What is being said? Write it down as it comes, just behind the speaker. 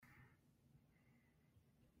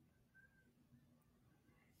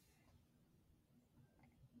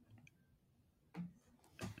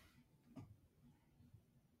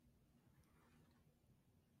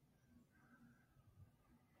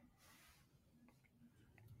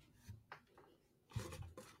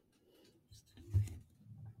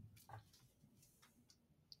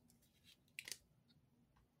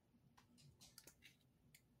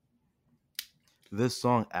This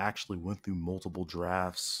song actually went through multiple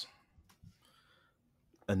drafts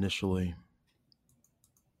initially.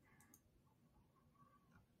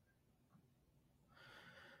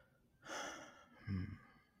 Hmm.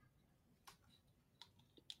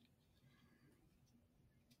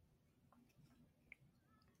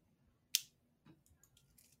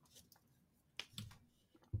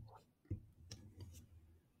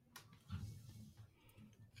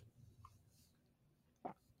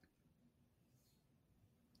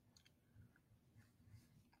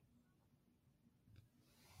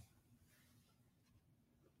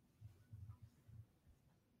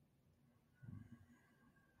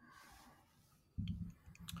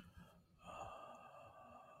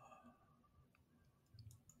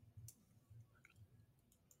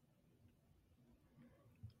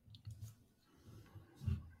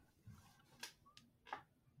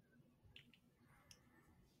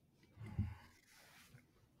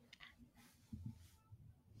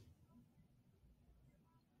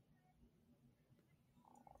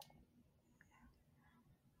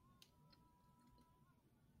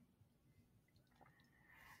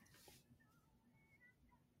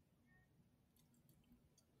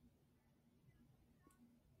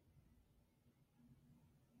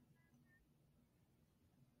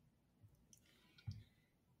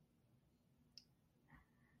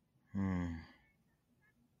 Hmm.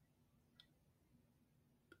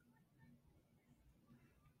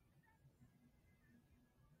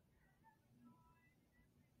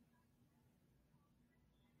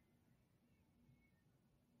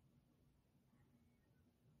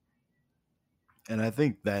 And I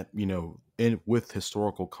think that, in with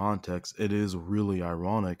historical context, it is really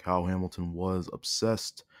ironic how Hamilton was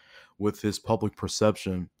obsessed with his public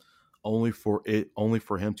perception only for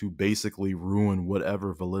him to basically ruin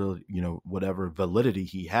whatever validity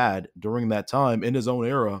he had during that time in his own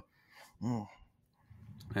era. Mm.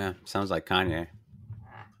 Yeah, sounds like Kanye.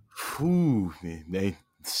 Whew,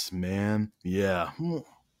 man, yeah.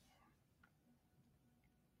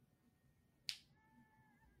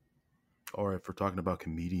 Or if we're talking about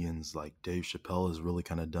comedians, like Dave Chappelle has really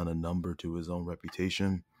kind of done a number to his own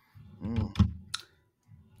reputation. Mm.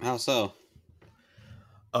 How so?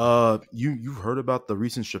 You've heard about the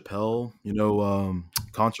recent Chappelle,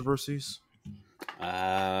 controversies?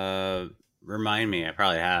 Uh, Remind me. I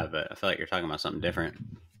probably have, but I feel like you're talking about something different.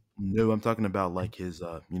 No, I'm talking about like his,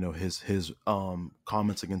 his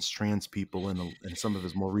comments against trans people in some of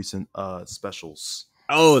his more recent specials.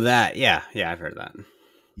 Oh, that. Yeah, yeah, I've heard that.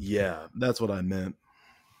 Yeah, that's what I meant.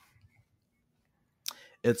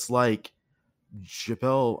 It's like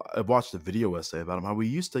Chappelle. I watched a video essay about him. How we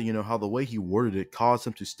used to, how the way he worded it caused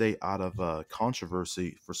him to stay out of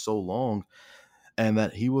controversy for so long, and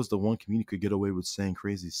that he was the one comedian who could get away with saying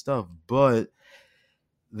crazy stuff. But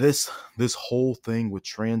this whole thing with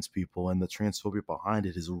trans people and the transphobia behind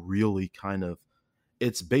it is really kind of,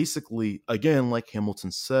 it's basically, again, like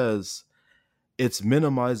Hamilton says, it's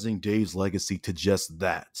minimizing Dave's legacy to just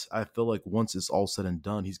that. I feel like once it's all said and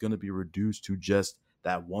done, he's going to be reduced to just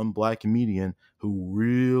that one black comedian who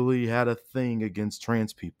really had a thing against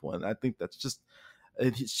trans people. And I think that's just,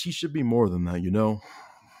 she should be more than that, you know?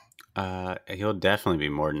 He'll definitely be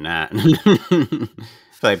more than that. I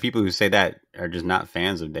feel like people who say that are just not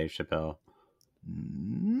fans of Dave Chappelle.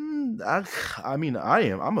 I mean,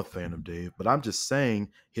 I'm a fan of Dave, but I'm just saying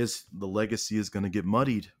the legacy is going to get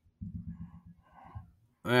muddied.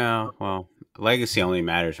 Well, legacy only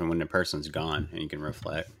matters when the person's gone and you can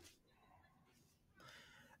reflect.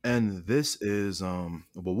 And this is but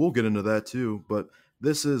we'll get into that too, but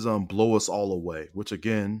this is Blow Us All Away, which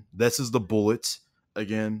again, this is the bullet,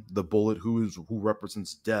 again, the bullet who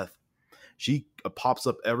represents death. She pops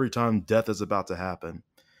up every time death is about to happen.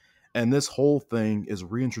 And this whole thing is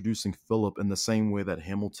reintroducing Philip in the same way that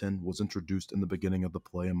Hamilton was introduced in the beginning of the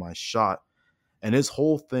play in My Shot. And his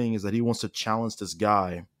whole thing is that he wants to challenge this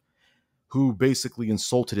guy who basically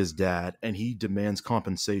insulted his dad, and he demands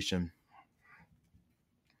compensation.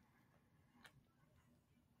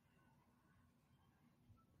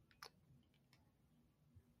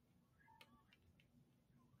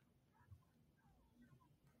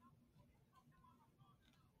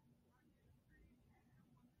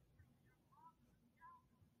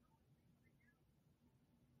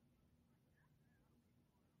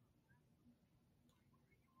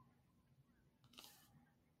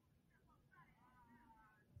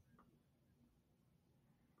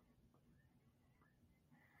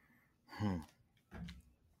 Hmm.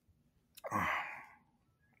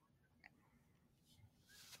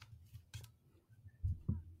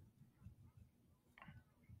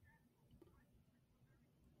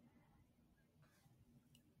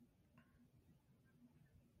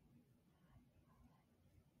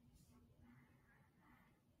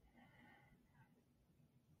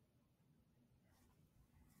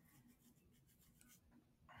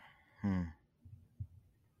 Hmm.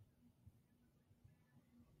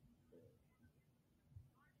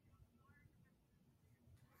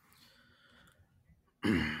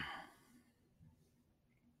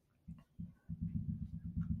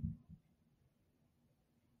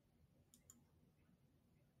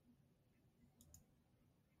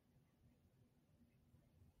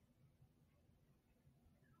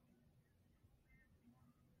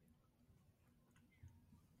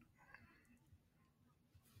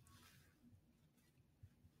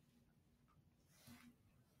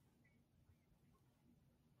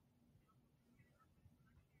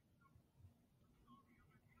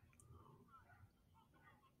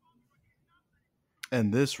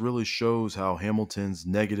 And this really shows how Hamilton's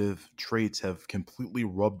negative traits have completely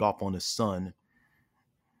rubbed off on his son,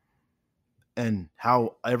 and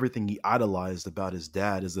how everything he idolized about his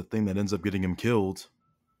dad is the thing that ends up getting him killed.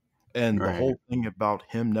 And the Right. whole thing about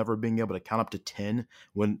him never being able to count up to 10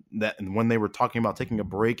 when they were talking about taking a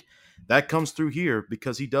break, that comes through here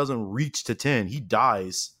because he doesn't reach to 10. He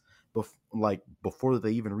dies before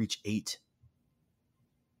they even reach 8.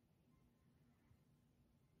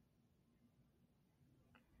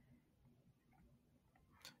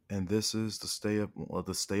 And this is the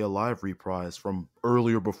Stay Alive reprise from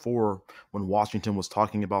earlier before when Washington was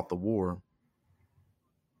talking about the war.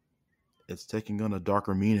 It's taking on a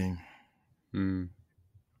darker meaning. Hmm.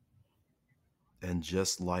 And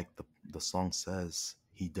just like the song says,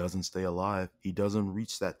 he doesn't stay alive. He doesn't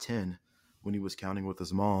reach that 10 when he was counting with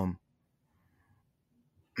his mom.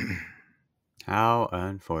 How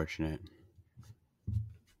unfortunate.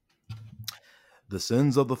 The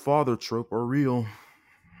sins of the father trope are real.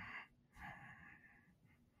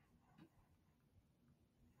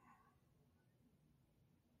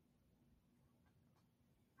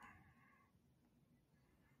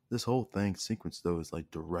 This whole thing sequence though is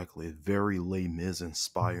like directly very Les Mis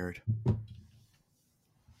inspired.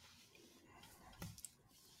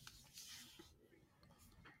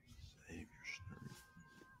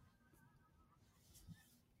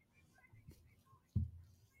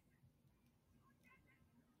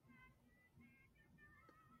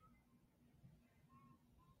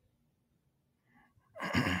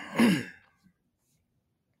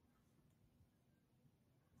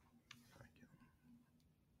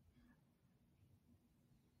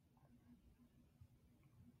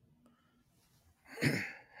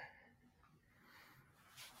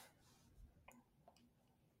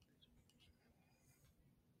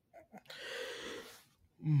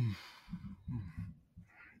 Mm,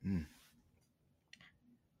 mm.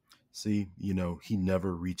 See, he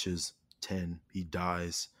never reaches 10. He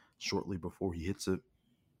dies shortly before he hits it.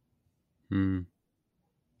 Hmm.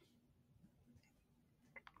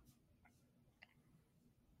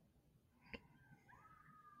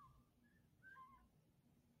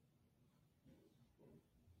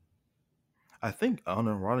 I think,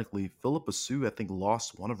 unironically, Philippa Sue, I think,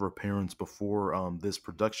 lost one of her parents before this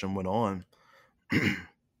production went on.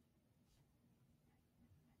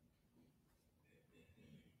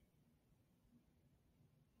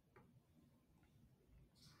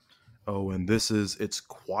 Oh, and this is It's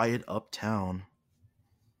Quiet Uptown,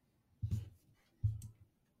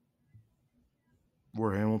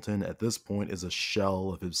 where Hamilton at this point is a shell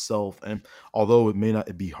of himself. And although it may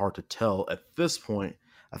not be hard to tell at this point,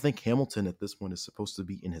 I think Hamilton at this point is supposed to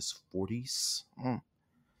be in his 40s.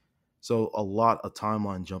 So a lot of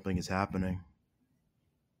timeline jumping is happening.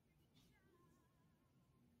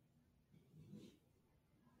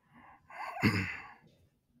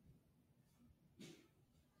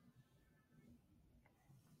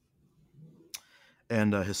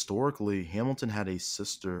 And historically, Hamilton had a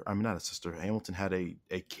sister. I mean, not a sister. Hamilton had a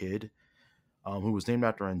kid who was named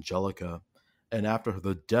after Angelica. And after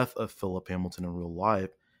the death of Philip Hamilton in real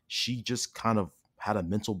life, she just kind of had a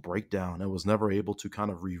mental breakdown and was never able to kind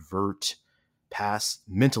of revert past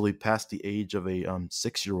the age of a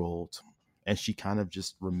 6-year old. And she kind of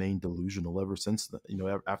just remained delusional ever since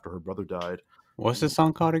after her brother died. What's this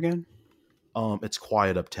song called again? It's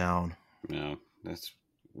Quiet Uptown. No, that's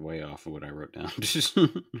way off of what I wrote down.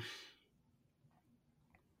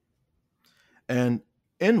 And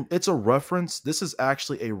it's a reference. This is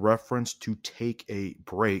actually a reference to Take a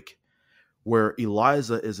Break, where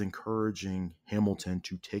Eliza is encouraging Hamilton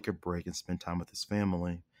to take a break and spend time with his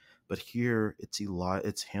family. But here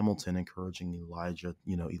it's Hamilton encouraging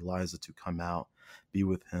Eliza to come out, be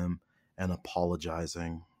with him, and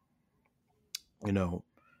apologizing, you know,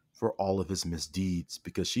 for all of his misdeeds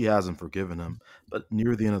because she hasn't forgiven him. But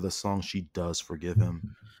near the end of the song, she does forgive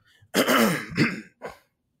him.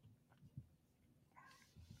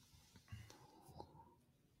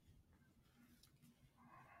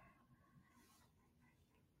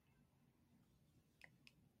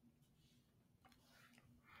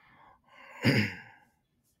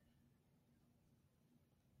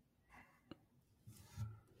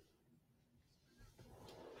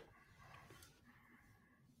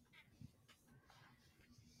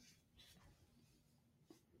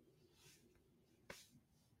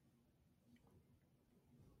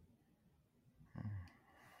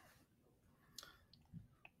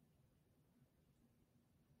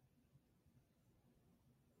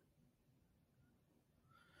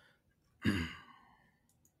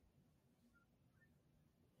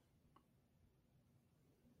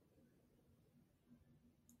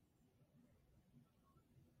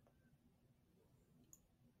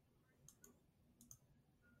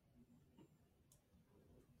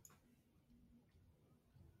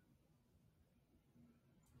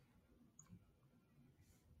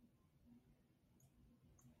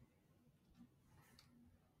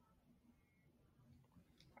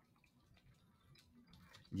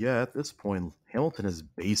 Yeah, at this point, Hamilton has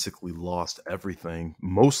basically lost everything,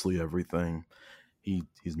 mostly everything.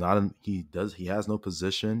 He's not in, he has no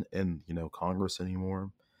position in Congress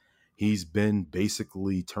anymore. He's been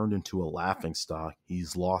basically turned into a laughing stock.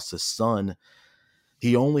 He's lost his son.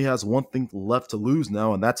 He only has one thing left to lose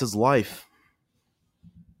now, and that's his life.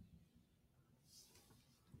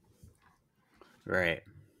 Right.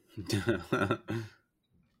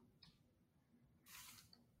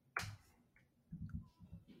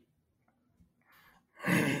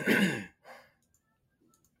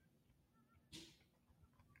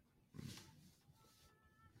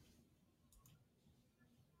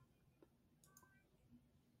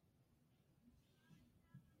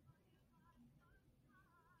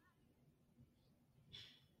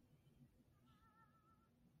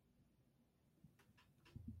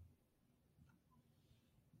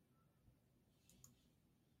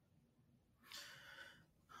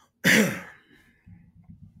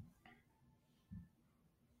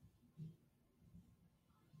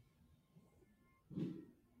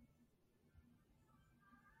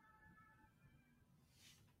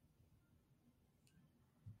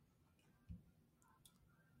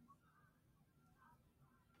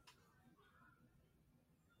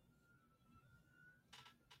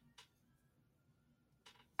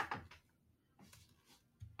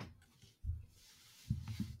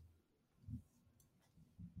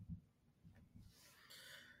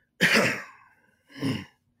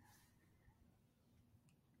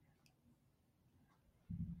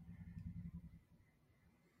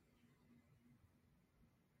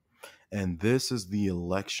 And this is the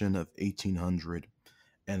election of 1800.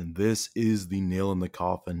 And this is the nail in the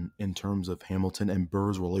coffin in terms of Hamilton and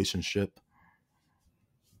Burr's relationship.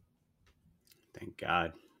 Thank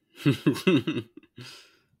God.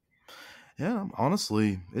 Yeah,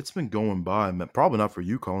 honestly, it's been going by. Probably not for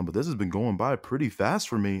you, Colin, but this has been going by pretty fast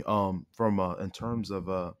for me. From in terms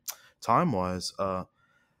of time wise,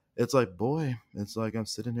 it's like, boy, it's like I'm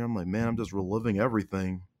sitting here. I'm like, man, I'm just reliving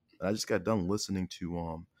everything. And I just got done listening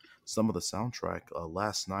to some of the soundtrack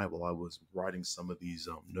last night while I was writing some of these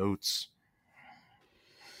notes.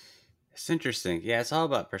 It's interesting. Yeah, it's all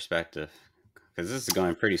about perspective because this is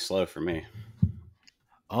going pretty slow for me.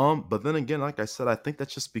 But then again, like I said, I think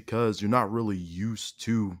that's just because you're not really used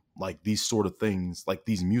to like these sort of things, like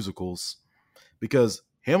these musicals. Because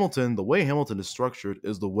Hamilton, the way Hamilton is structured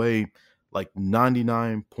is the way like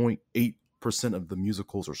 99.8% of the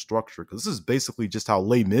musicals are structured. Because this is basically just how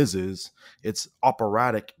Les Mis is. It's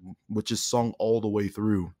operatic, which is sung all the way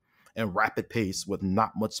through, and rapid pace with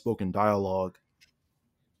not much spoken dialogue.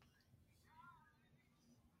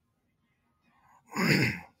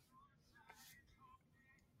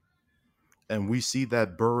 And we see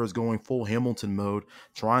that Burr is going full Hamilton mode,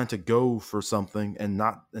 trying to go for something and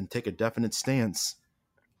not and take a definite stance.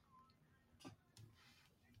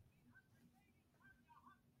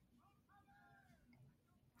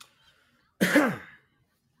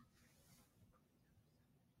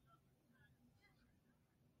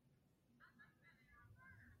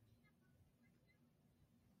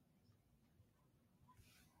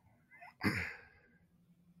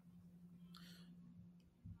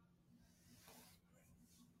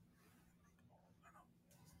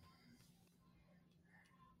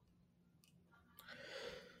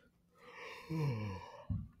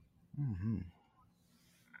 Mhm.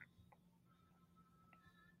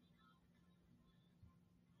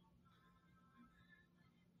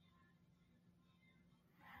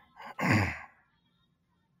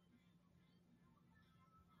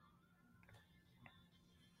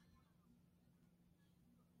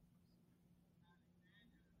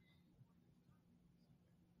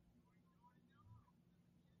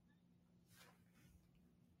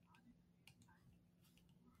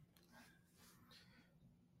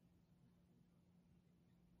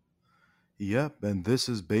 Yep, and this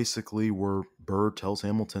is basically where Burr tells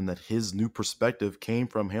Hamilton that his new perspective came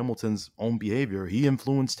from Hamilton's own behavior. He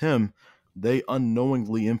influenced him. They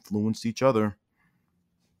unknowingly influenced each other.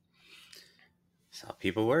 That's how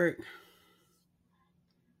people work.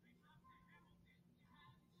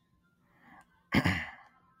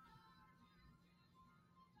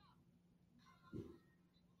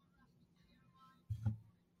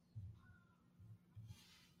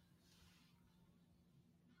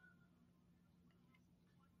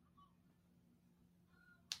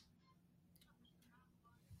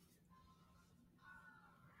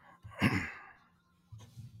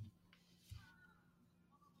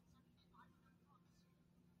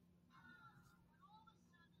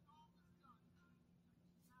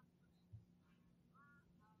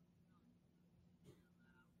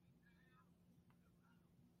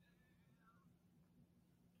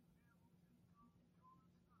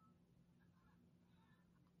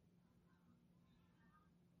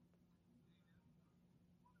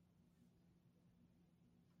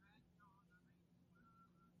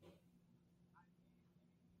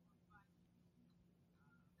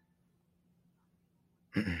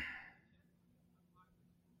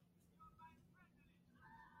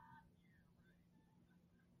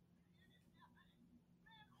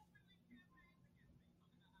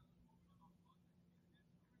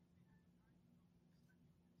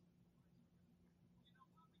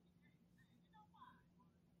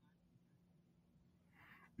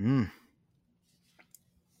 Mm.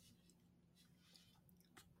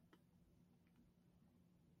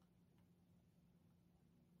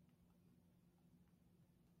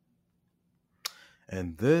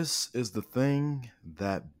 And this is the thing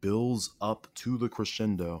that builds up to the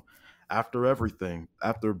crescendo. After everything,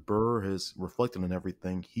 after Burr has reflected on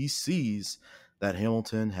everything, he sees that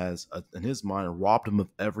Hamilton has, in his mind, robbed him of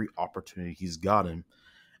every opportunity he's gotten.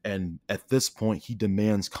 And at this point, he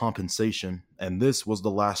demands compensation. And this was the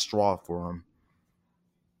last straw for him.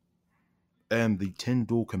 And the Ten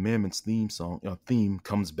Duel Commandments theme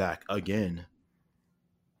comes back again.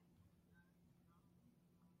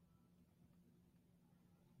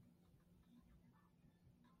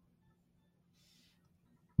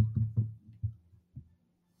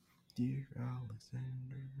 Dear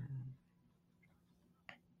Alexander.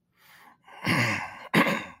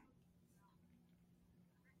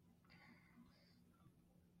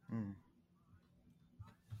 Mm.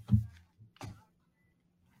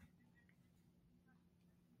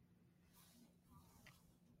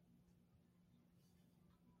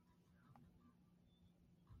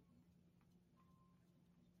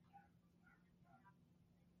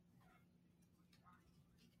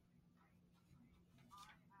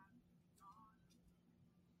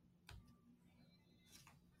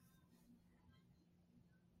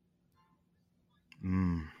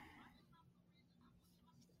 Mm.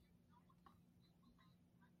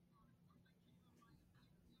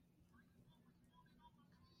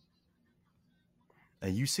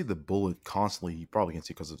 And you see the bullet constantly. You probably can't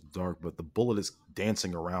see because it's dark, but the bullet is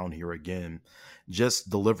dancing around here again, just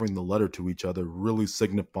delivering the letter to each other, really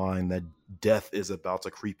signifying that death is about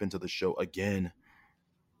to creep into the show again.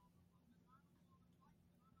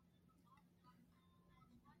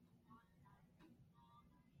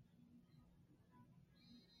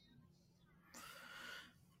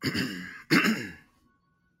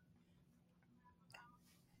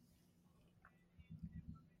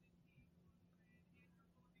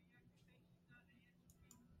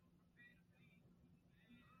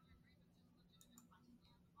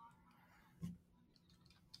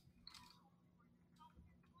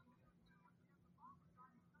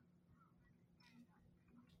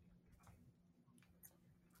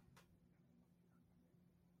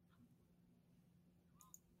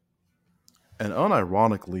 And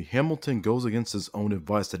unironically, Hamilton goes against his own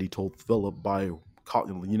advice that he told Philip by,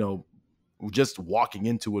 just walking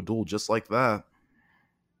into a duel just like that.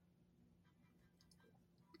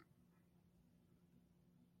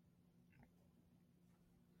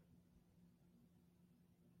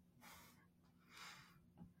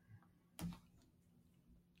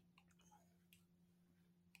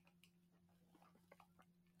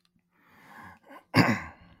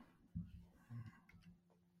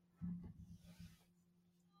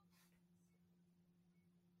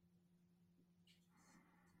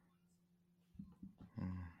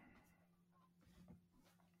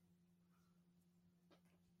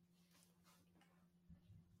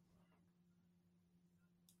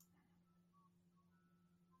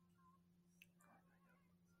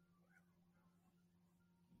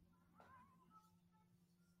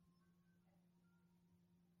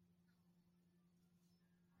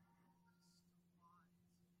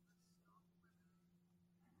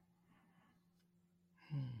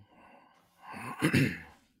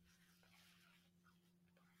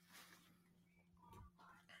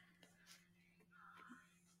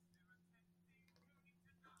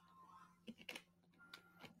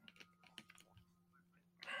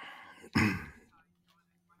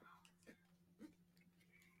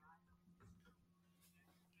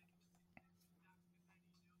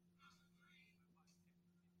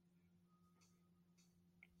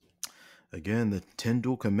 Again, the Ten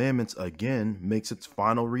Dual Commandments again makes its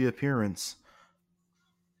final reappearance.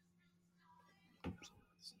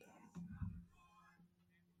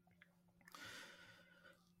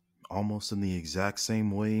 Almost in the exact same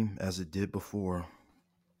way as it did before.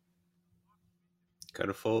 Could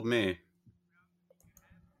have fooled me.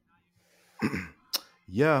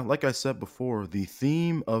 Yeah, like I said before, the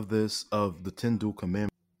theme of the Ten Dual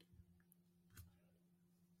Commandments,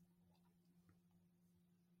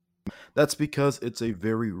 that's because it's a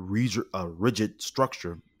very rigid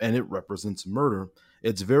structure and it represents murder.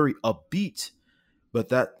 It's very upbeat, but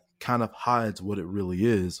that kind of hides what it really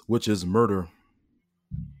is, which is murder.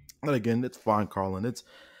 And again, it's fine, Carlin. It's.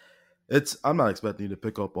 I'm not expecting you to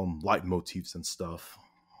pick up on leitmotifs and stuff.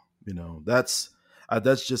 That's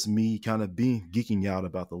just me kind of being geeking out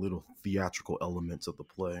about the little theatrical elements of the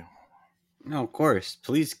play. No, of course.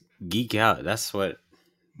 Please geek out. That's what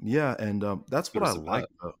Yeah, and that's what I it's like.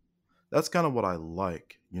 about. That's kind of what I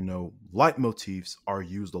like. Leitmotifs are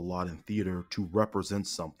used a lot in theater to represent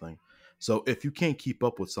something. So if you can't keep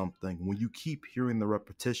up with something, when you keep hearing the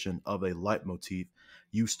repetition of a leitmotif,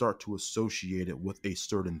 you start to associate it with a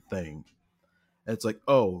certain thing. And it's like,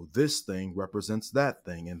 oh, this thing represents that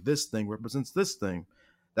thing, and this thing represents this thing.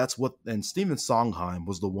 And Stephen Sondheim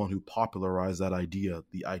was the one who popularized the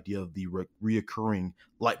idea of the reoccurring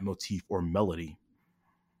leitmotif or melody.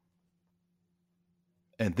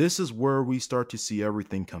 And this is where we start to see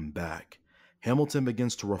everything come back. Hamilton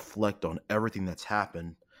begins to reflect on everything that's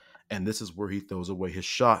happened, and this is where he throws away his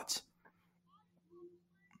shot.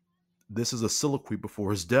 This is a soliloquy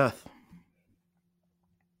before his death,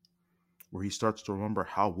 where he starts to remember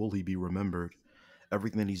how will he be remembered,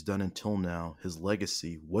 everything that he's done until now, his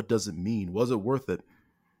legacy. What does it mean? Was it worth it?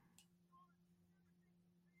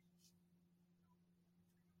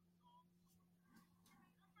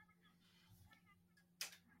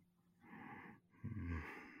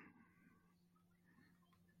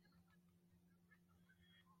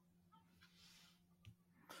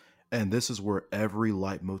 And this is where every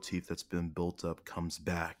leitmotif that's been built up comes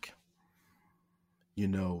back,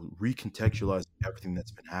 recontextualizing everything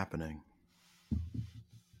that's been happening.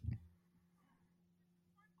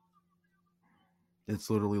 It's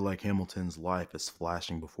literally like Hamilton's life is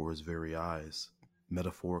flashing before his very eyes,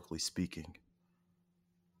 metaphorically speaking.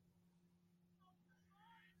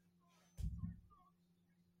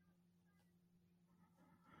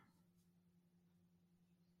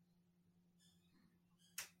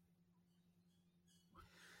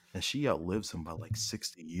 And she outlives him by like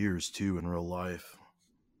 60 years too in real life.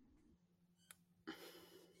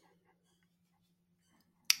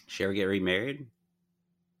 She ever get remarried?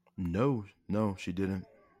 No, no, she didn't.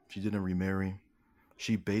 She didn't remarry.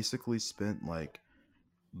 She basically spent like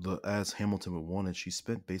the as Hamilton would want it, she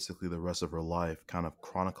spent basically the rest of her life kind of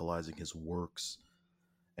chronicalizing his works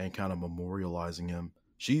and kind of memorializing him.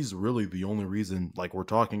 She's really the only reason like we're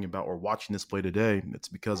talking about or watching this play today. It's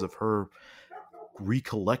because of her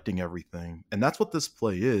recollecting everything. And that's what this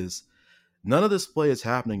play is. None of this play is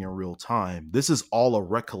happening in real time. This is all a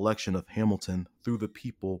recollection of Hamilton through the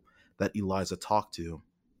people that Eliza talked to.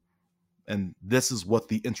 And this is what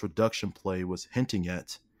the introduction play was hinting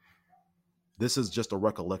at. This is just a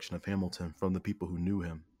recollection of Hamilton from the people who knew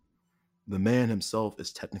him. The man himself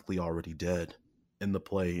is technically already dead in the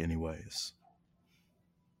play, anyways.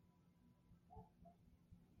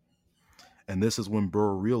 And this is when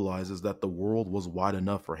Burr realizes that the world was wide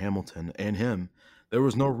enough for Hamilton and him. There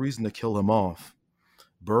was no reason to kill him off.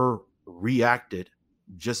 Burr reacted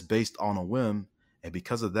just based on a whim, and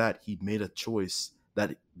because of that, he made a choice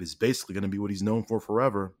that is basically going to be what he's known for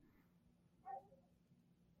forever.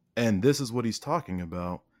 And this is what he's talking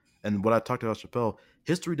about. And what I talked about Chappelle,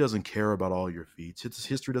 history doesn't care about all your feats.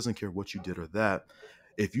 History doesn't care what you did or that.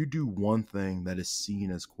 If you do one thing that is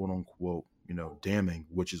seen as quote unquote, damning,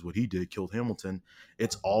 which is what he did, killed Hamilton,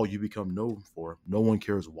 it's all you become known for. No one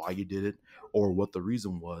cares why you did it or what the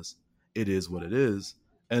reason was. It is what it is.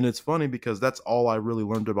 And it's funny because that's all I really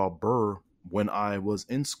learned about Burr when I was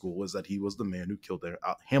in school is that he was the man who killed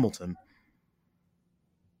Hamilton.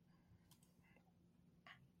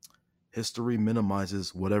 History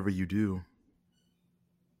minimizes whatever you do.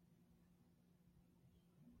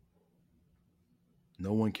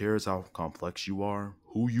 No one cares how complex you are,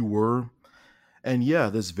 who you were. And yeah,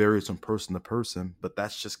 this varies from person to person, but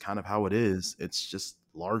that's just kind of how it is. It's just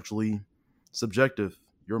largely subjective.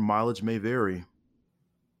 Your mileage may vary,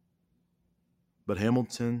 but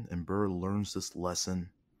Hamilton and Burr learns this lesson.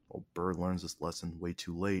 Well, Burr learns this lesson way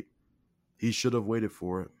too late. He should have waited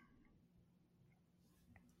for it.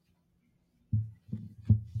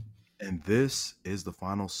 And this is the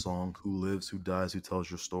final song, Who Lives, Who Dies, Who Tells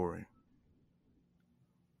Your Story,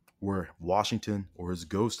 where Washington, or his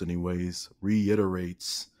ghost anyways,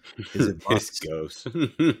 reiterates his His advice. ghost.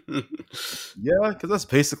 Yeah, because that's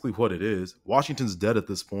basically what it is. Washington's dead at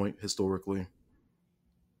this point, historically.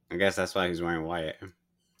 I guess that's why he's wearing white.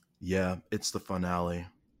 Yeah, it's the finale.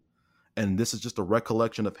 And this is just a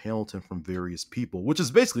recollection of Hamilton from various people, which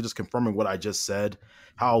is basically just confirming what I just said.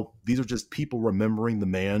 How these are just people remembering the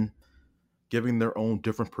man, giving their own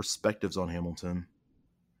different perspectives on Hamilton.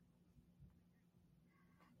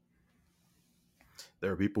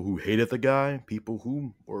 There are people who hated the guy, people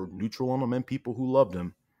who were neutral on him, and people who loved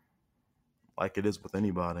him, like it is with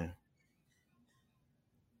anybody.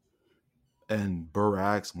 And Burr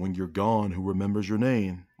asks, when you're gone, who remembers your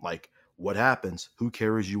name? Like, what happens? Who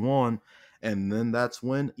carries you on? And then that's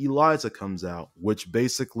when Eliza comes out, which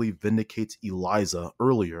basically vindicates Eliza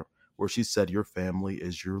earlier, where she said, your family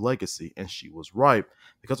is your legacy. And she was right,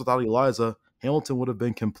 because without Eliza, Hamilton would have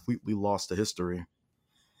been completely lost to history.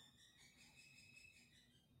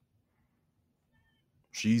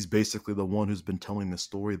 She's basically the one who's been telling the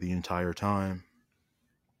story the entire time.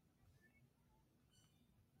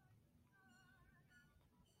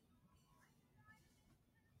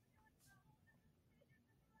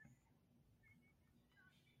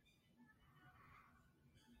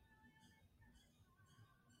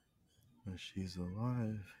 She's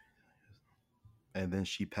alive. And then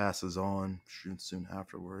she passes on soon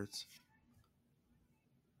afterwards.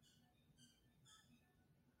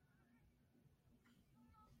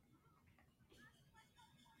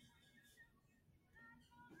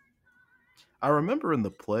 I remember in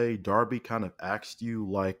the play, Darby kind of asked you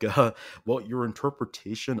like what your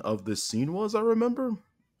interpretation of this scene was. I remember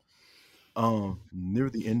near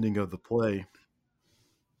the ending of the play,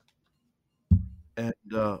 and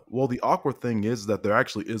well, the awkward thing is that there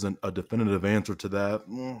actually isn't a definitive answer to that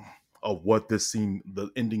of what this scene, the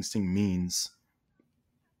ending scene, means.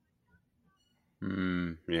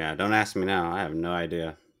 Yeah, don't ask me now. I have no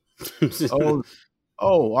idea.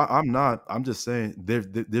 Oh, I'm not. I'm just saying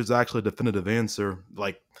there's actually a definitive answer.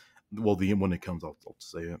 Like, well, the when it comes, I'll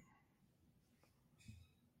say it.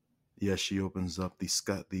 Yeah, she opens up the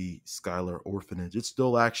Skylar Orphanage. It's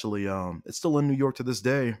still actually it's still in New York to this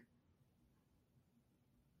day.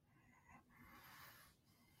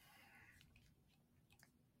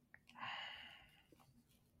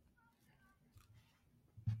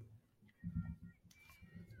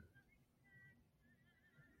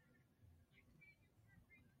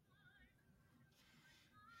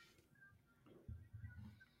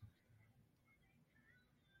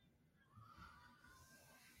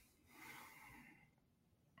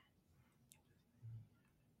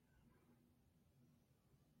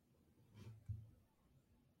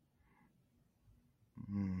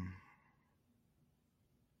 Mm,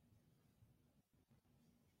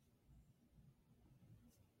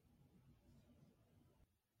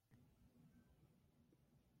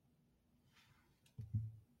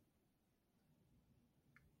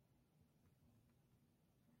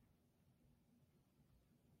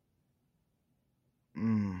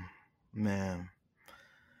 mm, man,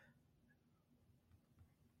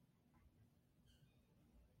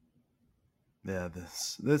 yeah,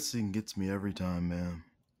 this scene gets me every time, man.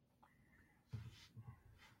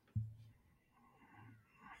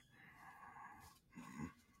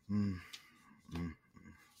 Mm, mm.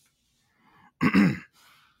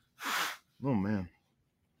 Oh man,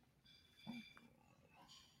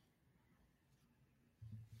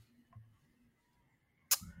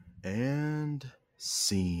 and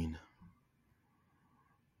scene.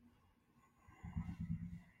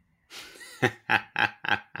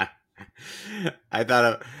 I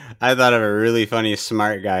thought of a really funny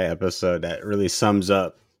smart guy episode that really sums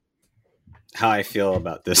up how I feel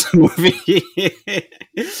about this movie.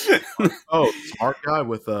 Oh, smart guy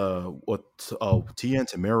with what Tia and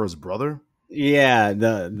Tamara's brother. Yeah,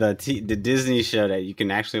 the Disney show that you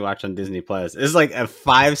can actually watch on Disney Plus. It's like a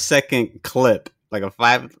 5 second clip, like a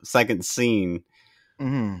 5 second scene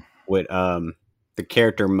Mm, with the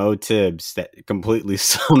character Mo Tibbs that completely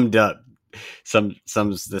summed up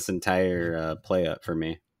sums this entire play up for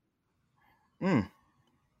me. mm.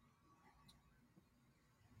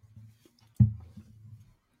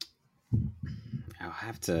 I'll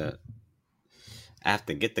have to I have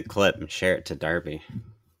to get the clip and share it to Darby.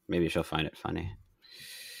 Maybe she'll find it funny.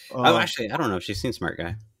 Oh, Uh, actually, I don't know if she's seen Smart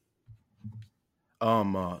Guy.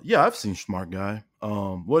 yeah, I've seen Smart Guy.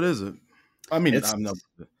 What is it? I mean, It's I'm not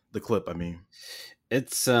the clip. I mean,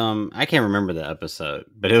 it's I can't remember the episode,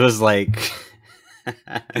 but it was like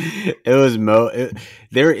it was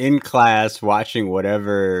they were in class watching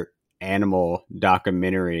whatever animal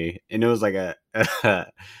documentary, and it was like a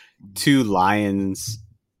two lions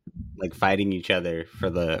like fighting each other for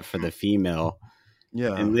the female,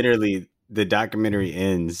 yeah. and literally the documentary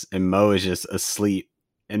ends and Mo is just asleep.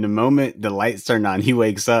 And the moment the lights turn on, he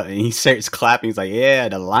wakes up and he starts clapping. He's like, "Yeah,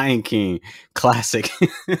 the Lion King classic."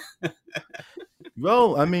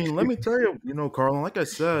 Well, I mean, let me tell you, Carlin, like I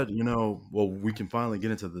said, well, we can finally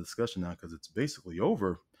get into the discussion now because it's basically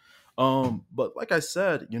over. But like I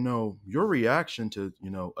said, your reaction to,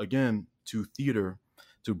 again, to theater,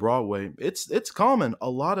 to Broadway, it's common. A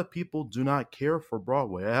lot of people do not care for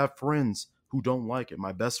Broadway. I have friends who don't like it.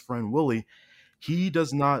 My best friend Willie, he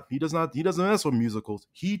doesn't mess with musicals.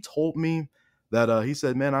 He told me that he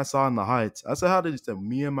said, "Man, I saw In the Heights." I said, "How did he?" Said,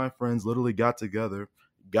 "Me and my friends literally got together,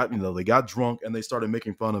 they got drunk and they started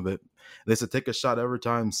making fun of it. They said take a shot every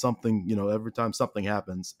time something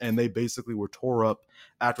happens." And they basically were tore up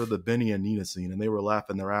after the Benny and Nina scene, and they were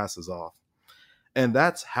laughing their asses off. And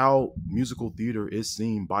that's how musical theater is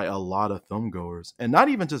seen by a lot of film goers, and not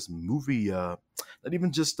even just not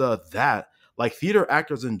even just that. Like theater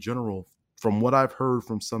actors in general, from what I've heard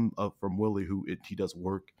from from Willie, he does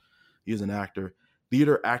work, he is an actor.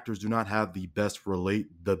 Theater actors do not have the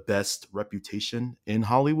best reputation in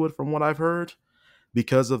Hollywood, from what I've heard,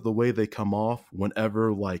 because of the way they come off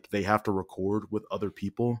whenever like they have to record with other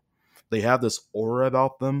people. They have this aura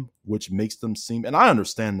about them which makes them seem, and I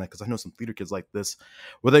understand that because I know some theater kids like this,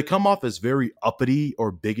 where they come off as very uppity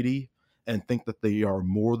or biggity and think that they are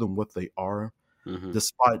more than what they are, Mm-hmm.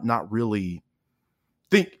 despite not really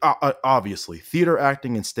think obviously theater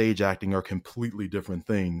acting and stage acting are completely different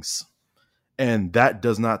things, and that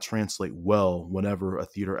does not translate well whenever a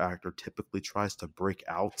theater actor typically tries to break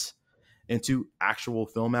out into actual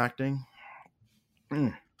film acting.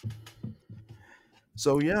 Mm.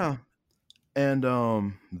 So yeah, and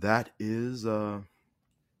that is well,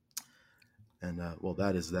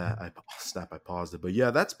 that is that. I paused it, but yeah,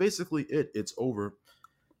 that's basically it. It's over.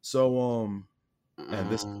 So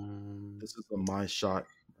and this is a My Shot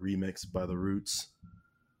remix by The Roots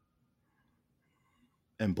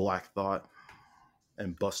and Black Thought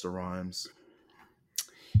and Busta Rhymes.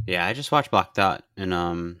 Yeah, I just watched Black Dot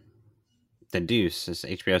and The Deuce, this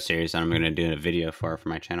HBO series that I'm going to do a video for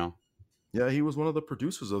my channel. Yeah, he was one of the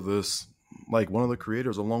producers of this, like one of the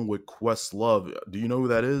creators, along with Questlove. Do you know who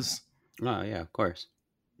that is? Oh yeah, of course.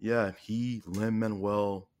 Yeah, he, Lin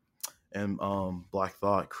Manuel, and Black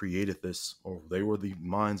Thought created this, or they were the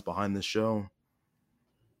minds behind this show.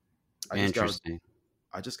 I just got Interesting.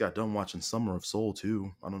 I just got done watching Summer of Soul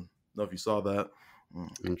too. I don't know if you saw that. Mm.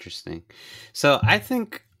 Interesting. So I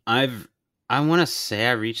think I want to say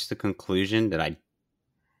I reached the conclusion that I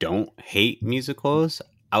don't hate musicals.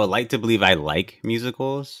 I would like to believe I like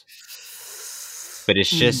musicals, but it's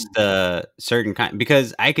just Mm. a certain kind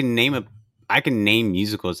because I can name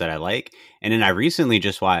musicals that I like. And then I recently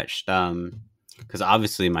just watched because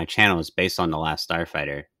obviously my channel is based on The Last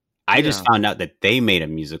Starfighter. I just Yeah. found out that they made a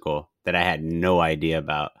musical that I had no idea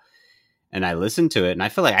about. And I listened to it and I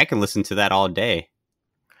feel like I can listen to that all day.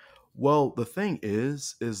 Well, the thing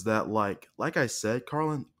is that like I said,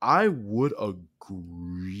 Carlin, I would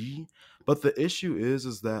agree, but the issue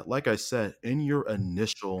is that like I said, in your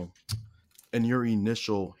initial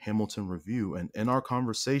Hamilton review and in our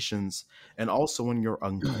conversations, and also in your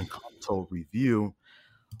Encanto review,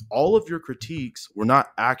 all of your critiques were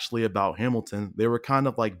not actually about Hamilton. They were kind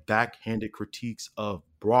of like backhanded critiques of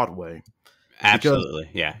Broadway. Because, Absolutely.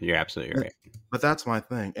 Yeah, you're absolutely right. but that's my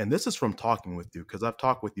thing. And this is from talking with you, because I've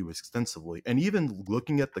talked with you extensively. And even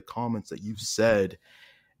looking at the comments that you've said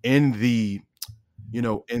in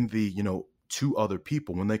to other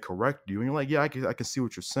people when they correct you, and you're like, yeah, I can see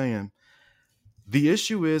what you're saying. The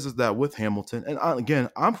issue is that with Hamilton, and again,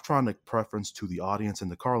 I'm trying to preference to the audience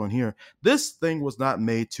and to Carlin here. This thing was not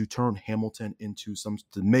made to turn Hamilton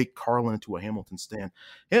to make Carlin into a Hamilton stan.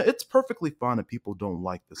 Yeah, it's perfectly fine if people don't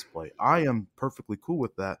like this play. I am perfectly cool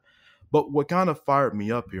with that. But what kind of fired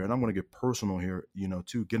me up here, and I'm going to get personal here,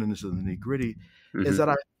 to get into the nitty gritty, is Hmm. that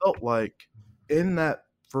I felt like in that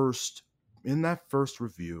first in that first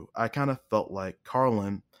review, I kind of felt like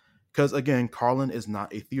Carlin because again, Carlin is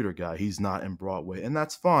not a theater guy. He's not in Broadway, and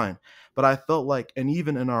that's fine. But I felt like, and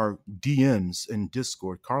even in our DMs in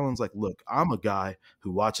Discord, Carlin's like, look, I'm a guy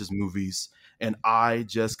who watches movies, and I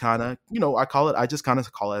just kind of, I just kind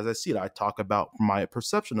of call it as I see it. I talk about my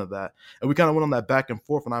perception of that. And we kind of went on that back and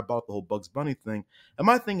forth, and I brought the whole Bugs Bunny thing. And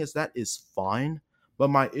my thing is that is fine. But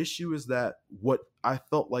my issue is that what I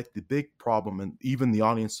felt like the big problem, and even the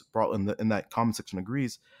audience brought in that comment section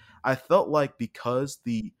agrees, I felt like because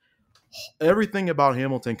the everything about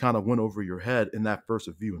Hamilton kind of went over your head in that first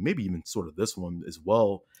review, and maybe even sort of this one as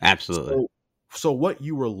well. Absolutely. So what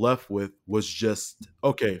you were left with was just,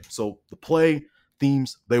 okay, so the play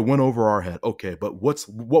themes, they went over our head. Okay, but what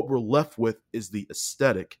we're left with is the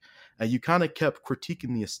aesthetic. And you kind of kept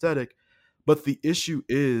critiquing the aesthetic, but the issue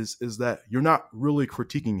is that you're not really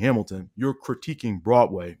critiquing Hamilton. You're critiquing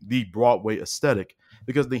Broadway, the Broadway aesthetic,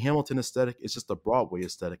 because the Hamilton aesthetic is just a Broadway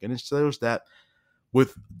aesthetic. And it shows that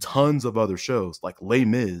with tons of other shows like Les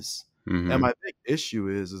Mis. Mm-hmm. And my big issue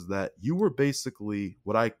is that you were basically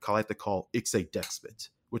what I like to call ixi dexpit,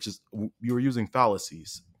 which is you were using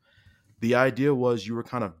fallacies. The idea was you were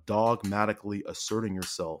kind of dogmatically asserting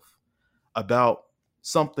yourself about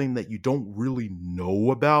something that you don't really know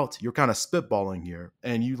about. You're kind of spitballing here.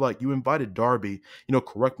 And you invited Darby,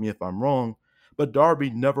 correct me if I'm wrong, but Darby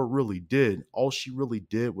never really did. All she really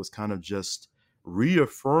did was kind of just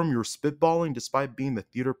reaffirm your spitballing despite being the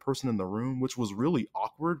theater person in the room, which was really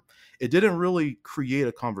awkward. It didn't really create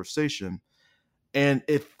a conversation. And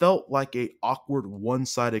it felt like a awkward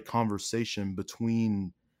one-sided conversation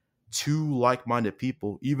between two like-minded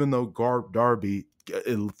people, even though Darby,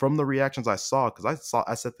 from the reactions I saw, because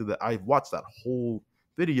I sat through that, I watched that whole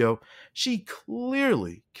video, she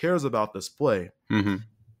clearly cares about this play. Mm-hmm.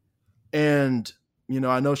 And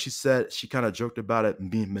I know she said, she kind of joked about it and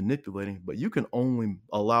being manipulating, but you can only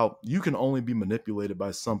be manipulated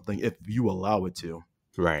by something if you allow it to.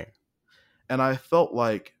 Right. And I felt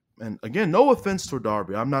like, and again, no offense to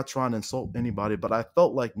Darby, I'm not trying to insult anybody, but I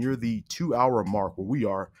felt like near the 2-hour mark where we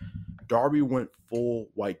are, Darby went full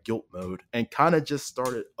white guilt mode and kind of just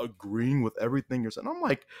started agreeing with everything you're saying. I'm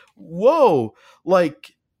like, whoa,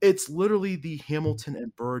 like it's literally the Hamilton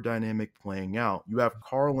and Burr dynamic playing out. You have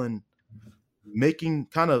Carlin making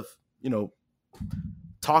kind of,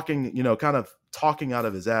 talking out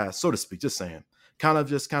of his ass, so to speak, just saying, kind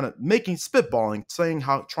of making spitballing, saying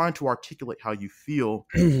trying to articulate how you feel.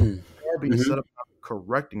 Darby, instead of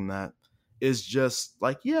correcting that, is just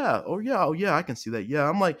like, oh yeah, I can see that. Yeah.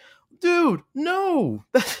 I'm like, dude, no.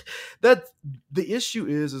 That the issue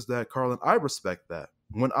is that, Carlin, I respect that.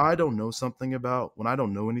 When I don't know when I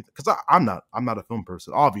don't know anything, because I'm not a film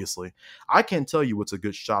person, obviously. I can't tell you what's a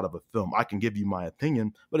good shot of a film. I can give you my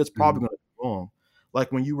opinion, but it's probably going to be wrong.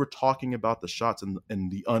 Like when you were talking about the shots in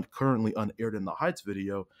the currently unaired In the Heights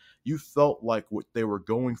video, you felt like what they were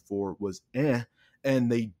going for was and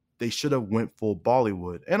they should have went full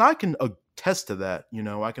Bollywood. And I can attest to that.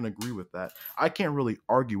 I can agree with that. I can't really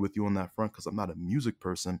argue with you on that front because I'm not a music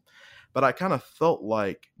person, but I kind of felt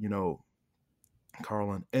like,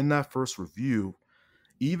 Carlin, in that first review,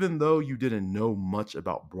 even though you didn't know much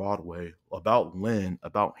about Broadway, about Lynn,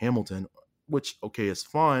 about Hamilton, which, okay, is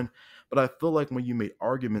fine, but I feel like when you made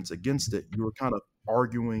arguments against it, you were kind of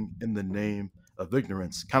arguing in the name of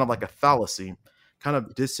ignorance, kind of like a fallacy, kind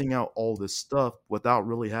of dissing out all this stuff without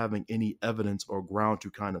really having any evidence or ground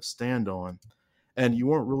to kind of stand on. And you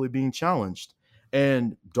weren't really being challenged.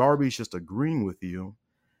 And Darby's just agreeing with you.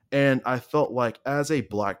 And I felt like, as a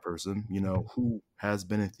Black person, who has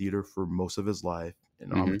been in theater for most of his life,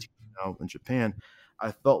 and I'm a teacher now in Japan,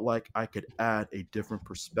 I felt like I could add a different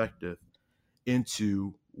perspective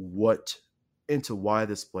into why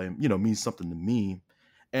this play, means something to me,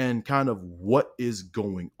 and kind of what is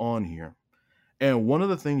going on here. And one of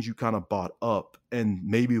the things you kind of brought up, and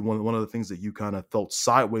maybe one of the things that you kind of felt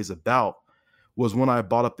sideways about, was when I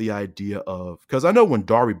brought up the idea of, because I know when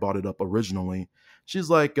Darby brought it up originally, she's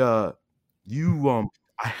like, I didn't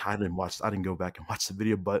go back and watch the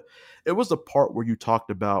video, but it was the part where you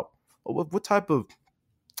talked about what type of,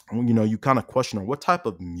 you kind of question her, what type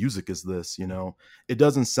of music is this? It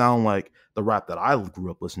doesn't sound like the rap that I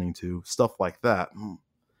grew up listening to, stuff like that.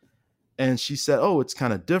 And she said, oh, it's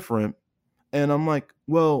kind of different. And I'm like,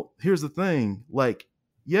 well, here's the thing. Like,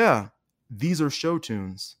 yeah, these are show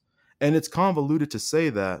tunes. And it's convoluted to say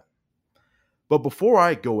that. But before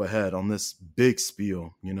I go ahead on this big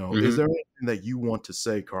spiel, is there anything that you want to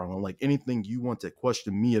say, Carlin? Like anything you want to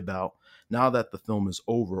question me about now that the film is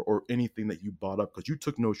over, or anything that you brought up? Because you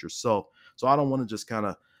took notes yourself. So I don't want to just kind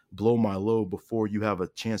of blow my load before you have a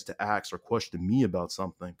chance to ask or question me about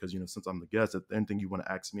something. Because, since I'm the guest, if anything you want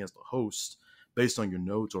to ask me as the host, based on your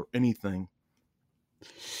notes or anything?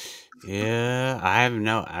 Yeah, I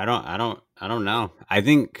don't know. I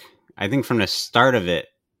think from the start of it,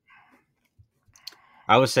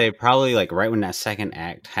 I would say probably like right when that second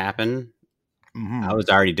act happened, I Hmm. was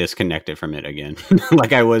already disconnected from it again,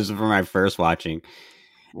 like I was from my first watching.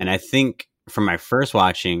 And I think from my first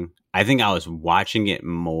watching, I think I was watching it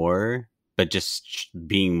more, but just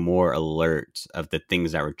being more alert of the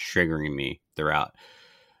things that were triggering me throughout.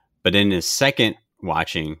 But in the second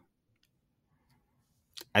watching,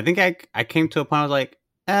 I think I came to a point I was like,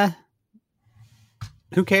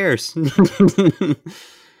 who cares?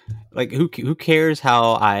 Like who cares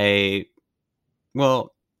how I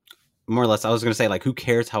well, more or less I was going to say like who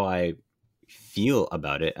cares how I feel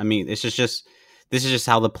about it? I mean, it's just this is just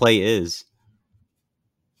how the play is.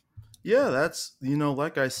 Yeah, that's,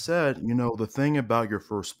 like I said, the thing about your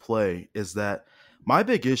first play is that my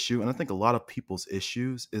big issue, and I think a lot of people's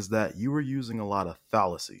issues, is that you were using a lot of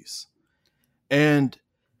fallacies. And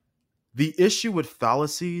the issue with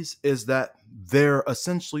fallacies is that they're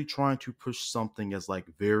essentially trying to push something as like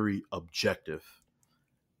very objective.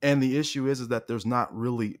 And the issue is that there's not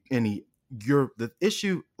really any the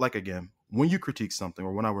issue, like, again, when you critique something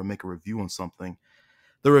or when I would make a review on something,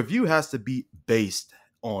 the review has to be based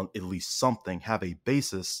on at least something, have a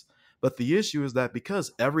basis. But the issue is that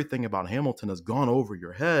because everything about Hamilton has gone over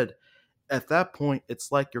your head, at that point,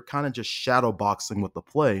 it's like you're kind of just shadow boxing with the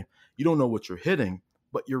play. You don't know what you're hitting,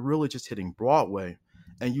 but you're really just hitting Broadway.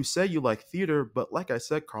 And you say you like theater, but like I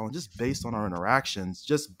said, Carlin, just based on our interactions,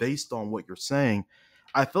 just based on what you're saying,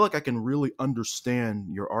 I feel like I can really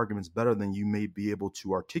understand your arguments better than you may be able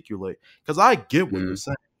to articulate. Because I get what you're Mm.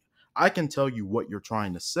 saying. I can tell you what you're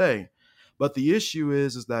trying to say. But the issue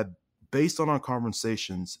is that based on our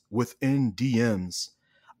conversations within DMs,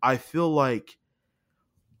 I feel like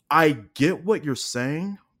I get what you're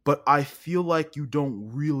saying, but I feel like you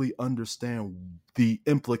don't really understand the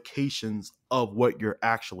implications of what you're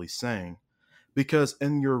actually saying. Because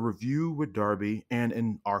in your review with Darby and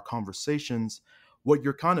in our conversations, what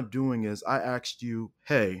you're kind of doing is I asked you,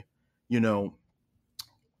 hey, you know,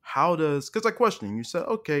 how does, because I questioned you said,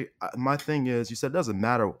 okay, my thing is, you said it doesn't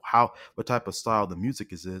matter what type of style the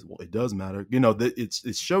music is. Well, it does matter,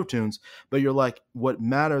 it's show tunes, but you're like, what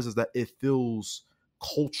matters is that it feels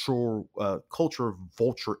culture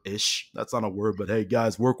vulture-ish. That's not a word, but hey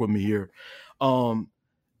guys, work with me here. um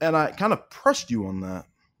and I kind of pressed you on that,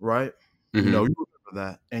 right? Hmm. You remember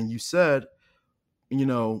that, and you said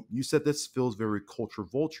this feels very culture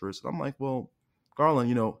vulturous. And I'm like, well,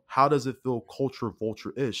 Garland, how does it feel culture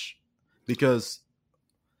vulture ish? Because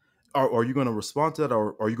are you going to respond to that,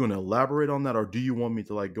 or are you going to elaborate on that, or do you want me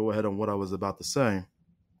to like go ahead on what I was about to say?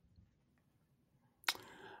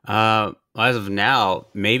 As of now,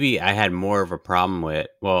 maybe I had more of a problem with.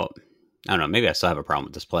 Well, I don't know. Maybe I still have a problem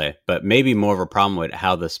with this play, but maybe more of a problem with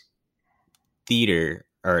how this theater,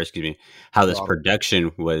 or excuse me, how this Broadway.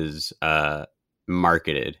 production was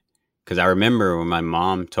marketed. Because I remember when my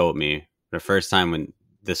mom told me the first time when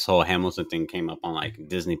this whole Hamilton thing came up on like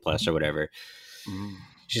Disney Plus or whatever, Mhm.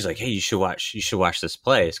 she's like, "Hey, you should watch this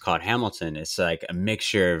play. It's called Hamilton. It's like a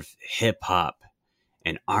mixture of hip hop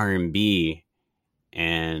and R&B."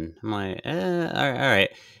 And I'm like, all right.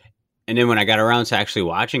 And then when I got around to actually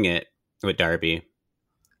watching it with Darby,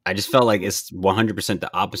 I just felt like it's 100%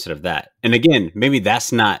 the opposite of that. And again, maybe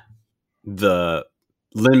that's not the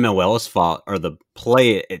Lin Manuel's fault or the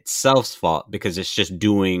play itself's fault because it's just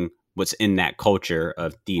doing what's in that culture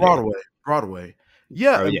of theater. Broadway.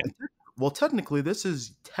 Yeah. Oh yeah, Well, technically, this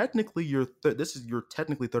is your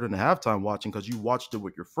technically third and a half time watching, because you watched it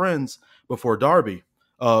with your friends before Darby,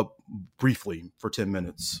 uh, briefly for 10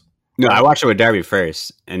 minutes, no, I right? watched it with Darby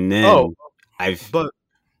first, and Oh, then I've but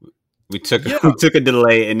we took yeah, we took a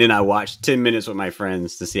delay, and then I watched 10 minutes with my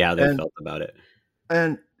friends to see how they and felt about it.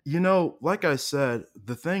 And like I said,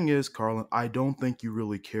 the thing is, Carlin, I don't think you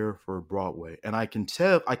really care for Broadway, and I can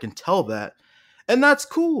tell that, and that's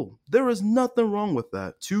cool. There is nothing wrong with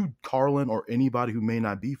that. To Carlin or anybody who may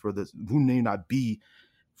not be for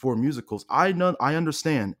musicals, I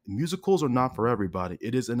understand musicals are not for everybody.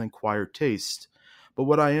 It is an acquired taste. But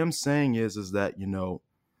what I am saying is that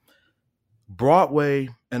Broadway,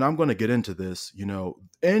 and I'm going to get into this,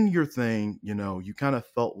 in your thing, you kind of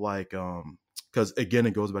felt like, because again,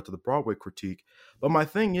 it goes back to the Broadway critique. But my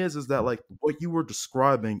thing is that like what you were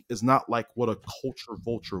describing is not like what a culture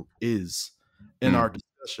vulture is in Mm. our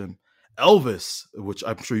discussion. Elvis, which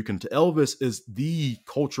I'm sure you can tell, Elvis is the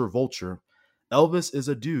culture vulture. Elvis is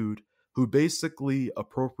a dude who basically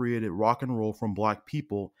appropriated rock and roll from black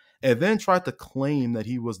people and then tried to claim that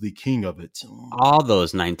he was the king of it. All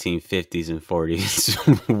those 1950s and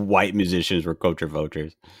 40s white musicians were culture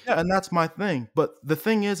vultures. Yeah, and that's my thing. But the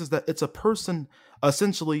thing is that it's a person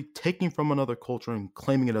essentially taking from another culture and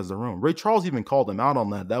claiming it as their own. Ray Charles even called him out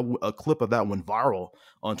on that. A clip of that went viral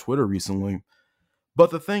on Twitter recently.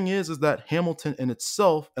 But the thing is that Hamilton in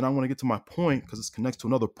itself, and I want to get to my point because it connects to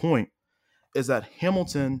another point, is that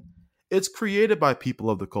Hamilton, it's created by people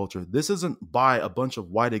of the culture. This isn't by a bunch of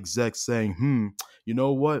white execs saying, you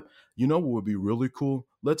know what? You know what would be really cool?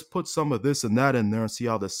 Let's put some of this and that in there and see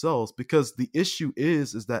how this sells. Because the issue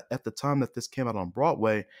is that at the time that this came out on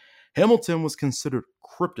Broadway, Hamilton was considered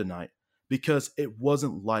kryptonite because it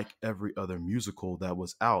wasn't like every other musical that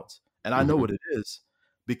was out. And I know what it is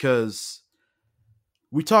because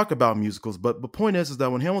we talk about musicals, but the point is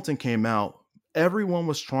that when Hamilton came out, everyone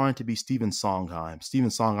was trying to be Stephen Sondheim. Stephen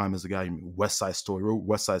Sondheim is the guy who West Side Story, wrote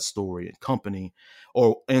West Side Story and Company,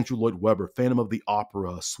 or Andrew Lloyd Webber, Phantom of the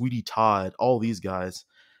Opera, Sweetie Todd, all these guys.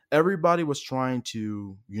 Everybody was trying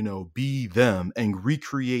to, be them and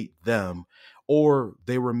recreate them, or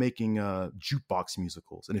they were making jukebox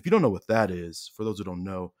musicals. And if you don't know what that is, for those who don't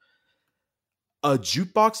know, a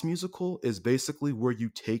jukebox musical is basically where you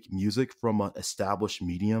take music from an established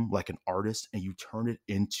medium, like an artist, and you turn it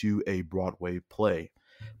into a Broadway play.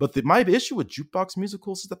 But my issue with jukebox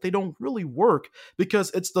musicals is that they don't really work because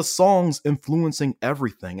it's the songs influencing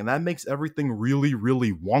everything, and that makes everything really,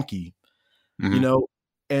 really wonky,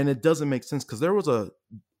 and it doesn't make sense because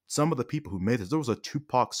some of the people who made this, there was a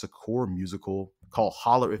Tupac Shakur musical called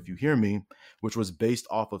Holler If You Hear Me, which was based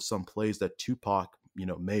off of some plays that Tupac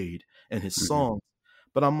made and his songs.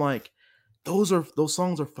 But I'm like, those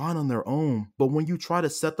songs are fine on their own, but when you try to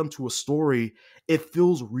set them to a story, it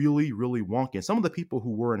feels really, really wonky. And some of the people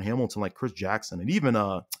who were in Hamilton, like Chris Jackson and even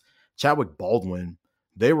Chadwick Baldwin,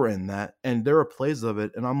 they were in that, and there are plays of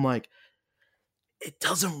it, and I'm like, it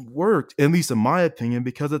doesn't work, at least in my opinion,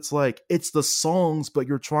 because it's like it's the songs, but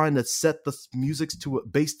you're trying to set the music to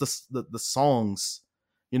base the songs,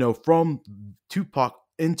 from Tupac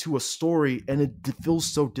into a story, and it feels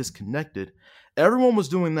so disconnected. Everyone was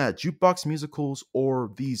doing that, jukebox musicals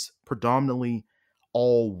or these predominantly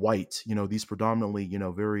all white, these predominantly,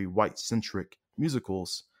 very white centric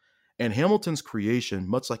musicals. And Hamilton's creation,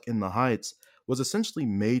 much like In the Heights, was essentially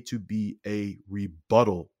made to be a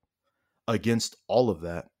rebuttal against all of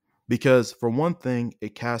that. Because for one thing,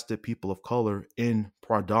 it casted people of color in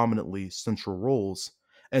predominantly central roles.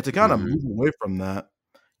 And to kind of move away from that,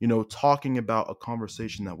 talking about a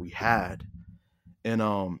conversation that we had in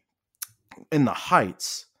the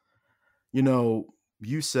Heights,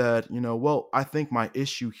 you said, well, I think my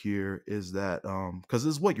issue here is that, because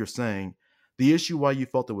this is what you're saying, the issue why you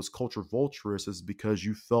felt it was culture vulturous is because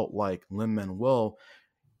you felt like Lin-Manuel,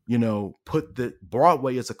 put the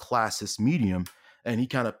Broadway as a classist medium, and he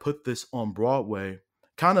kind of put this on Broadway,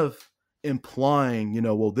 kind of implying,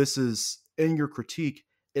 well, this is in your critique.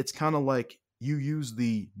 It's kind of like you use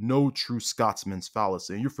the no true Scotsman's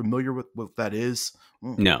fallacy. You're familiar with what that is?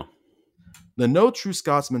 No. The no true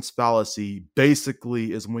Scotsman's fallacy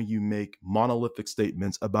basically is when you make monolithic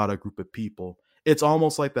statements about a group of people. It's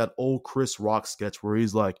almost like that old Chris Rock sketch where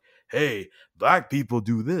he's like, hey, black people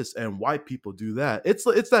do this and white people do that. It's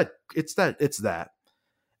that.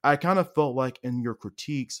 I kind of felt like in your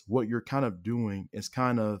critiques, what you're kind of doing is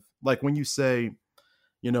kind of like when you say,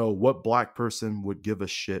 what black person would give a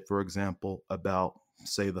shit, for example, about,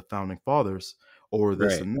 say, the founding fathers or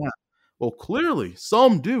this and that. Well, clearly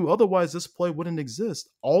some do. Otherwise, this play wouldn't exist.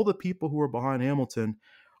 All the people who are behind Hamilton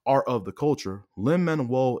are of the culture.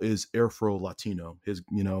 Lin-Manuel is Afro-Latino. His,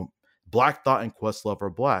 Black Thought and Questlove are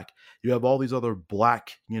black. You have all these other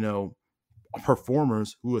black,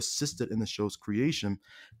 performers who assisted in the show's creation.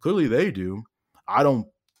 Clearly they do. I don't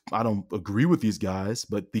agree with these guys,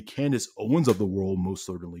 but the Candace Owens of the world most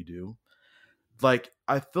certainly do. Like,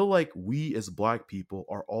 I feel like we as black people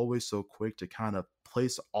are always so quick to kind of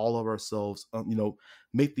place all of ourselves,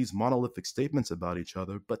 make these monolithic statements about each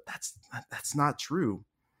other, but that's not true.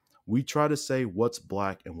 We try to say what's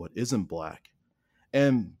black and what isn't black.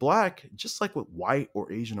 And black, just like with white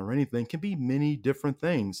or Asian or anything, can be many different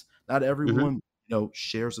things. Not everyone,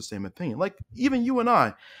 shares the same opinion. Like even you and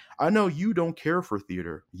I know you don't care for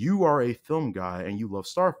theater. You are a film guy and you love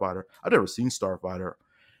Starfighter. I've never seen Starfighter,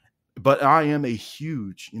 but I am a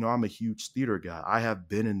huge, I'm a huge theater guy. I have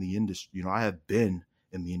been in the industry,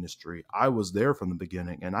 I was there from the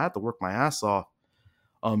beginning, and I had to work my ass off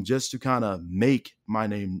just to kind of make my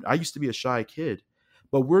name. I used to be a shy kid,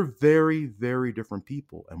 but we're very, very different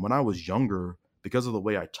people. And when I was younger, because of the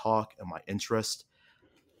way I talk and my interest,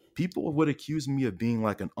 people would accuse me of being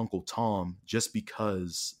like an Uncle Tom just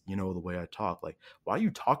because, you know, the way I talk. Like, why are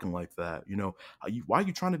you talking like that? You know, why are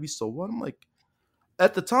you trying to be so what? I'm like,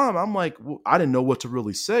 at the time, I'm like, well, I didn't know what to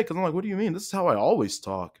really say because I'm like, what do you mean? This is how I always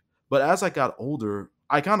talk. But as I got older,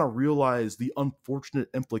 I kind of realized the unfortunate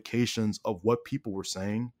implications of what people were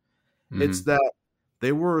saying. It's Hmm. that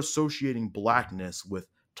they were associating blackness with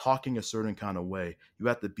talking a certain kind of way. You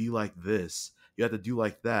have to be like this. You have to do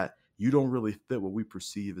like that. You don't really fit what we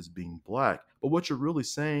perceive as being black. But what you're really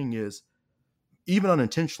saying is, even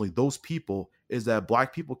unintentionally, those people is that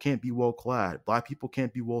black people can't be well clad. Black people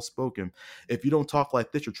can't be well spoken. If you don't talk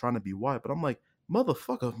like this, you're trying to be white. But I'm like,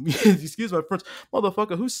 motherfucker, excuse my French,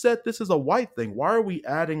 motherfucker, who said this is a white thing? Why are we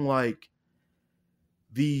adding like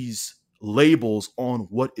these labels on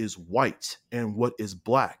what is white and what is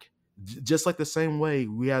black? Just like the same way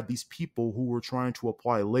we had these people who were trying to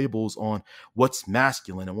apply labels on what's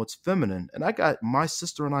masculine and what's feminine. And I got my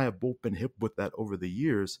sister and I have both been hip with that over the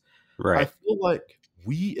years. I Right. feel like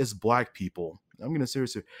we as black people, I'm going to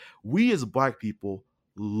seriously, we as black people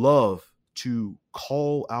love to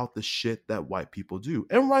call out the shit that white people do,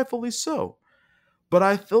 and rightfully so. But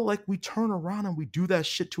I feel like we turn around and we do that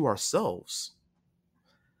shit to ourselves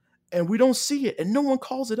and we don't see it and no one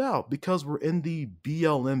calls it out because we're in the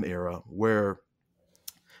BLM era where,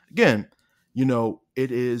 again, you know, it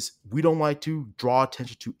is, we don't like to draw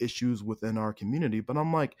attention to issues within our community. But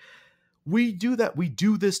I'm like, we do that. We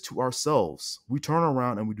do this to ourselves. We turn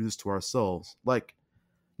around and we do this to ourselves. Like,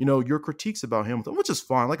 you know, your critiques about Hamilton, which is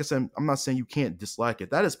fine. Like I said, I'm not saying you can't dislike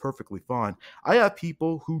it. That is perfectly fine. I have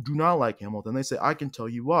people who do not like Hamilton. They say, I can tell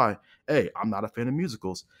you why. A, I'm not a fan of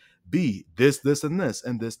musicals. B, this, and this,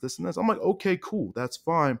 and this, and this. I'm like, okay, cool. That's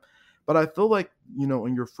fine. But I feel like, you know,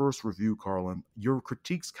 in your first review, Carlin, your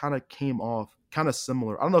critiques kind of came off kind of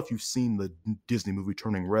similar. I don't know if you've seen the Disney movie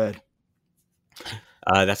Turning Red.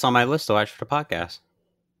 That's on my list to watch for the podcast.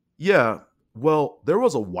 Yeah. Well, there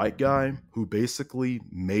was a white guy who basically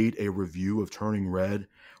made a review of Turning Red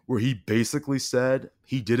where he basically said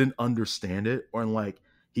he didn't understand it, or like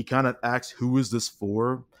he kind of asked, who is this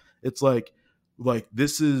for? It's like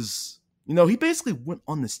this is, you know, he basically went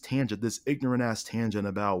on this tangent, this ignorant ass tangent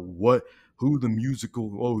about what, who the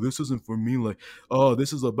musical, oh, this isn't for me, like, oh,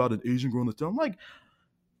 this is about an Asian girl in the town. I'm like,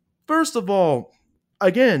 first of all,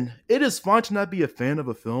 again, it is fine to not be a fan of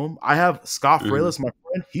a film. I have Scott Hmm. Fraless, my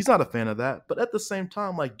friend. He's not a fan of that. But at the same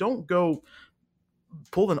time, like, don't go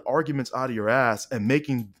pulling arguments out of your ass and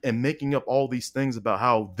making up all these things about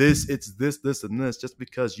how it's this, and this just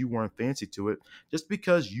because you weren't fancy to it. Just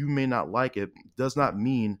because you may not like it does not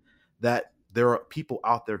mean that there are people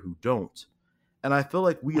out there who don't. And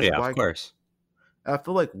Yeah, of course. I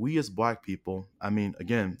feel like we as black people, I mean,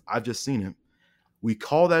 again, I've just seen it, we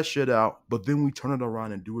call that shit out, but then we turn it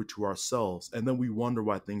around and do it to ourselves. And then we wonder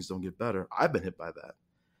why things don't get better. I've been hit by that.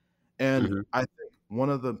 And Hmm. I think one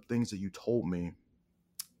of the things that you told me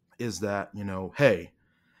is that, you know, hey,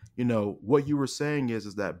 you know, what you were saying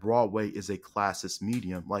is that Broadway is a classist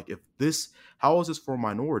medium. Like, if this, how is this for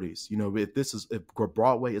minorities? You know, if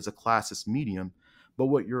Broadway is a classist medium, but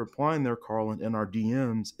what you're implying there, Carlin, in our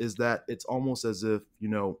DMs is that it's almost as if, you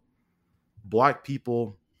know, black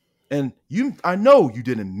people, and you, I know you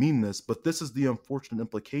didn't mean this, but this is the unfortunate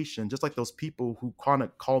implication, just like those people who kind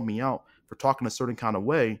of called me out for talking a certain kind of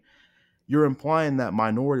way, you're implying that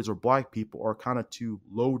minorities or black people are kind of too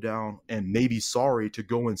low down and maybe sorry to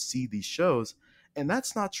go and see these shows. And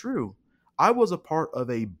that's not true. I was a part of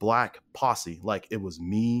a black posse. Like, it was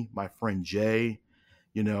me, my friend Jay,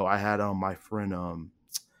 you know, I had my friend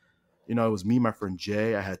you know, it was me, my friend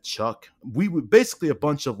Jay. I had Chuck. We were basically a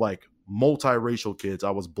bunch of like multiracial kids.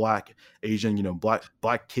 I was black, Asian, you know,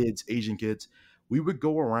 black kids, Asian kids. We would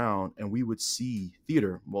go around and we would see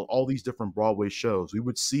theater. Well, all these different Broadway shows. We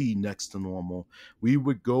would see Next to Normal. We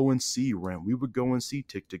would go and see Rent. We would go and see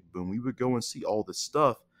Tick Tick Boom. We would go and see all this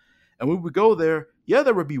stuff. And we would go there. Yeah,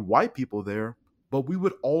 there would be white people there, but we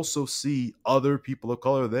would also see other people of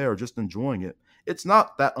color there just enjoying it. It's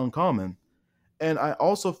not that uncommon. And I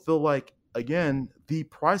also feel like, again, the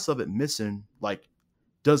price of it missing, like,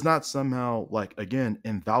 does not somehow, like, again,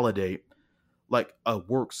 invalidate like a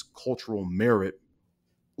work's cultural merit,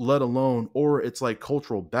 let alone, or its like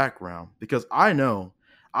cultural background. Because I know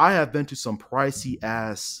I have been to some pricey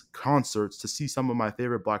ass concerts to see some of my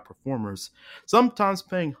favorite black performers, sometimes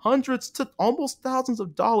paying hundreds to almost thousands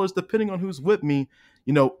of dollars, depending on who's with me,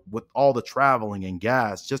 you know, with all the traveling and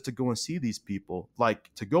gas, just to go and see these people. Like,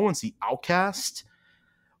 to go and see Outkast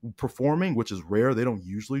performing, which is rare. They don't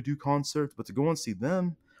usually do concerts, but to go and see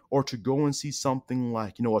them, or to go and see something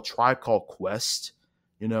like, you know, a Tribe Called Quest,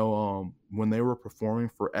 you know, when they were performing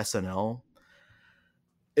for SNL,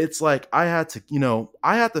 it's like I had to,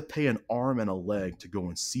 I had to pay an arm and a leg to go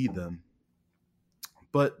and see them.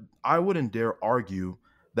 But I wouldn't dare argue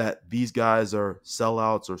that these guys are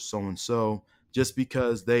sellouts or so and so just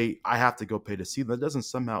because I have to go pay to see them. That doesn't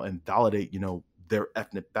somehow invalidate, their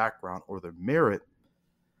ethnic background or their merit.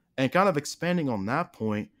 And kind of expanding on that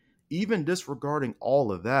point, even disregarding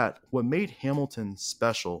all of that, what made Hamilton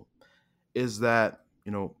special is that,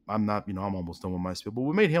 I'm not, I'm almost done with my spiel, but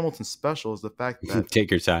what made Hamilton special is the fact that,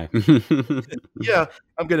 Take your time. yeah,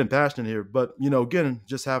 I'm getting passionate here, but, again,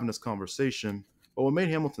 just having this conversation, but what made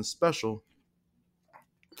Hamilton special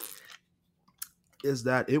is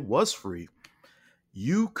that it was free.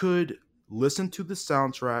 You could listen to the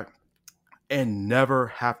soundtrack and never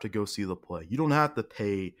have to go see the play. You don't have to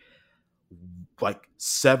pay like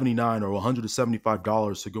 $79 or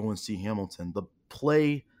 $175 to go and see Hamilton.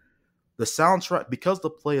 The soundtrack, because the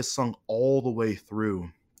play is sung all the way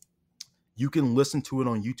through, you can listen to it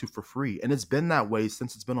on YouTube for free. And it's been that way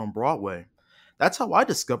since it's been on Broadway. That's how I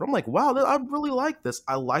discovered. I'm like, wow, I really like this.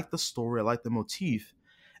 I like the story. I like the motif.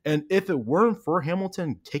 And if it weren't for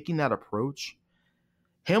Hamilton taking that approach,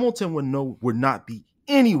 Hamilton would not be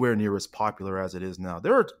anywhere near as popular as it is now.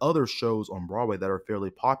 There are other shows on Broadway that are fairly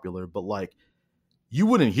popular, but like you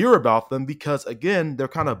wouldn't hear about them because, again, they're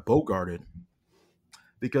kind of bogarted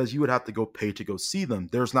because you would have to go pay to go see them.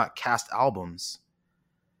 There's not cast albums.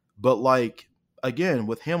 But like, again,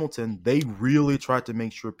 with Hamilton, they really tried to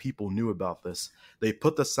make sure people knew about this. They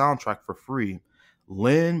put the soundtrack for free.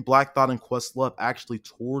 Lynn, Black Thought, and Questlove actually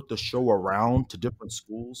toured the show around to different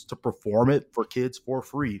schools to perform it for kids for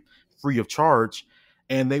free of charge.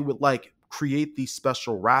 And they would like create these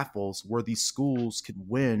special raffles where these schools could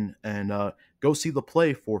win and go see the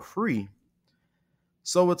play for free.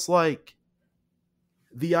 So it's like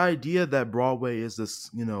the idea that Broadway is this,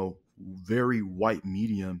 very white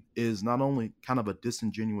medium is not only kind of a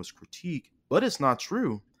disingenuous critique, but it's not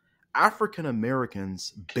true. African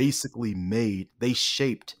Americans basically they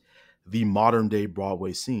shaped the modern day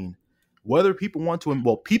Broadway scene. Whether people want to,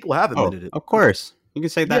 well, people have admitted it. Of course. You can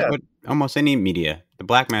say that with almost any media. The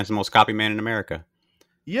black man's the most copied man in America.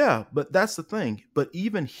 Yeah, but that's the thing. But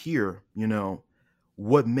even here,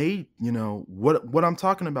 what made, what I'm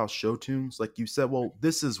talking about show tunes, like you said, well,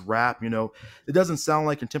 this is rap, it doesn't sound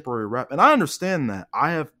like contemporary rap. And I understand that.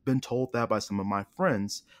 I have been told that by some of my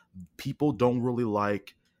friends. People don't really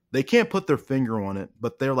they can't put their finger on it,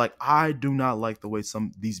 but they're like, I do not like the way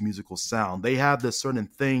these musicals sound. They have this certain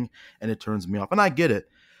thing and it turns me off. And I get it.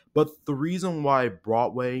 But the reason why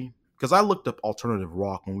Broadway, because I looked up alternative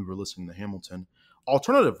rock when we were listening to Hamilton,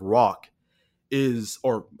 alternative rock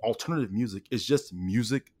or alternative music is just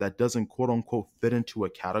music that doesn't quote unquote fit into a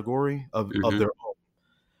category of their own.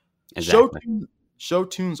 Exactly. Show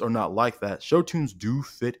tunes are not like that. Show tunes do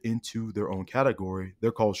fit into their own category.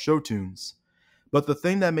 They're called show tunes. But the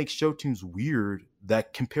thing that makes show tunes weird,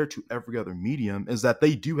 that compared to every other medium, is that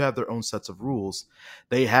they do have their own sets of rules.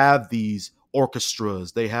 They have these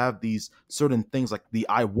orchestras. They have these certain things like the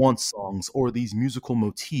I Want songs or these musical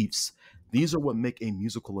motifs. These are what make a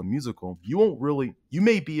musical a musical. You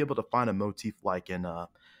may be able to find a motif like in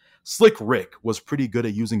Slick Rick was pretty good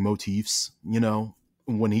at using motifs,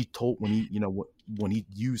 when he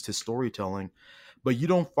used his storytelling, but you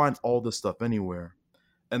don't find all this stuff anywhere.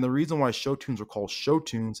 And the reason why show tunes are called show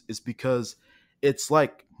tunes is because it's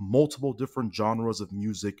like multiple different genres of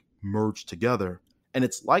music merged together. And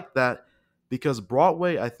it's like that because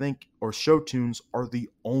Broadway, I think, or show tunes are the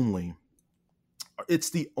only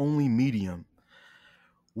medium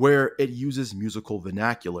where it uses musical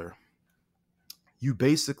vernacular. You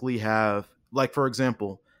basically have, like, for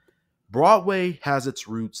example, Broadway has its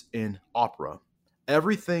roots in opera.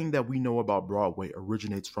 Everything that we know about Broadway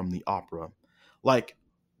originates from the opera. Like,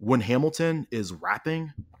 when Hamilton is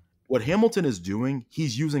rapping, what Hamilton is doing,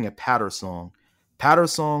 he's using a patter song. Patter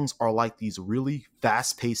songs are like these really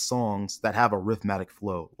fast-paced songs that have a rhythmic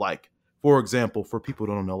flow. Like, for example, for people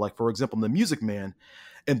who don't know, like, for example, The Music Man,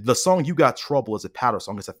 and the song You Got Trouble is a patter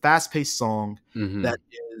song. It's a fast-paced song that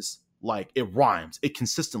is, like, it rhymes. It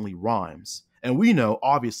consistently rhymes. And we know,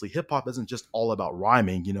 obviously, hip-hop isn't just all about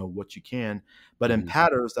rhyming, what you can. But in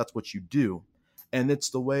patters, that's what you do. And it's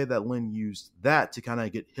the way that Lynn used that to kind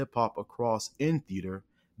of get hip hop across in theater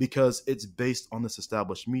because it's based on this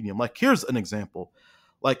established medium. Like, here's an example.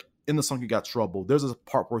 Like, in the song You Got Trouble, there's a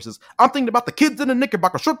part where he says, I'm thinking about the kids in the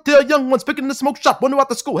Knickerbocker, short-tailed young ones picking the smoke shop, wondering about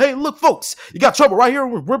the school. Hey, look, folks, you got trouble right here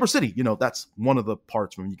in River City. That's one of the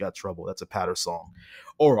parts when You Got Trouble. That's a patter song.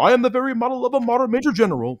 Or I am the very model of a modern major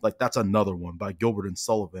general. Like, that's another one by Gilbert and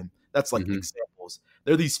Sullivan. That's like examples.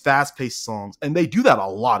 They're these fast-paced songs, and they do that a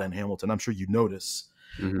lot in Hamilton. I'm sure you notice.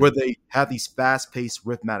 Hmm. where they have these fast-paced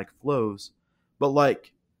rhythmic flows. But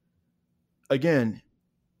like again,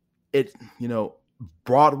 it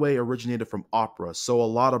Broadway originated from opera, so a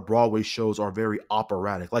lot of Broadway shows are very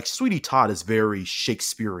operatic. Like Sweetie Todd is very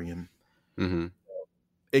Shakespearean. Hmm.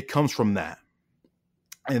 It comes from that.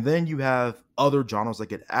 And then you have other genres that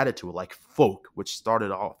get added to it, like folk, which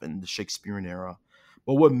started off in the Shakespearean era.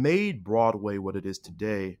 But what made Broadway what it is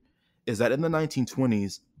today is that in the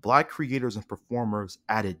 1920s, Black creators and performers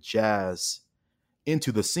added jazz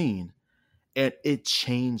into the scene, and it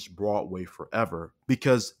changed Broadway forever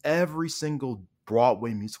because every single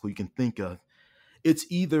Broadway musical you can think of, it's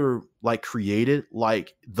either like created,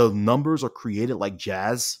 like the numbers are created like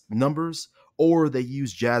jazz numbers, or they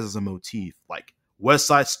use jazz as a motif. Like West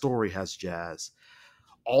Side Story has jazz,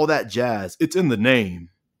 all that jazz, it's in the name.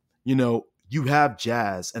 You have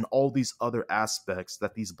jazz and all these other aspects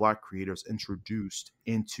that these Black creators introduced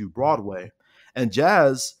into Broadway. And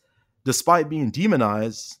jazz, despite being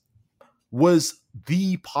demonized, was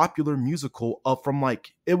the popular musical from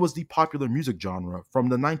like it was the popular music genre from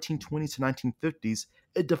the 1920s to 1950s.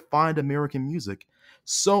 It defined American music.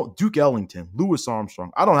 So Duke Ellington, Louis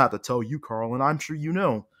Armstrong, I don't have to tell you, Carl, and I'm sure you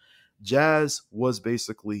know, jazz was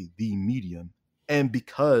basically the medium. And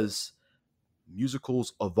because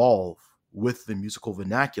musicals evolve with the musical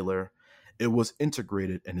vernacular, it was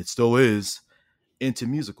integrated, and it still is, into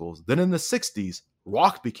musicals. Then in the 60s,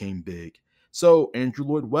 rock became big. So Andrew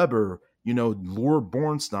Lloyd Webber, Lord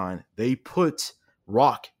Bornstein, they put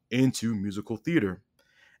rock into musical theater.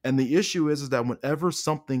 And the issue is that whenever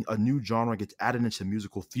a new genre gets added into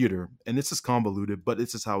musical theater, and this is convoluted, but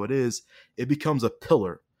this is how it is, it becomes a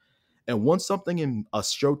pillar. And once something in a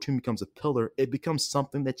show tune becomes a pillar, it becomes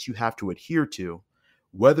something that you have to adhere to,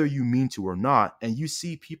 whether you mean to or not. And you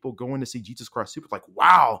see people going to see Jesus Christ Super, like,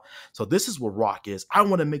 wow, so this is what rock is. I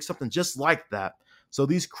want to make something just like that. So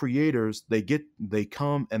these creators, they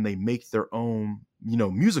come and they make their own,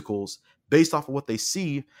 musicals based off of what they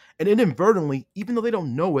see. And inadvertently, even though they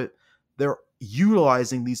don't know it, they're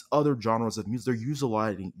utilizing these other genres of music.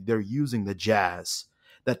 They're using the jazz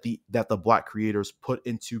that the Black creators put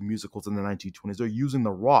into musicals in the 1920s. They're using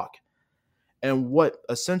the rock. And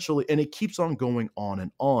it keeps on going on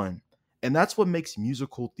and on. And that's what makes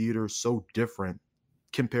musical theater so different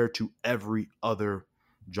compared to every other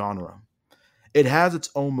genre. It has its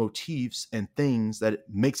own motifs and things that it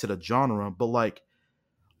makes it a genre, but like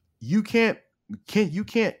you can't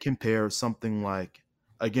compare something like,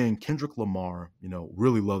 again, Kendrick Lamar.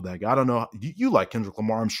 Really love that guy. I don't know, you like Kendrick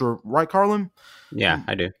Lamar, I'm sure, right, Carlin? Yeah,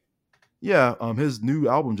 I do. Yeah, his new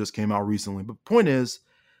album just came out recently. But point is,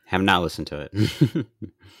 Have not listened to it.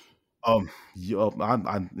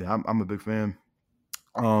 yeah, I'm a big fan.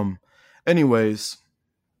 Um, Anyways,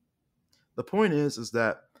 the point is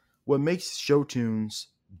that what makes show tunes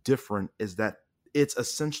different is that it's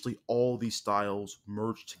essentially all these styles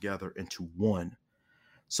merged together into one.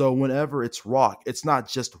 So whenever it's rock, it's not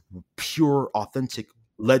just pure, authentic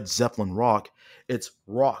Led Zeppelin rock. It's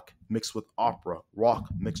rock mixed with opera, rock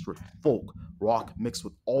mixed with folk, rock mixed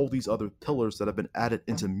with all these other pillars that have been added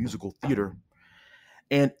into musical theater.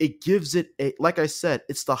 And it gives it like I said,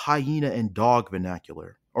 it's the hyena and dog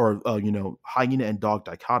vernacular, or hyena and dog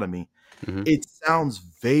dichotomy. Hmm. It sounds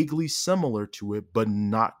vaguely similar to it, but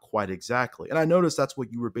not quite exactly. And I noticed that's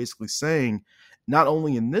what you were basically saying, not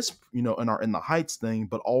only in this, in the Heights thing,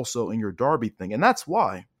 but also in your Darby thing. And that's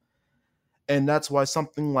why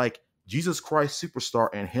something like Jesus Christ Superstar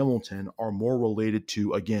and Hamilton are more related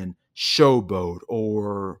to, again, Showboat,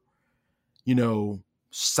 or you know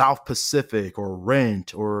South Pacific, or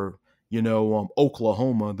Rent, or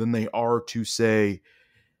Oklahoma, than they are to, say,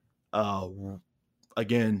 uh,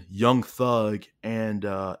 again, Young Thug and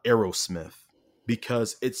Aerosmith,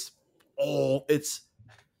 because it's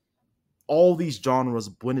all these genres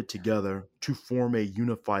blended together to form a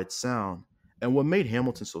unified sound. And what made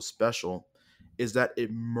Hamilton so special is that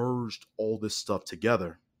it merged all this stuff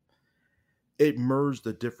together. It merged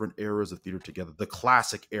the different eras of theater together. The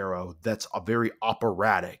classic era, that's a very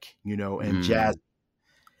operatic, and jazz.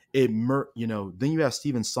 Mm. Then you have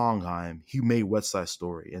Stephen Sondheim. He made West Side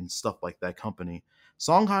Story and stuff like that company.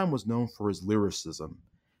 Sondheim was known for his lyricism.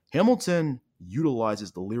 Hamilton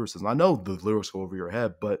utilizes the lyricism. I know the lyrics go over your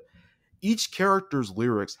head, but each character's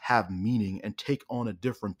lyrics have meaning and take on a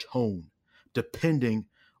different tone depending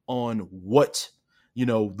on what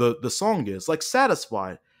the song is. Like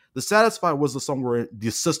Satisfied. The Satisfied was the song where the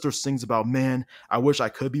sister sings about, man, I wish I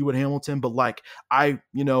could be with Hamilton, but like I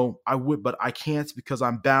would, but I can't because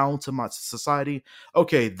I'm bound to my society.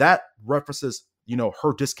 Okay, that references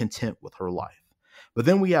her discontent with her life. But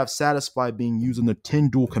then we have Satisfied being used in the 10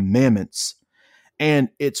 Dual Commandments, And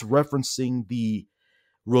it's referencing the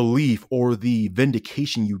relief or the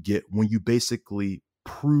vindication you get when you basically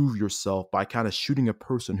prove yourself by kind of shooting a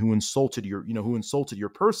person who insulted your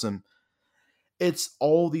person. It's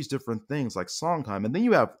all these different things like Sondheim. And then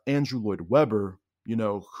you have Andrew Lloyd Webber,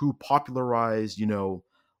 who popularized,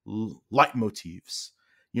 leitmotifs,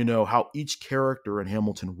 how each character in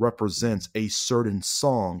Hamilton represents a certain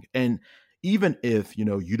song. And even if,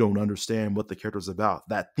 you don't understand what the character's about,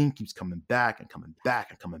 that theme keeps coming back and coming back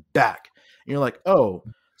and coming back. And you're like, oh,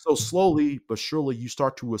 so slowly but surely you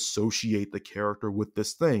start to associate the character with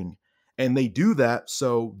this thing. And they do that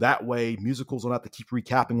so that way musicals don't have to keep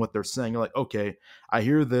recapping what they're saying. You're like, okay, I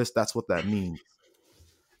hear this. That's what that means.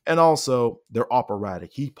 And also, they're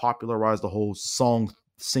operatic. He popularized the whole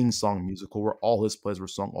sing-song musical where all his plays were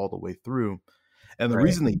sung all the way through. And the Right.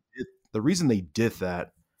 reason they did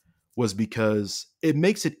that was because it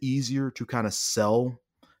makes it easier to kind of sell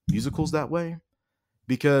musicals that way.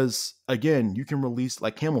 Because again, you can release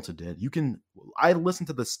like Hamilton did. I listened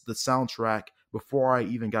to the soundtrack before I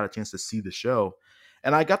even got a chance to see the show,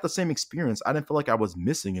 and I got the same experience. I didn't feel like I was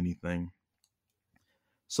missing anything.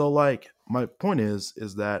 So like my point is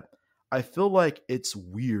that I feel like it's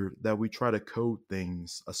weird that we try to code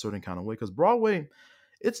things a certain kind of way because Broadway,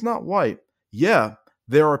 it's not white. Yeah,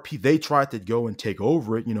 they tried to go and take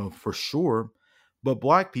over it, for sure. But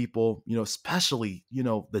black people, especially,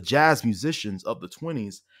 the jazz musicians of the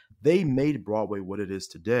 20s, they made Broadway what it is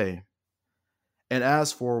today. And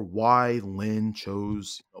as for why Lynn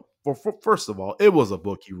chose, first of all, it was a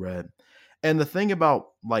book he read. And the thing about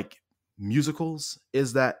like musicals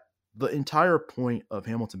is that the entire point of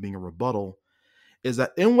Hamilton being a rebuttal is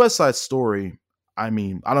that in West Side Story, I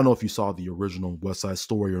mean, I don't know if you saw the original West Side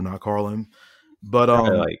Story or not, Carlin, but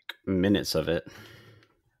Probably like minutes of it.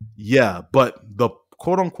 yeah, but the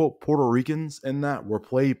quote unquote Puerto Ricans in that were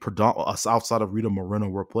played outside of Rita Moreno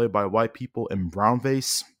were played by white people in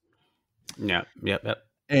brownface. Yeah, yep.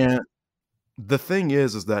 And the thing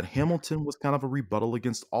is that Hamilton was kind of a rebuttal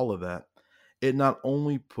against all of that. It not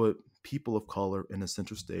only put people of color in the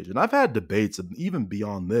center stage, and I've had debates, even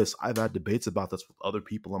beyond this, I've had debates about this with other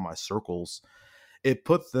people in my circles. It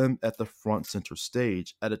put them at the front center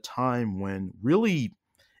stage at a time when really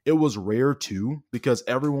it was rare too, because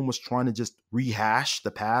everyone was trying to just rehash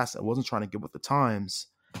the past and wasn't trying to get with the times.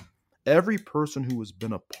 Every person who has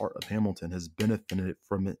been a part of Hamilton has benefited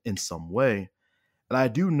from it in some way. And I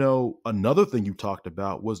do know another thing you talked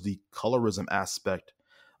about was the colorism aspect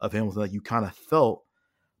of Hamilton that you kind of felt.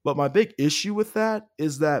 But my big issue with that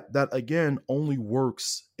is that again only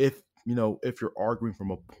works if you're arguing from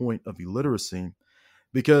a point of illiteracy,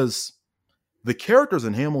 because the characters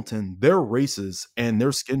in Hamilton, their races and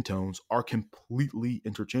their skin tones are completely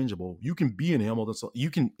interchangeable. You can be in Hamilton, so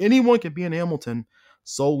anyone can be in Hamilton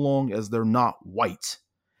so long as they're not white.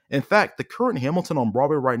 In fact, the current Hamilton on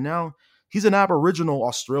Broadway right now, he's an Aboriginal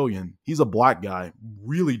Australian. He's a black guy,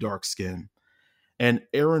 really dark skin. And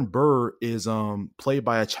Aaron Burr is played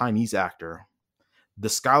by a Chinese actor. The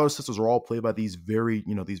Schuyler sisters are all played by these very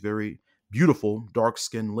beautiful dark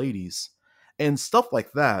skinned ladies and stuff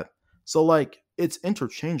like that. So like it's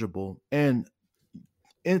interchangeable. And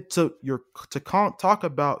talk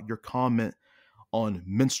about your comment on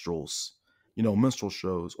minstrels, minstrel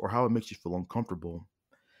shows, or how it makes you feel uncomfortable.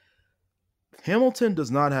 Hamilton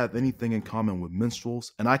does not have anything in common with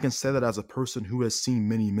minstrels, and I can say that as a person who has seen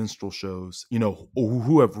many minstrel shows, or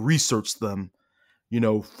who have researched them,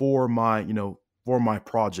 for my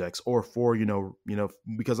projects, or for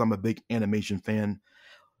because I'm a big animation fan.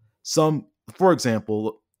 For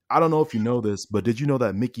example, I don't know if you know this, but did you know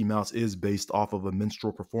that Mickey Mouse is based off of a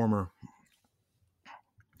minstrel performer?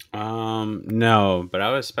 No, but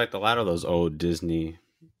I would expect a lot of those old Disney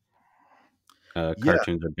Yeah,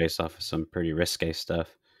 cartoons are based off of some pretty risque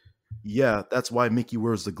stuff. yeah, that's why Mickey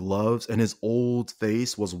wears the gloves, and his old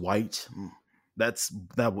face was white.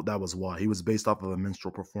 That was why he was based off of a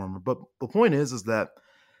minstrel performer. But the point is that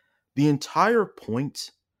the entire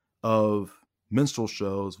point of minstrel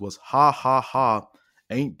shows was ha ha ha,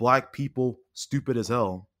 ain't black people stupid as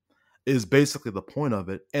hell, is basically the point of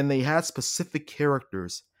it. And they had specific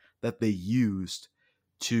characters that they used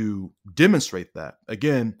to demonstrate that.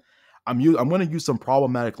 Again, I'm going to use some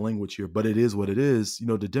problematic language here, but it is what it is.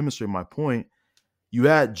 To demonstrate my point, you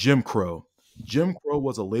had Jim Crow. Jim Crow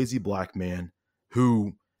was a lazy black man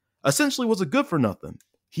who essentially was a good for nothing.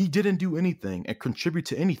 He didn't do anything and contribute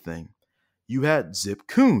to anything. You had Zip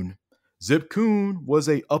Coon. Zip Coon was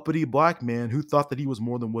a uppity black man who thought that he was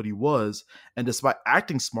more than what he was, and despite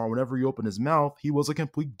acting smart whenever he opened his mouth, he was a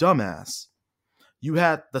complete dumbass. You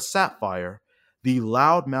had the Sapphire, the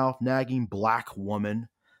loudmouth, nagging black woman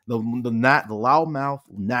the loudmouth,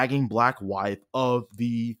 nagging black wife of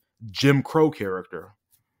the Jim Crow character.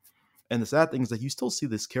 And the sad thing is that you still see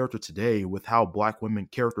this character today with how black women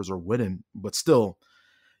characters are winning, but still,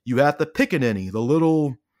 you have the pickaninny, the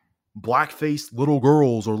little black-faced little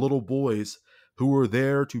girls or little boys who are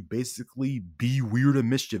there to basically be weird and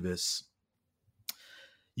mischievous.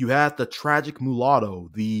 You had the tragic mulatto,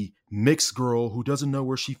 the mixed girl who doesn't know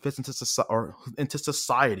where she fits into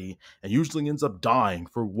society and usually ends up dying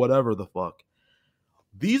for whatever the fuck.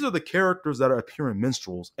 These are the characters that appear in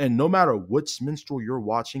minstrels, and no matter which minstrel you're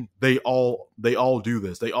watching, they all do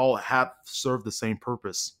this. They all have served the same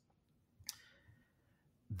purpose.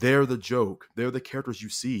 They're the joke. They're the characters you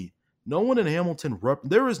see. No one in Hamilton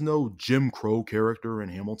there is no Jim Crow character in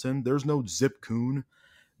Hamilton. There's no Zip Coon.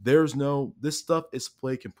 This stuff is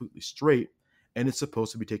played completely straight, and it's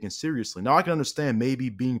supposed to be taken seriously. Now I can understand maybe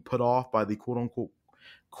being put off by the quote unquote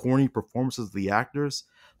corny performances of the actors,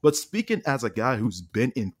 but speaking as a guy who's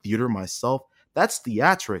been in theater myself, that's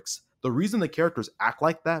theatrics. The reason the characters act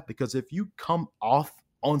like that, because if you come off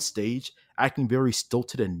on stage acting very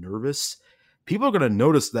stilted and nervous, people are going to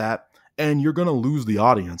notice that, and you're going to lose the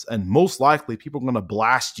audience. And most likely, people are going to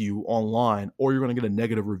blast you online, or you're going to get a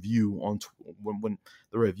negative review on when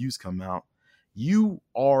the reviews come out. You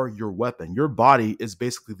are your weapon. Your body is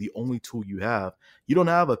basically the only tool you have. You don't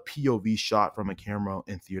have a POV shot from a camera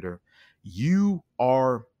in theater. You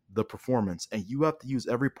are the performance, and you have to use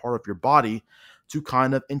every part of your body to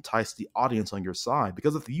kind of entice the audience on your side.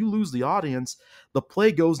 Because if you lose the audience, the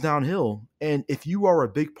play goes downhill. And if you are a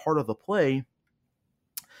big part of the play,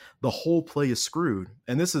 the whole play is screwed.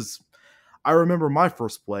 And I remember my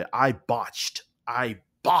first play, I botched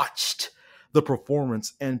the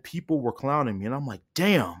performance, and people were clowning me. And I'm like,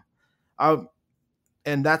 damn.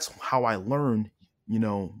 And that's how I learned,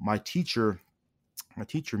 my teacher,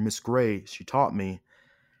 Miss Gray, she taught me,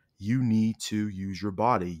 you need to use your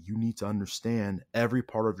body. You need to understand every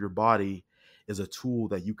part of your body is a tool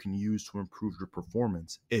that you can use to improve your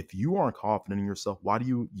performance. If you aren't confident in yourself,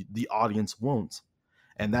 the audience won't.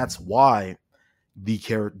 And that's why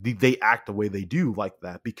they act the way they do like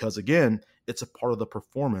that, because again, it's a part of the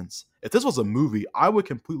performance. If this was a movie, I would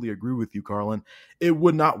completely agree with you, Carlin. It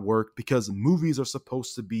would not work because movies are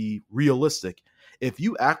supposed to be realistic. If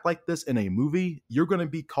you act like this in a movie, you're going to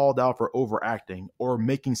be called out for overacting or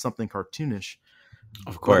making something cartoonish.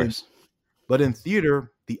 Of course. But in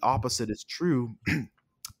theater, the opposite is true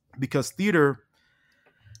because theater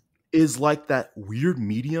is like that weird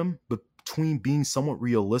medium between being somewhat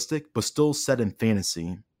realistic but still set in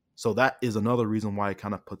fantasy. So that is another reason why it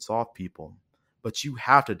kind of puts off people. But you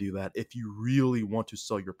have to do that if you really want to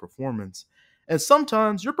sell your performance. And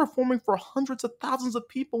sometimes you're performing for hundreds of thousands of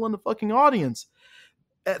people in the fucking audience.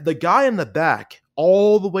 The guy in the back,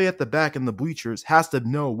 all the way at the back in the bleachers, has to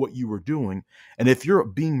know what you were doing. And if you're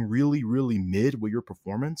being really, really mid with your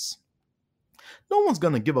performance, no one's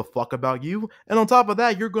going to give a fuck about you. And on top of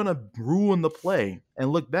that, you're going to ruin the play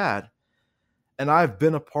and look bad. And I've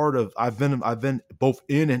been both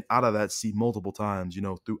in and out of that seat multiple times,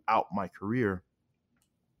 throughout my career.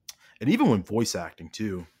 And even when voice acting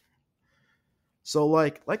too. So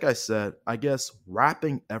like I said, I guess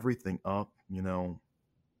wrapping everything up,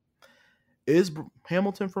 is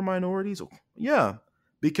Hamilton for minorities? Yeah,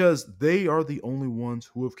 because they are the only ones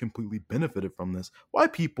who have completely benefited from this.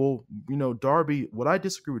 White people, Darby, what I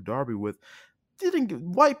disagree with Darby with,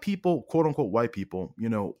 white people, quote unquote white people,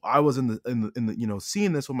 I was in the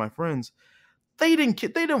seeing this with my friends. They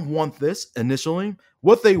didn't want this initially.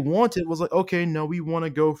 What they wanted was like, okay, no, we want to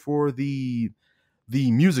go for the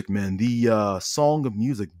Music Men, the Song of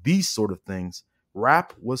Music, these sort of things.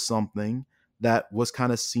 Rap was something that was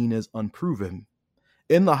kind of seen as unproven.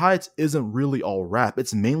 In the Heights isn't really all rap.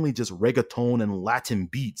 It's mainly just reggaeton and Latin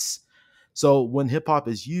beats. So when hip hop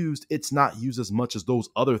is used, it's not used as much as those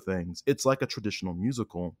other things. It's like a traditional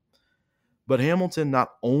musical. But Hamilton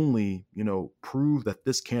not only, proved that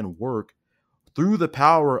this can work through the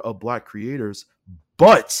power of Black creators,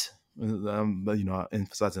 but,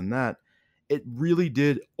 emphasizing that, it really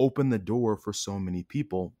did open the door for so many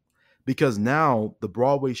people. Because now the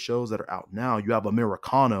Broadway shows that are out now, you have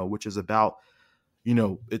Americana, which is about,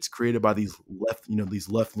 it's created by these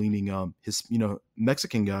left-leaning,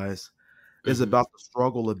 Mexican guys, is about the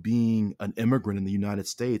struggle of being an immigrant in the United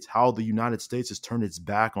States, how the United States has turned its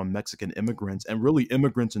back on Mexican immigrants and really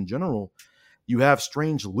immigrants in general. You have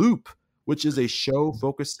Strange Loop, which is a show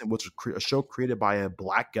a show created by a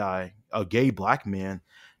black guy, a gay black man,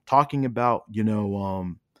 talking about,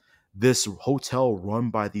 this hotel run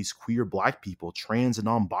by these queer black people, trans and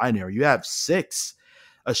non-binary. You have Six,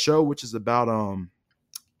 a show which is about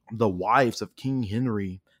the wives of King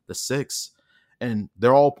Henry the six, and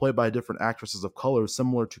they're all played by different actresses of color,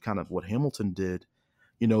 similar to kind of what Hamilton did,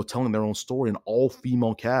 you know, telling their own story, an all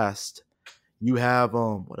female cast. You have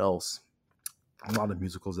what else? A lot of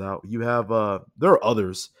musicals out. You have there are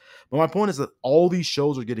others. But my point is that all these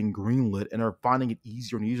shows are getting greenlit and are finding it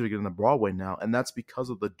easier and easier to get into Broadway now, and that's because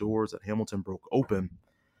of the doors that Hamilton broke open.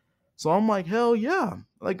 So I'm like, hell yeah.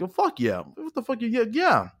 Like, fuck yeah. What the fuck? Yeah,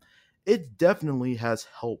 yeah. It definitely has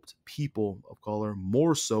helped people of color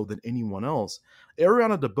more so than anyone else.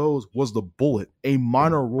 Ariana DeBose was the bullet, a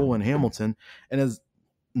minor role in Hamilton, and has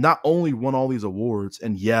not only won all these awards.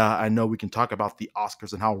 And yeah, I know we can talk about the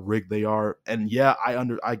Oscars and how rigged they are. And yeah,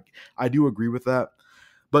 I do agree with that.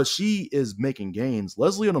 But she is making gains.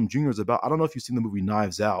 Leslie Odom Jr. is about, I don't know if you've seen the movie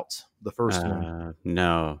Knives Out, the first one.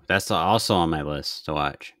 No, that's also on my list to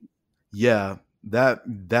watch. Yeah, that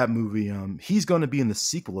movie. He's going to be in the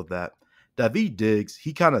sequel of that. Daveed Diggs,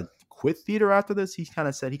 he kind of quit theater after this. He kind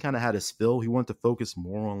of said he kind of had his fill. He wanted to focus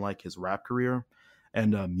more on like his rap career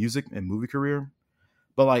and music and movie career.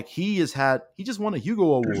 But like he just won a Hugo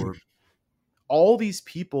Award. All these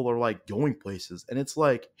people are like going places, and it's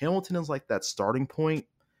like Hamilton is like that starting point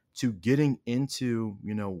to getting into,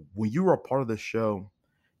 you know, when you are a part of the show.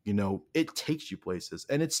 You know, it takes you places,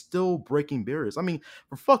 and it's still breaking barriers. I mean,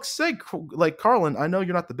 for fuck's sake, like Carlin, I know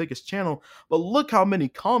you're not the biggest channel, but look how many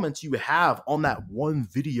comments you have on that one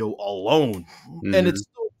video alone, and it's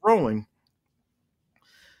still growing.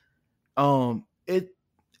 It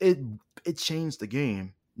it changed the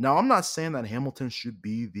game. Now, I'm not saying that Hamilton should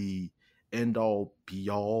be the end all be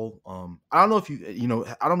all. I don't know if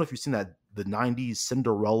I don't know if you've seen that the '90s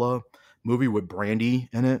Cinderella movie with Brandy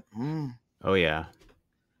in it. Oh yeah.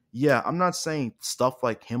 Yeah, I'm not saying stuff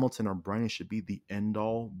like Hamilton or Brandy should be the end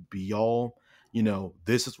all, be all. You know,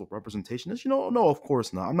 this is what representation is. You know, no, of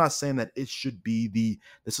course not. I'm not saying that it should be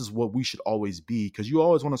this is what we should always be, because you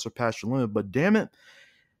always want to surpass your limit. But damn it,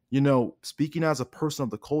 you know, speaking as a person of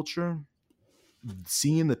the culture,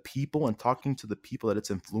 seeing the people and talking to the people that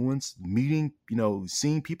it's influenced, meeting, you know,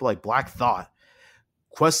 seeing people like Black Thought,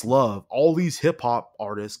 Questlove, all these hip hop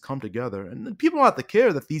artists come together, and people don't have to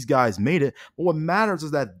care that these guys made it. But what matters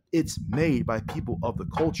is that it's made by people of the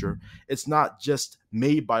culture. It's not just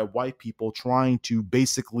made by white people trying to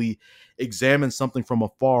basically examine something from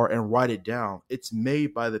afar and write it down. It's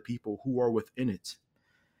made by the people who are within it.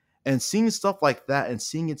 And seeing stuff like that and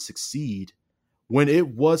seeing it succeed when it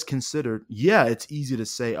was considered, yeah, it's easy to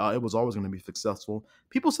say it was always going to be successful.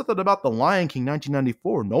 People said that about The Lion King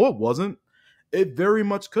 1994. No, it wasn't. It very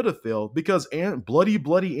much could have failed because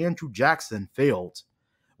Bloody Andrew Jackson failed,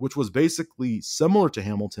 which was basically similar to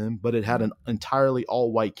Hamilton, but it had an entirely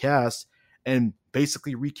all-white cast and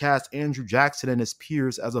basically recast Andrew Jackson and his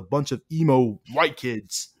peers as a bunch of emo white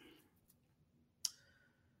kids.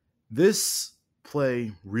 This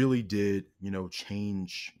play really did, you know,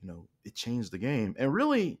 change, you know, it changed the game. And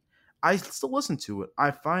really, I still listen to it.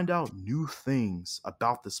 I find out new things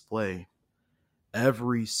about this play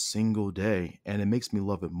every single day, and it makes me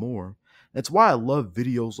love it more. That's why I love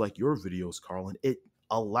videos like your videos, Carlin. It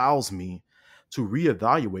allows me to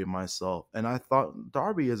reevaluate myself, and I thought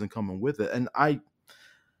Darby isn't coming with it, and I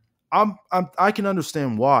can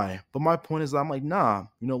understand why, but my point is I'm like, nah,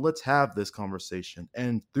 you know, let's have this conversation.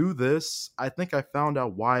 And through this, I think I found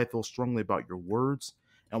out why I feel strongly about your words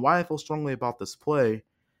and why I feel strongly about this play.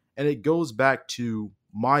 And it goes back to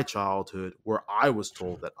my childhood where I was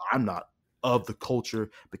told that I'm not of the culture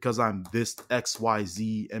because I'm this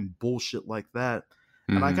XYZ and bullshit like that.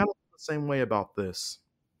 Mm-hmm. And I kind of feel the same way about this.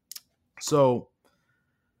 So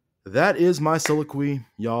that is my soliloquy,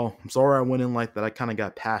 y'all. I'm sorry I went in like that. I kind of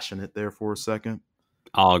got passionate there for a second.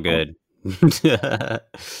 All good.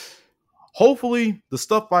 Hopefully the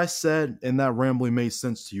stuff I said in that rambling made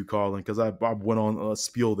sense to you, Carlin, because I went on a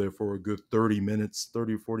spiel there for a good 30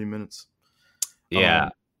 or 40 minutes. Yeah.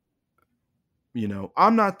 You know,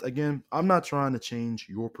 I'm not trying to change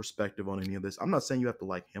your perspective on any of this. I'm not saying you have to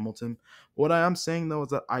like Hamilton. What I am saying, though, is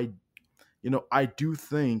that I do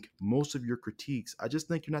think most of your critiques, I just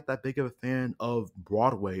think you're not that big of a fan of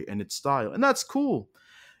Broadway and its style. And that's cool.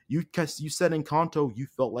 You said Encanto you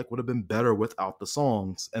felt like would have been better without the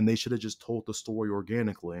songs, and they should have just told the story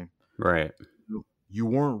organically. Right. You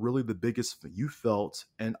weren't really the biggest. You felt,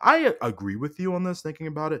 and I agree with you on this, thinking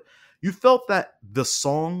about it, you felt that the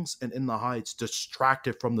songs and In the Heights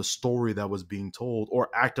distracted from the story that was being told or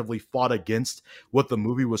actively fought against what the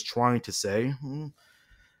movie was trying to say.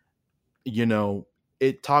 You know,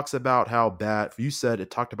 it talks about how bad, you said it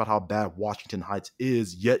talked about how bad Washington Heights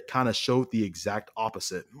is, yet kind of showed the exact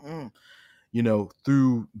opposite, you know,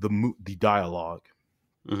 through the dialogue.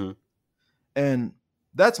 Mm-hmm. And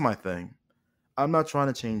that's my thing. I'm not trying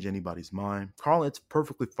to change anybody's mind. Carlin, it's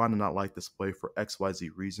perfectly fine to not like this play for XYZ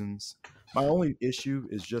reasons. My only issue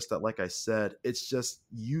is just that, like I said, it's just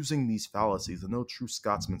using these fallacies, the no true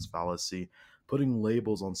Scotsman's fallacy, putting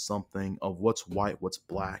labels on something of what's white, what's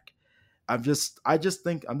black. I just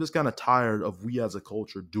think I'm just kind of tired of we as a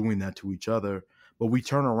culture doing that to each other, but we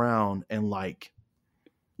turn around and like,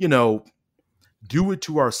 you know, do it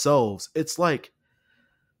to ourselves. It's like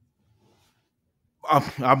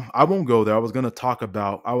I won't go there. I was going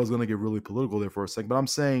to get really political there for a second, but I'm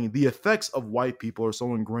saying the effects of white people are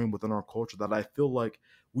so ingrained within our culture that I feel like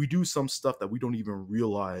we do some stuff that we don't even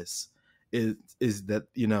realize is that,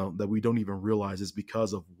 that we don't even realize is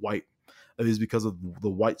because of the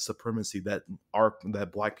white supremacy that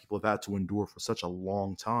black people have had to endure for such a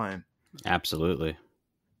long time. Absolutely.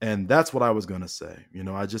 And that's what I was going to say.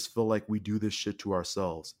 I just feel like we do this shit to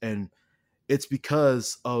ourselves. And it's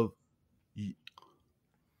because of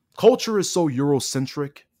culture is so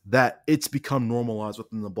Eurocentric that it's become normalized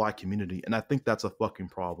within the black community, and I think that's a fucking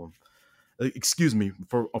problem. Excuse me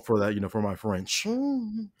for that, for my French.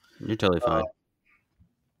 You're totally fine.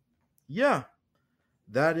 Yeah,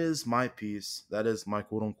 that is my piece. That is my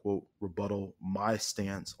quote unquote rebuttal, my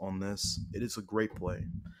stance on this. It is a great play.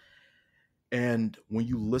 And when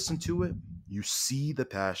you listen to it, you see the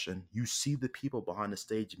passion, you see the people behind the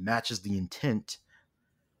stage matches the intent.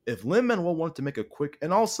 If Lin-Manuel wanted to make a quick,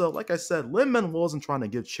 and also, like I said, Lin-Manuel wasn't trying to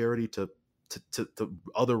give charity to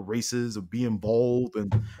other races or be involved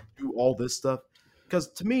and do all this stuff.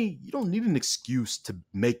 Because to me, you don't need an excuse to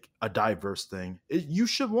make a diverse thing. You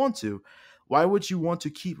should want to. Why would you want to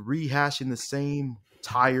keep rehashing the same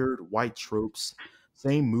tired white tropes,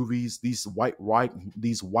 same movies, these white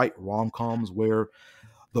rom-coms where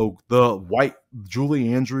the white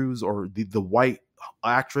Julie Andrews or the white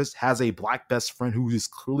actress has a black best friend who is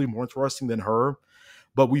clearly more interesting than her,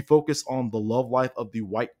 but we focus on the love life of the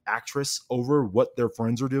white actress over what their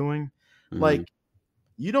friends are doing. Mhm. Like,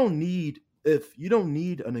 you don't need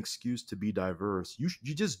an excuse to be diverse. You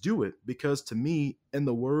just do it, because to me, in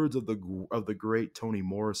the words of the great Toni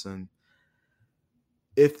Morrison,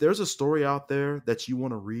 if there's a story out there that you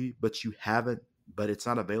want to read but it's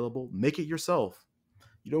not available, make it yourself.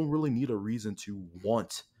 You don't really need a reason to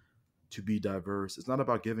want to be diverse. It's not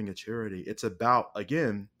about giving a charity. It's about,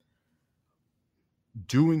 again,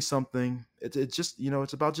 doing something. It's just,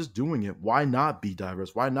 it's about just doing it. Why not be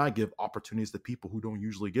diverse? Why not give opportunities to people who don't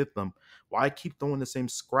usually get them? Why keep throwing the same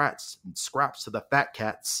scraps to the fat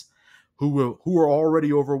cats who are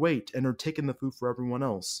already overweight and are taking the food for everyone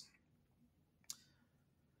else?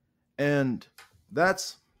 And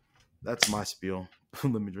that's my spiel.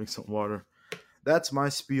 Let me drink some water. That's my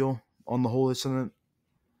spiel on the whole incident.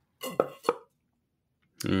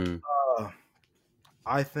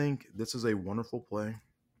 I think this is a wonderful play.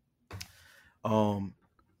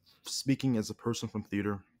 Speaking as a person from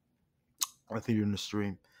theater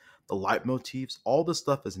industry, the leitmotifs, all this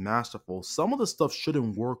stuff is masterful. Some of the stuff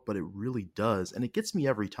shouldn't work, but it really does, and it gets me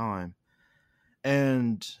every time.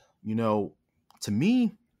 And to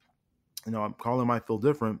me, Carlin might feel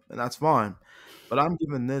different, and that's fine. But I'm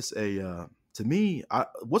giving this a to me.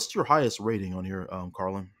 What's your highest rating on here,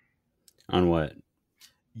 Carlin? On what?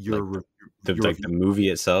 Your The movie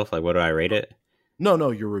itself? Like, what do I rate it?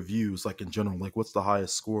 No, your reviews, like in general, like what's the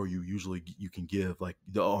highest score you can give, like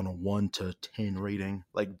on a 1 to 10 rating?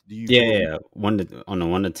 Like, do you? Yeah. On a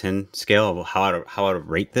 1 to 10 scale of how I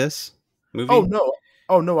rate this movie.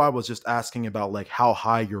 Oh no, I was just asking about like how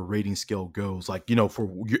high your rating scale goes, like for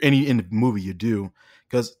any movie you do.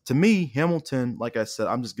 Because to me, Hamilton, like I said,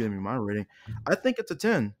 I'm just giving you my rating. I think it's a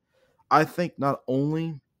 10. I think not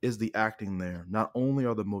only is the acting there, not only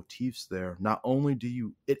are the motifs there, not only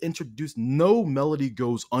it introduce, no melody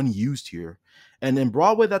goes unused here. And in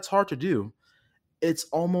Broadway, that's hard to do. It's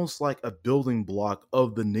almost like a building block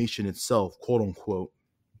of the nation itself, quote unquote.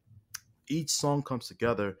 Each song comes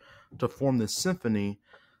together to form this symphony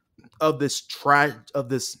of this tragic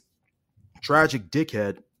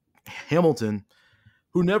dickhead, Hamilton,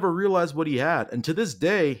 who never realized what he had. And to this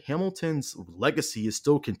day, Hamilton's legacy is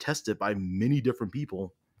still contested by many different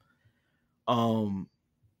people.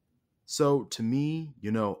 So to me,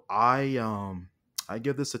 I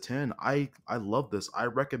give this a 10. I love this. I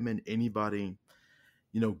recommend anybody,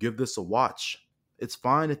 give this a watch. It's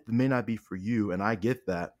fine if it may not be for you, and I get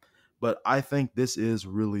that. But I think this is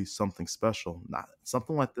really something special. Not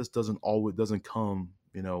something like this doesn't come,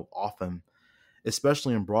 often,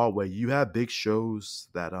 especially in Broadway. You have big shows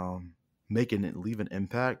that leave an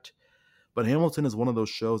impact, But Hamilton is one of those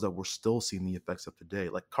shows that we're still seeing the effects of today.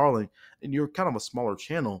 Like Carlin, and you're kind of a smaller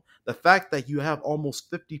channel. The fact that you have almost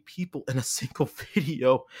 50 people in a single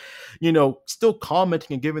video, still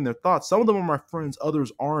commenting and giving their thoughts. Some of them are my friends,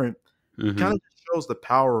 others aren't. Kind of shows the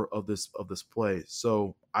power of this play.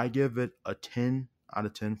 So I give it a 10 out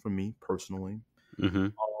of 10 for me personally.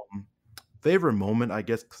 Favorite moment, I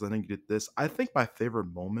guess, because I didn't get this. I think my favorite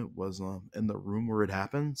moment was in the room where it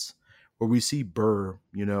happens, where we see Burr,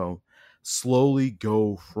 slowly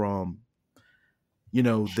go from,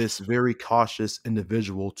 this very cautious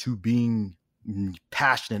individual to being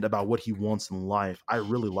passionate about what he wants in life. I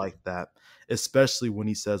really like that, especially when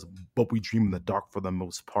he says, "But we dream in the dark for the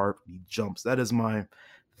most part." He jumps. That is my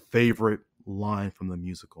favorite line from the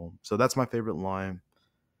musical. So that's my favorite line.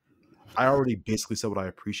 I already basically said what I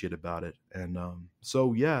appreciate about it. And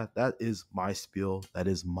so, yeah, that is my spiel. That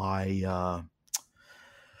is my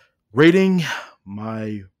rating,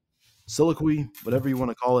 my soliloquy, whatever you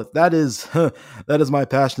want to call it. That is my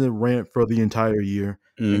passionate rant for the entire year.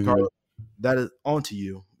 And Carlos, that is on to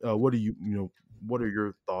you. What are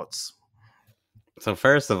your thoughts? So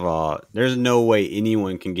first of all, there's no way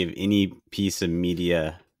anyone can give any piece of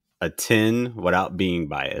media a 10 without being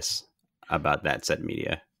biased about that said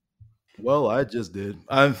media. Well, I just did.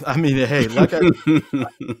 I mean, hey, like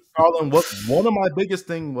Carlin, what one of my biggest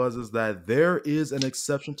thing is that there is an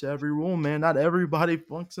exception to every rule, man. Not everybody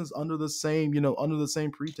functions under the same, under the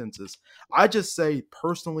same pretenses. I just say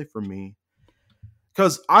personally for me,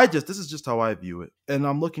 because this is just how I view it. And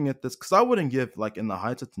I'm looking at this because I wouldn't give like in the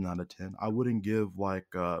heights a 10 out of 10. I wouldn't give like,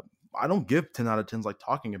 I don't give 10 out of 10s like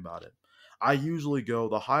talking about it. I usually go,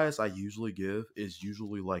 the highest I usually give is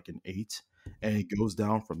usually like an 8. And it goes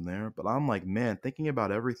down from there. But I'm like, man, thinking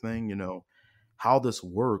about everything, how this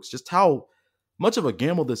works, just how much of a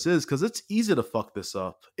gamble this is, because it's easy to fuck this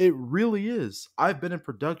up. It really is. I've been in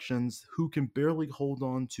productions who can barely hold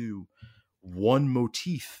on to one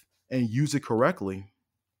motif and use it correctly.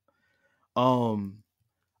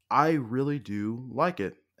 I really do like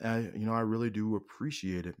it. I really do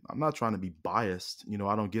appreciate it. I'm not trying to be biased.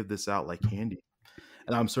 I don't give this out like candy.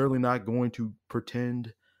 And I'm certainly not going to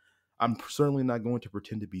pretend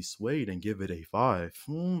to be swayed and give it a 5.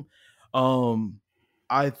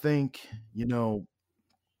 I think,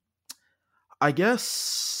 I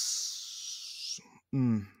guess,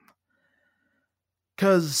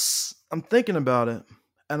 because I'm thinking about it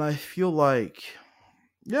and I feel like,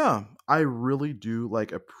 yeah, I really do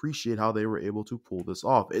like appreciate how they were able to pull this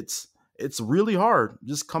off. It's really hard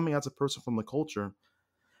just coming as a person from the culture.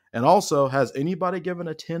 And also, has anybody given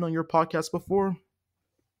a 10 on your podcast before?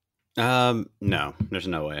 No, there's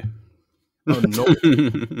no way. No,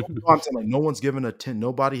 I'm saying like no one's given a 10.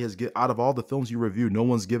 Nobody has out of all the films you reviewed, no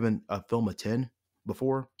one's given a film a 10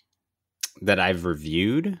 before that I've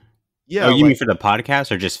reviewed. Yeah, you mean for the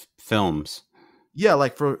podcast or just films? Yeah,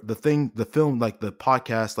 like for the film, like the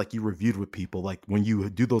podcast, like you reviewed with people. Like when you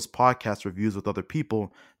do those podcast reviews with other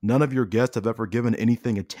people, none of your guests have ever given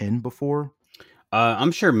anything a 10 before.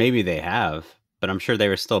 I'm sure maybe they have. But I'm sure they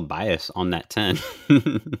were still biased on that 10.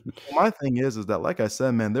 My thing is that, like I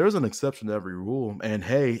said, man, there's an exception to every rule. And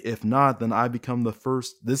hey, if not, then I become the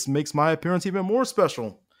first. This makes my appearance even more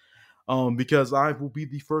special. Because I will be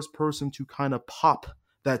the first person to kind of pop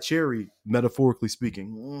that cherry, metaphorically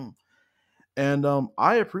speaking. And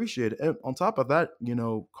I appreciate it. And on top of that,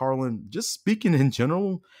 Carlin, just speaking in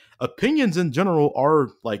general, opinions in general are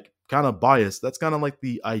like kind of biased. That's kind of like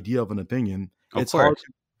the idea of an opinion. It's hard.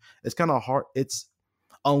 It's kind of hard. It's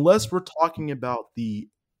unless we're talking about the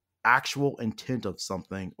actual intent of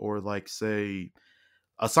something, or like say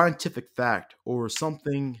a scientific fact or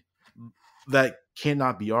something that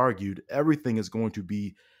cannot be argued. Everything is going to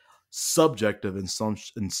be subjective in some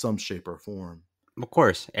shape or form. Of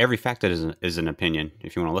course, every fact is an opinion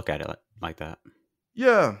if you want to look at it like that.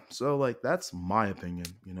 Yeah, so like that's my opinion.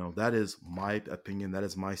 That is my opinion. That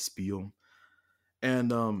is my spiel,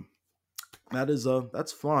 and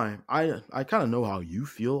that's fine. I kind of know how you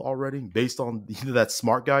feel already based on either that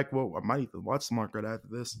Smart Guy quote. I might even watch Smart Guy after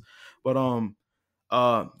this, but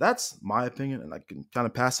that's my opinion, and I can kind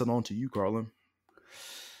of pass it on to you, Carlin.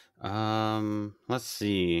 Let's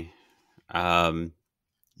see. You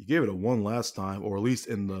gave it a 1 last time, or at least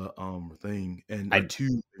in the thing, and a 2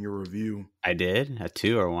 in your review. I did a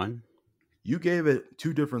 2 or 1. You gave it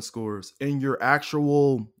 2 different scores in your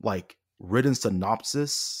actual like written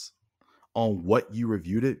synopsis on what you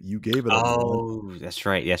reviewed it. You gave it. That's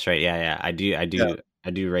right. Yeah. I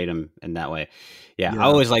do rate them in that way. Yeah. I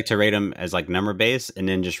always like to rate them as like number based, and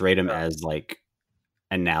then just rate them as like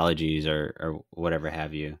analogies or whatever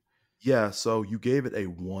have you. Yeah, so you gave it a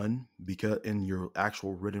 1 because in your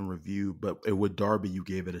actual written review, but with Darby you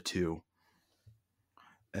gave it a 2.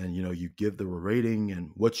 And you give the rating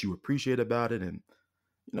and what you appreciate about it, and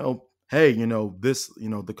hey, this,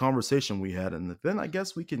 the conversation we had, and then I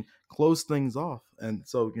guess we can close things off. And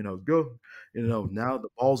so, go, now the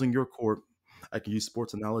ball's in your court. I can use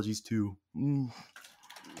sports analogies too.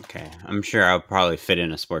 Okay, I'm sure I'll probably fit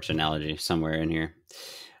in a sports analogy somewhere in here.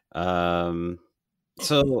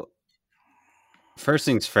 So first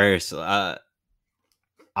things first,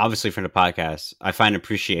 obviously from the podcast, I find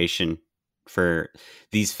appreciation for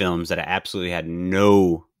these films that I absolutely had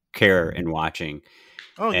no care in watching.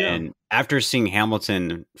 Oh yeah. And after seeing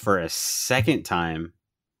Hamilton for a second time,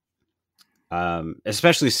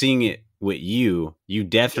 especially seeing it with you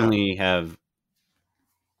definitely have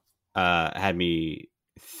had me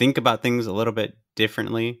think about things a little bit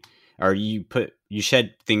differently, or you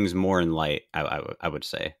shed things more in light. I would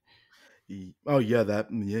say. Oh yeah,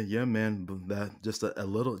 yeah, man. That just a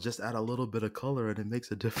little, just add a little bit of color, and it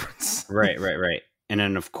makes a difference. Right. And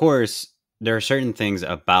then of course there are certain things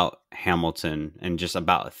about Hamilton and just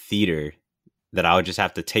about theater that I would just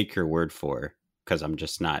have to take your word for because I'm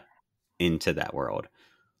just not into that world.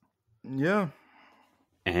 Yeah.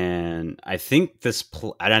 And I think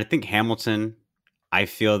I think Hamilton, I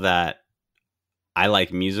feel that I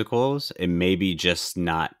like musicals and maybe just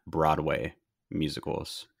not Broadway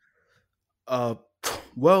musicals. Uh,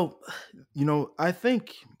 well, I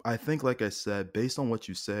think, like I said, based on what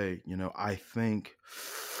you say, I think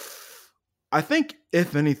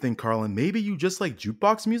if anything, Carlin, maybe you just like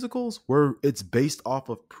jukebox musicals where it's based off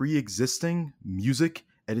of pre-existing music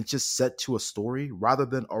and it's just set to a story rather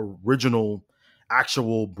than original,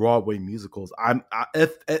 actual Broadway musicals.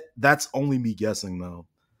 If that's only me guessing though.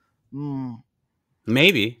 Hmm.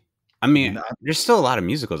 Maybe. I mean, Not, there's still a lot of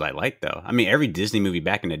musicals I like though. I mean, every Disney movie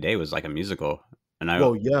back in the day was like a musical, and I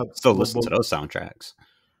well, yeah, still well, listen well, to those soundtracks.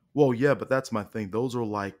 well, yeah, but that's my thing. Those are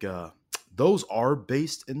like those are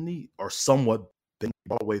based in the or somewhat based in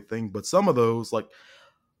the Broadway thing, but some of those like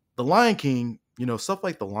The Lion King, stuff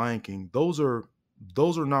like The Lion King, those are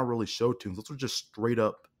not really show tunes. Those are just straight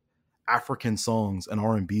up African songs and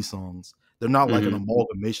R&B songs. They're not like an Hmm.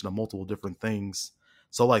 amalgamation of multiple different things.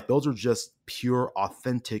 So like those are just pure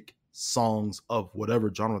authentic songs of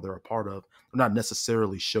whatever genre they're a part of. They're not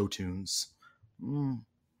necessarily show tunes. Mm,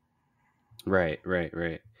 Right.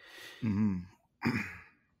 mhm.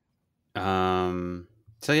 Um.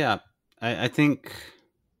 So yeah, I think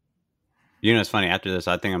it's funny. After this,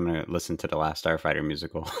 I think I'm gonna listen to the Last Starfighter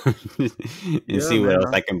musical and Yeah, see what man.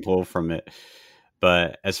 else I can pull from it.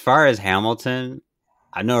 But as far as Hamilton,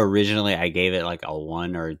 I know originally I gave it like a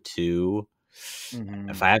 1 or 2. If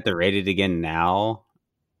Mhm. I have to rate it again now,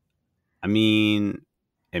 I mean,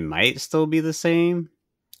 it might still be the same.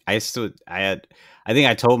 I think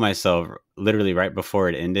I told myself literally right before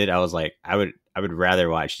it ended, I was like, I would rather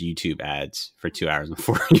watch YouTube ads for 2 hours and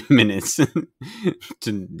 40 minutes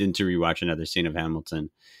than to rewatch another scene of Hamilton.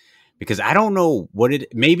 Because I don't know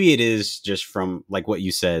maybe it is just from like what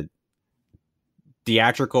you said,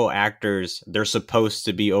 theatrical actors, they're supposed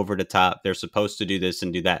to be over the top. They're supposed to do this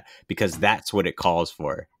and do that because that's what it calls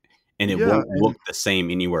for. And it Yeah, won't look the same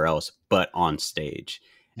anywhere else but on stage.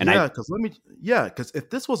 And I because if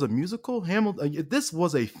this was a musical, Hamilton, if this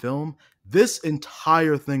was a film, this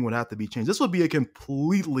entire thing would have to be changed. This would be a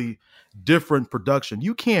completely different production.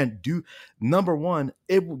 You can't do number one,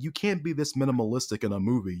 you can't be this minimalistic in a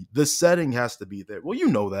movie. The setting has to be there. Well, you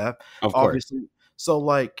know that, of course. obviously. So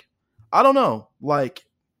like, I don't know. Like,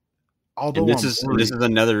 And although this I'm is this worried. is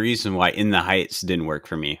another reason why In the Heights didn't work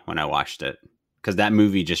for me when I watched it. Because that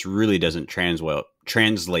movie just really doesn't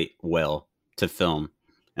translate well to film.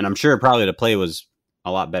 And I'm sure probably the play was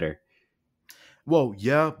a lot better. Well,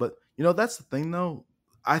 yeah, but that's the thing though.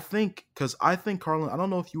 I think Carlin, I don't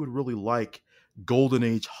know if you would really like golden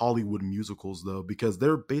age Hollywood musicals though, because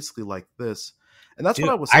they're basically like this. And that's what Dude,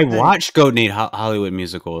 I was I saying. watched Golden Age Hollywood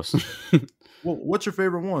musicals. Well, what's your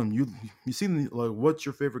favorite one? You seen like what's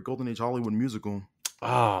your favorite golden age Hollywood musical?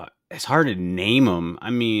 Oh, it's hard to name them. I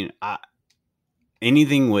mean,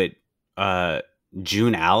 anything with uh,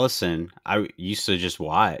 June Allison, I used to just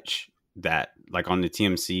watch that like on the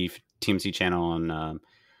TMC channel. And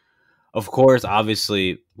of course,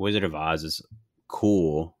 obviously, Wizard of Oz is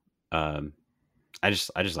cool. Um, I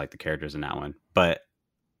just like the characters in that one, but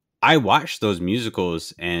I watch those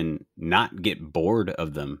musicals and not get bored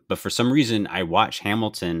of them. But for some reason, I watch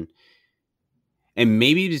Hamilton, and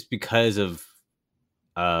maybe just because of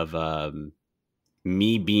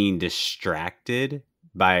me being distracted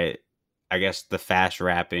by, I guess, the fast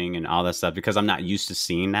rapping and all that stuff, because I'm not used to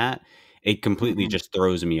seeing that. it completely Hmm. just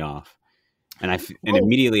throws me off. And Well,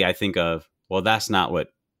 immediately I think of, well, that's not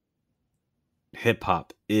what hip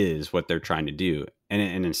hop is, what they're trying to do. And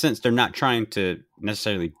in a sense, they're not trying to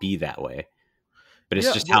necessarily be that way, but it's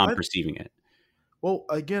yeah. just how I'm perceiving it. Well,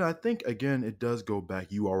 again, I think again it does go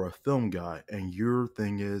back. You are a film guy, and your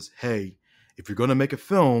thing is, hey, if you're going to make a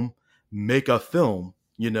film, make a film.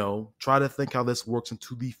 Try to think how this works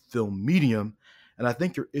into the film medium. And I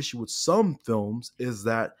think your issue with some films is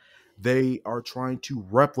that they are trying to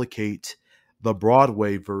replicate the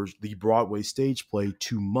Broadway version, the Broadway stage play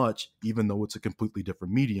too much, even though it's a completely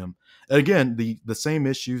different medium. And again, the same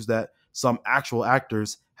issues that some actual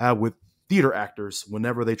actors have with theater actors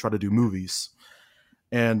whenever they try to do movies.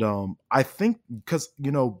 And I think because,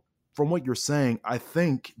 from what you're saying, I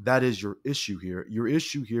think that is your issue here. Your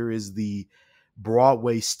issue here is the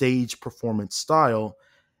Broadway stage performance style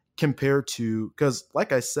compared to, because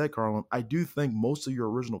like I said, Carlin, I do think most of your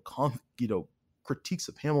original, critiques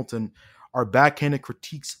of Hamilton are backhanded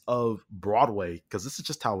critiques of Broadway, because this is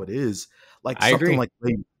just how it is. Like I something agree. like,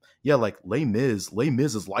 yeah, like Les Mis. Les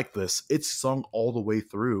Mis is like this. It's sung all the way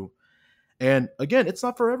through. And again, it's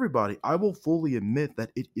not for everybody. I will fully admit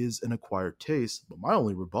that it is an acquired taste, but my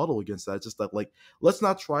only rebuttal against that is just that, like, let's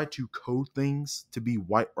not try to code things to be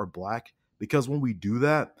white or black, because when we do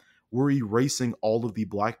that, we're erasing all of the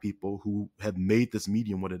black people who have made this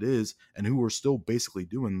medium what it is and who are still basically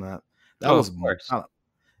doing that. That Oh, of was course.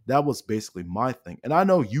 that was basically my thing. And I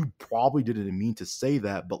know you probably didn't mean to say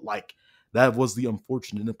that, but like that was the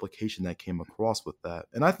unfortunate implication that came across with that.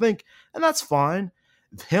 And I think, and that's fine.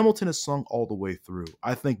 Hamilton is sung all the way through.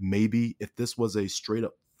 I think maybe if this was a straight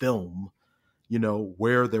up film,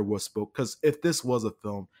 where there was spoke, because if this was a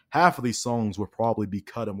film, half of these songs would probably be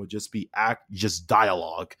cut and would just be just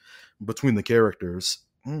dialogue between the characters.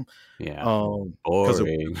 Yeah. Because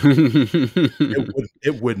Boring.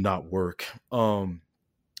 it would not work.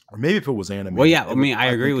 Or maybe if it was Well, animated, yeah, I mean, I I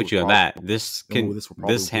agree think it with would you on probably, that. this would probably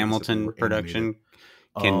This work as if it Hamilton were animated. production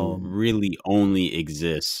can Um, really only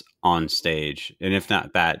exist on stage, and if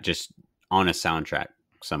not that, just on a soundtrack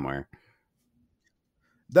somewhere.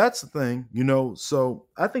 that's the thing, so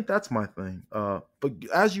I think that's my thing. But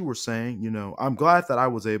as you were saying, I'm glad that I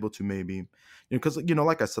was able to maybe, because,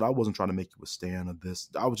 like I said, I wasn't trying to make you a stan of this.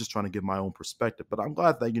 I was just trying to give my own perspective. But I'm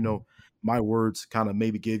glad that, my words kind of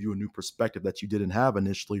maybe gave you a new perspective that you didn't have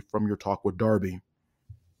initially from your talk with Darby.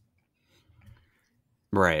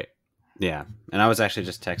 Right. Yeah. And I was actually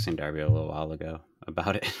just texting Darby a little while ago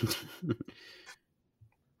about it.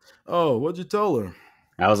 Oh, what'd you tell her?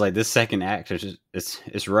 I was like, this second act is just,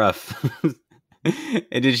 it's rough.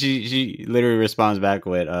 And then she literally responds back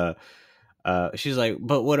with she's like,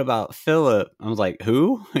 but what about Philip? I was like,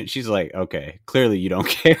 who? And she's like, okay, clearly you don't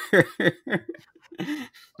care.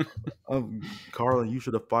 Carlin, you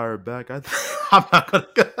should have fired back. I'm not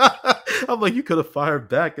gonna. I'm like, you could have fired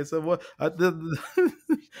back. I said, what? I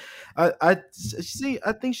see.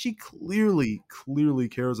 I think she clearly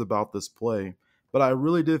cares about this play, but I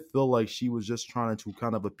really did feel like she was just trying to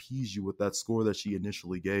kind of appease you with that score that she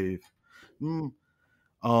initially gave. Mm,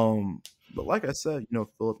 um, but like I said,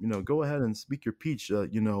 Philip, go ahead and speak your peach.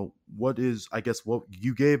 What is, I guess, what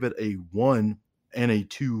you gave it a 1 and a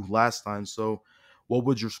 2 last time. So, what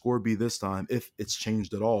would your score be this time if it's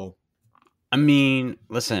changed at all? I mean,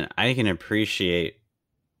 listen, I can appreciate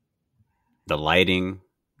the lighting,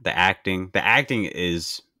 the acting. The acting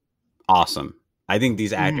is awesome. I think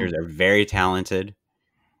these Mm-hmm, actors are very talented.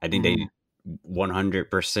 I think mm-hmm, they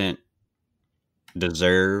 100%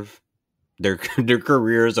 deserve their their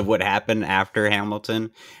careers of what happened after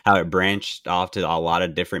Hamilton, how it branched off to a lot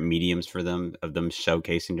of different mediums for them, of them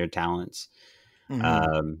showcasing their talents. mm-hmm.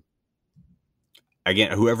 Um,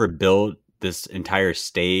 Again, whoever built this entire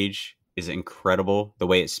stage is incredible. The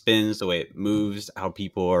way it spins, the way it moves, how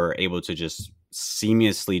people are able to just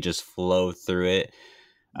seamlessly just flow through it.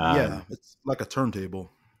 Yeah, Um, it's like a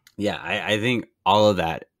turntable. yeah, I think all of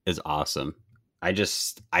that is awesome. I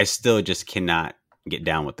still just cannot get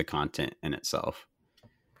down with the content in itself.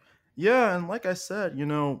 Yeah, and like I said,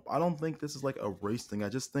 I don't think this is like a race thing. I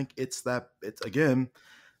just think it's again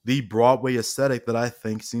the Broadway aesthetic that I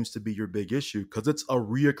think seems to be your big issue, because it's a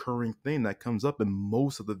reoccurring thing that comes up in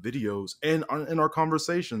most of the videos and in our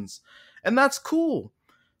conversations, and that's cool.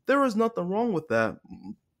 There is nothing wrong with that.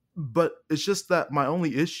 But it's just that my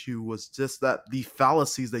only issue was just that the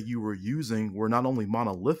fallacies that you were using were not only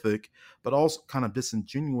monolithic, but also kind of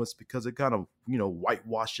disingenuous, because it kind of,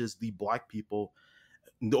 whitewashes the black people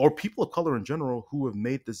or people of color in general who have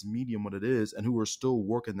made this medium what it is and who are still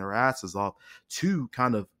working their asses off to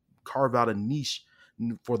kind of carve out a niche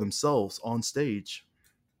for themselves on stage.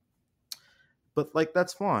 But like,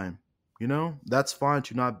 that's fine. You know, that's fine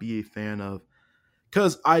to not be a fan of,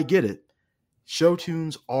 because I get it. Show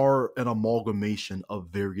tunes are an amalgamation of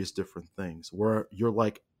various different things. Where you're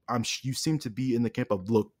like, you seem to be in the camp of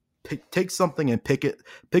look, take something and pick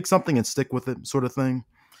something and stick with it, sort of thing,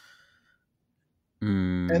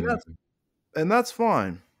 and Mm, that's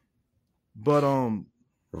fine. But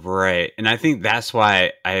right. And I think that's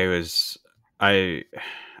why I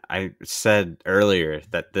I said earlier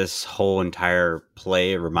that this whole entire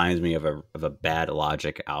play reminds me of a bad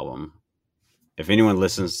Logic album. If anyone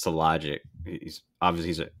listens to Logic, he's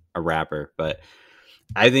obviously a rapper, but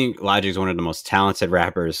I think Logic is one of the most talented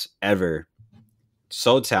rappers ever.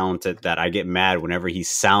 So talented that I get mad whenever he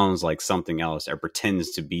sounds like something else or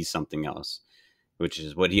pretends to be something else, which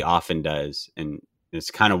is what he often does. And it's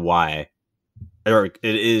kind of why, or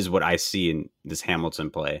it is what I see in this Hamilton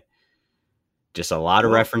play. Just a lot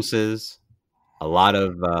of well, references, a lot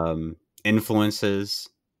of influences,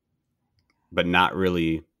 but not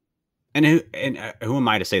really. And who am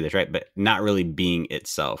I to say this, right? But not really being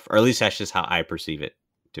itself, or at least that's just how I perceive it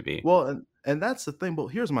to be. well, and that's the thing. But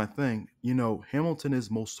here's my thing. You know, Hamilton is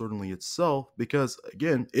most certainly itself because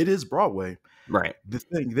again, it is Broadway. Right. The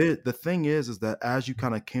thing is that as you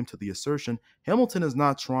kind of came to the assertion, Hamilton is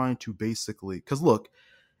not trying to basically, because look,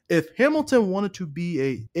 if Hamilton wanted to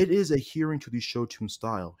be it is adhering to the show tune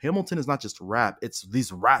style. Hamilton is not just rap; it's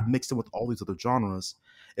these rap mixed in with all these other genres.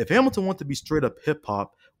 If Hamilton wanted to be straight up hip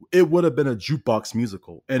hop, it would have been a jukebox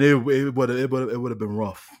musical, and it would have been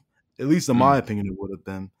rough. At least in Mm. my opinion, it would have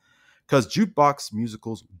been, because jukebox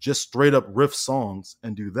musicals just straight up riff songs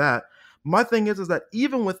and do that. My thing is that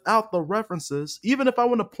even without the references, even if I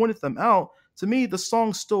want to point them out, to me the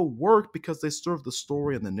songs still work because they serve the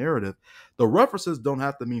story and the narrative. The references don't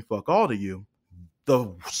have to mean fuck all to you.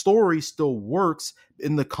 The story still works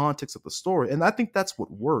in the context of the story, and I think that's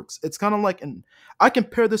what works. It's kind of like, and I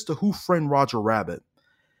compare this to Who Framed Roger Rabbit.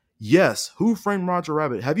 Yes, Who Framed Roger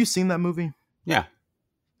Rabbit. Have you seen that movie? Yeah.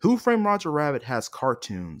 Who Framed Roger Rabbit has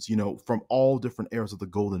cartoons, from all different eras of the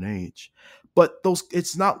golden age. But those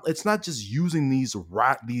it's not just using these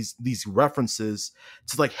references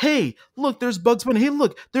to like, hey, look, there's Bugs Bunny. Hey,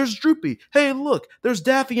 look, there's Droopy. Hey, look, there's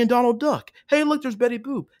Daffy and Donald Duck. Hey, look, there's Betty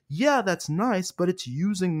Boop. Yeah, that's nice, but it's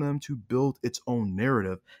using them to build its own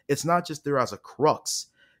narrative. It's not just there as a crux.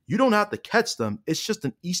 You don't have to catch them. It's just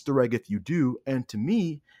an Easter egg if you do. And to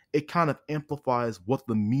me, it kind of amplifies what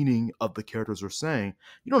the meaning of the characters are saying.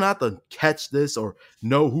 You don't have to catch this or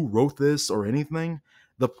know who wrote this or anything.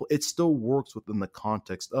 It still works within the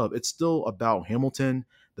context of it's still about Hamilton,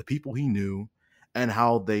 the people he knew, and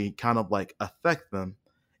how they kind of like affect them.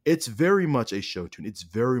 It's very much a show tune. It's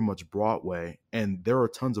very much Broadway, and there are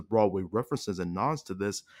tons of Broadway references and nods to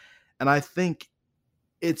this. And I think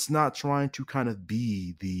it's not trying to kind of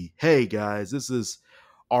be the hey guys, this is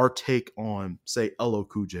our take on say LL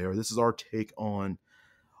Cool J, or this is our take on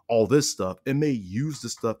all this stuff. It may use the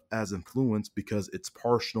stuff as influence because it's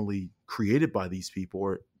partially created by these people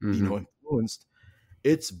or Hmm. influenced.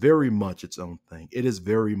 It's very much its own thing. It is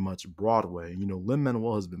very much Broadway. Lin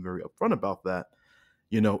Manuel has been very upfront about that.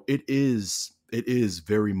 It is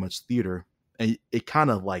very much theater, and it kind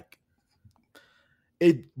of like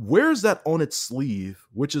it wears that on its sleeve,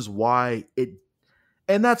 which is why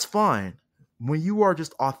and that's fine. When you are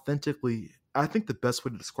just authentically, I think the best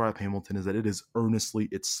way to describe Hamilton is that it is earnestly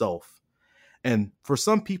itself. And for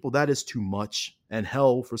some people, that is too much. And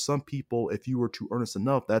hell, for some people, if you were too earnest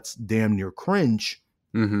enough, that's damn near cringe.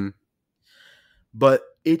 Hmm. But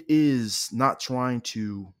it is not trying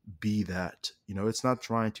to be that. It's not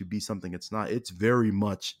trying to be something it's not. It's very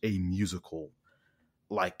much a musical.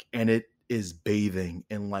 And it is bathing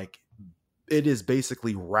in it is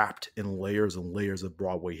basically wrapped in layers and layers of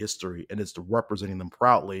Broadway history, and it's representing them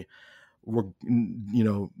proudly.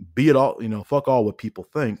 Be it all, fuck all what people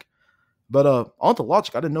think. But on to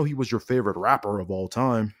Logic, I didn't know he was your favorite rapper of all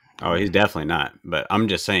time. Oh, he's definitely not. But I'm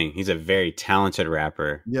just saying he's a very talented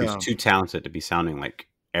rapper who's Yeah, too talented to be sounding like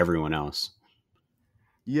everyone else.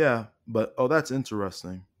 yeah, but that's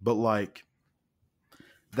interesting. But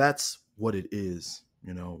that's what it is.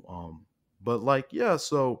 But yeah,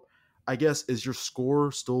 so I guess is your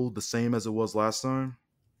score still the same as it was last time?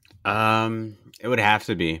 It would have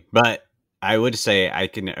to be, but I would say I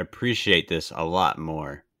can appreciate this a lot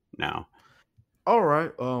more now. All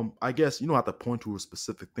right. I guess you don't have to point to a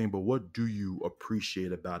specific thing, but what do you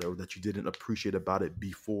appreciate about it, or that you didn't appreciate about it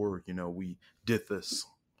before we did this?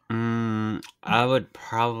 I would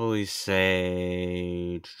probably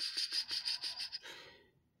say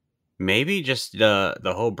maybe just the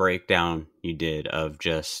whole breakdown you did of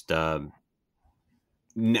just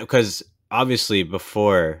because obviously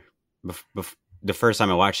before the first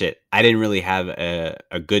time I watched it, I didn't really have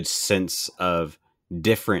a good sense of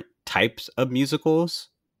different types of musicals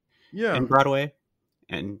Yeah. in Broadway,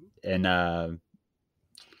 and and uh,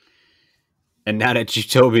 and now that you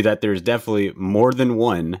told me that there's definitely more than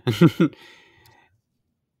one,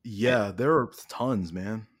 Yeah, there are tons,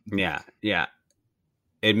 man. yeah, yeah,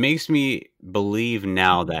 it makes me believe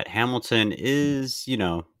now that Hamilton is,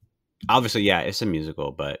 obviously, yeah, it's a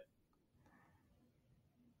musical, but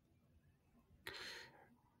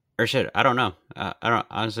or shit, I don't know. I don't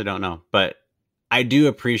honestly don't know, but I do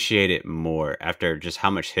appreciate it more after just how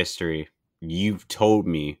much history you've told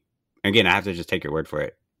me. Again, I have to just take your word for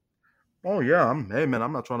it. Oh yeah, hey man,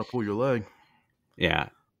 I'm not trying to pull your leg. Yeah,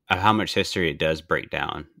 of how much history it does break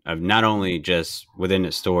down of not only just within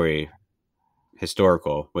its story,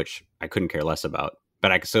 historical, which I couldn't care less about,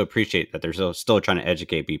 but I can still appreciate that they're still trying to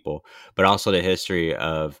educate people, but also the history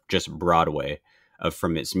of just Broadway, of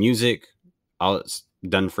from its music, all it's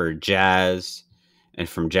done for jazz, and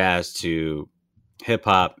from jazz to hip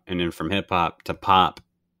hop, and then from hip hop to pop,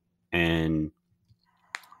 and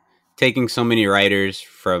taking so many writers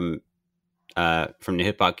from the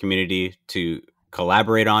hip hop community to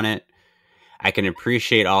collaborate on it. I can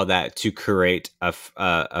appreciate all that to create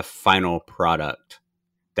a final product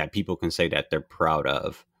that people can say that they're proud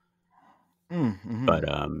of. Mm-hmm. But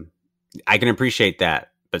I can appreciate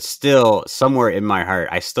that. But still, somewhere in my heart,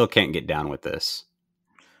 I still can't get down with this.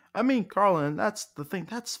 I mean, Carlin, that's the thing.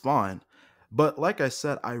 That's fine. But like I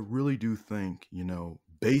said, I really do think,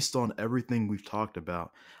 based on everything we've talked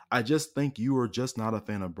about, I just think you are just not a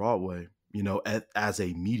fan of Broadway, as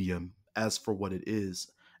a medium, as for what it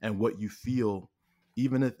is and what you feel,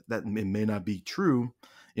 even if that it may not be true,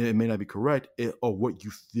 and it may not be correct, or what you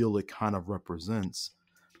feel it kind of represents.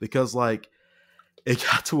 Because, like, it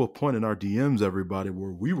got to a point in our DMs, everybody,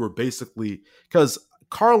 where we were basically, because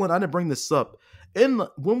Carlin, I didn't bring this up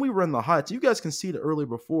when we were in the Heights. You guys can see it earlier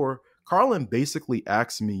before. Carlin basically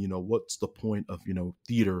asked me, what's the point of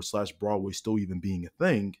theater / Broadway still even being a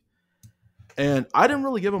thing, and I didn't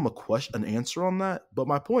really give him an answer on that. But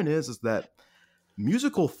my point is that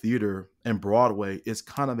musical theater and Broadway is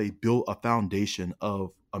kind of a foundation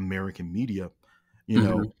of American media. You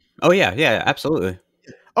Mm-hmm. know, Oh yeah, yeah, absolutely.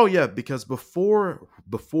 Oh yeah, because before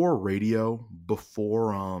radio,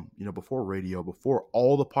 before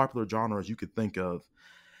all the popular genres you could think of,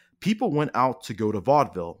 people went out to go to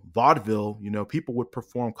vaudeville. Vaudeville, people would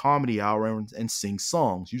perform comedy hour and sing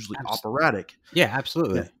songs, usually Abs- operatic. yeah, Yeah,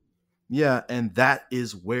 absolutely. yeah, and that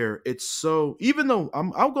is where it's so. Even though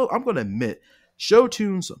I'm going to admit, show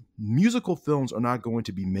tunes, musical films are not going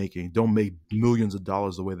to be don't make millions of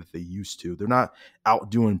dollars the way that they used to. They're not out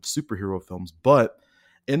doing superhero films, but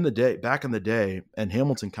back in the day, and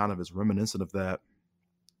Hamilton kind of is reminiscent of that.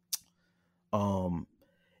 Um,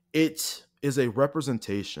 it is a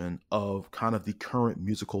representation of kind of the current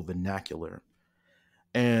musical vernacular,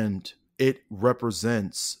 and it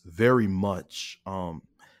represents very much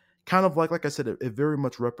kind of like I said, it very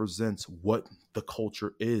much represents what the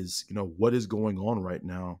culture is, what is going on right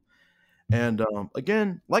now. And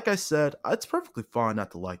again, like I said, it's perfectly fine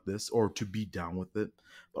not to like this or to be down with it.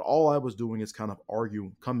 But all I was doing is kind of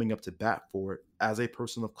arguing, coming up to bat for it as a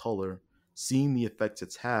person of color, seeing the effects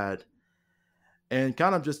it's had, and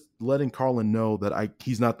kind of just letting Carlin know that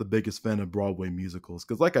he's not the biggest fan of Broadway musicals.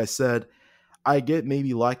 Because, like I said, I get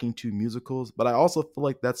maybe liking two musicals, but I also feel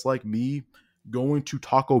like that's like me going to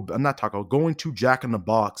going to Jack in the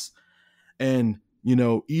Box and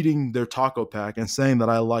eating their taco pack and saying that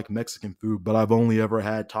I like Mexican food, but I've only ever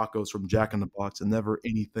had tacos from Jack in the Box and never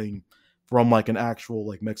anything from like an actual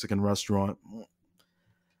like Mexican restaurant.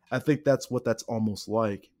 I think that's what that's almost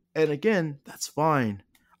like. And again, that's fine.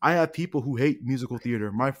 I have people who hate musical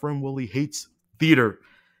theater. My friend Willie hates theater.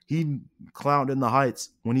 He clowned in the Heights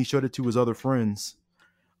when he showed it to his other friends.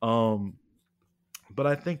 Um, but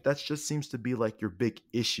I think that just seems to be like your big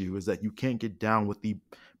issue is that you can't get down with the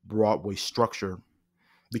Broadway structure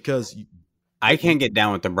because I can't get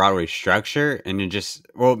down with the Broadway structure, and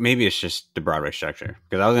maybe it's just the Broadway structure,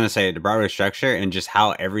 because I was going to say the Broadway structure and just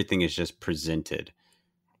how everything is just presented.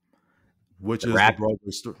 which The is the rap, Broadway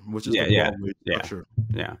yeah, yeah, structure.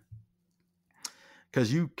 yeah.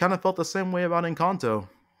 Because you kind of felt the same way about Encanto,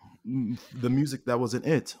 the music that was in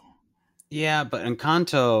it. Yeah, but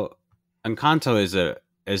Encanto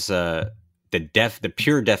is the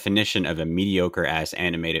pure definition of a mediocre ass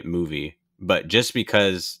animated movie. But just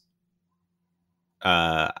because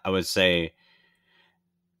I would say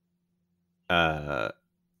uh,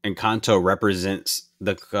 Encanto represents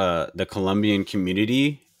the Colombian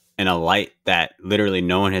community in a light that literally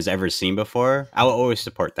no one has ever seen before, I will always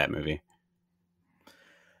support that movie.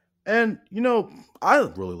 And I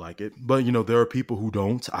really like it, but there are people who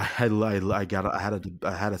don't. I had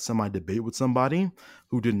a semi debate with somebody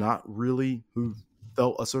who did not really who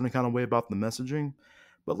felt a certain kind of way about the messaging.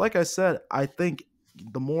 But like I said, I think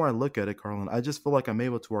the more I look at it, Carlin, I just feel like I'm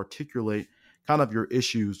able to articulate kind of your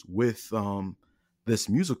issues with this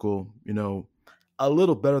musical, a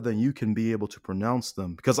little better than you can be able to pronounce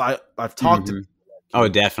them because I've talked to Hmm. Oh,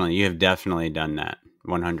 people. definitely. You have definitely done that.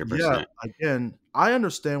 Yeah, 100%. again, I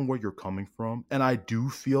understand where you're coming from, and I do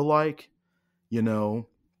feel like, you know,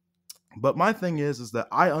 but my thing is that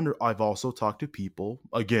I've also talked to people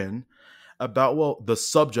again about the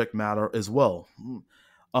subject matter as well.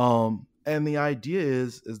 And the idea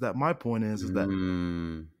is that my point is that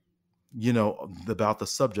Mm. about the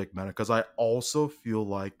subject matter because I also feel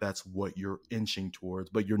like that's what you're inching towards,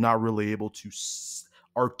 but you're not really able to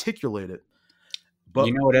articulate it. You But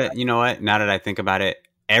know what? You know what? Now that I think about it,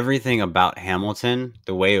 everything about Hamilton,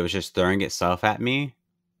 the way it was just throwing itself at me,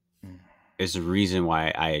 is the reason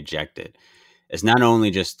why I ejected. It's not only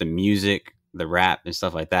just the music, the rap, and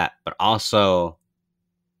stuff like that, but also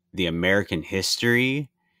the American history,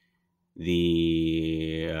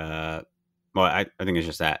 the I think it's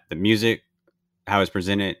just that the music, how it's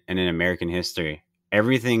presented, and in American history,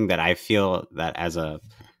 everything that I feel that as a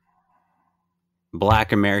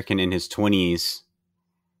Black American in his 20s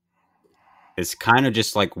is kind of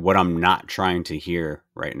just like what I'm not trying to hear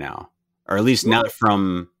right now, or at least not well,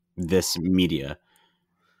 from this media.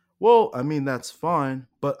 Well, I mean that's fine,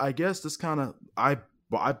 but I guess this kind of I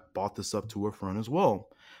brought this up to a friend as well.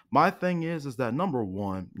 My thing is that number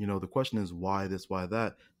one, the question is why this, why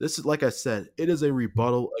that. This is like I said, it is a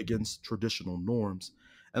rebuttal against traditional norms,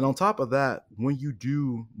 and on top of that, when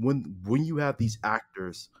you have these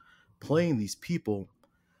actors playing these people,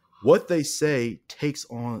 what they say takes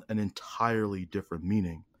on an entirely different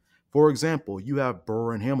meaning. For example, you have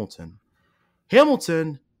Burr and Hamilton.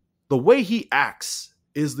 Hamilton, the way he acts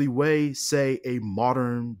is the way, say, a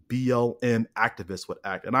modern BLM activist would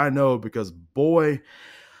act. And I know because boy,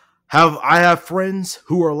 have I have friends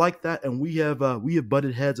who are like that, and we have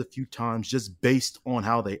butted heads a few times just based on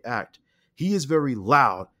how they act. He is very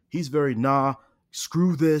loud. He's very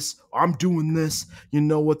screw this. I'm doing this. You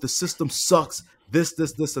know what? The system sucks. This,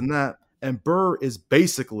 and that. And Burr is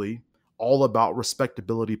basically all about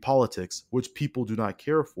respectability politics, which people do not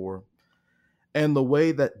care for. And the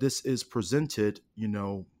way that this is presented,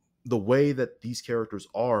 the way that these characters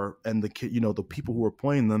are, and the people who are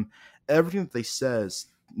playing them, everything that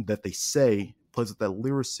they say plays with that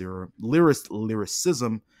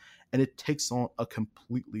lyricism, and it takes on a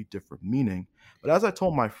completely different meaning. But as I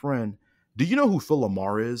told my friend, do you know who Phil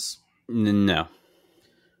Lamar is? No.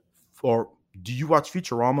 Or do you watch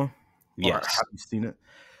Futurama? Or Yes. have you seen it?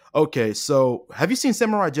 Okay, so have you seen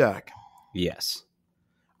Samurai Jack? Yes.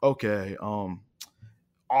 Okay,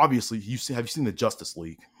 obviously have you seen the Justice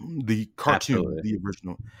League, the cartoon, Absolutely. the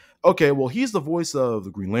original? Okay, well, he's the voice of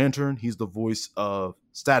the Green Lantern. He's the voice of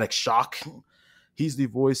Static Shock. He's the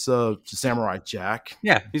voice of Samurai Jack.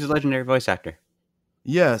 Yeah, he's a legendary voice actor.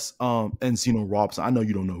 Yes, and Zeno Robinson. I know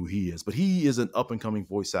you don't know who he is, but he is an up and coming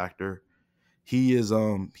voice actor. He's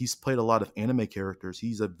played a lot of anime characters.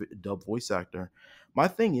 He's a dub voice actor. My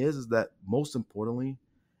thing is that most importantly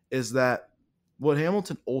is that what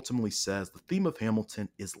Hamilton ultimately says, the theme of Hamilton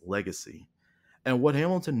is legacy. And what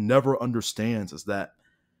Hamilton never understands is that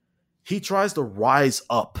he tries to rise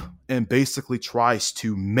up and basically tries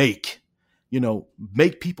to make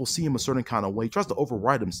people see him a certain kind of way. He tries to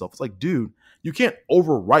override himself. It's like, dude, you can't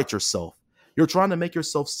overwrite yourself. You're trying to make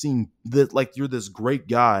yourself seem that like you're this great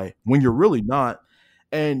guy when you're really not,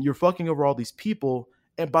 and you're fucking over all these people.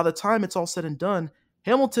 And by the time it's all said and done,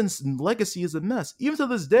 Hamilton's legacy is a mess. Even to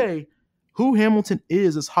this day, who Hamilton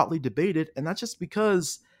is hotly debated, and that's just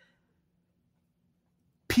because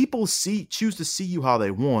people choose to see you how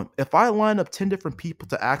they want. If I line up 10 different people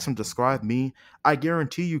to ask them to describe me, I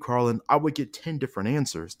guarantee you, Carlin, I would get 10 different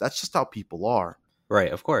answers. That's just how people are.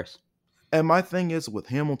 Right, of course. And my thing is with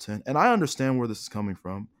Hamilton, and I understand where this is coming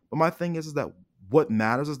from, but my thing is that what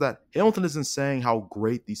matters is that Hamilton isn't saying how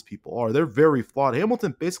great these people are. They're very flawed.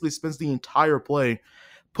 Hamilton basically spends the entire play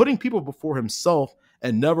putting people before himself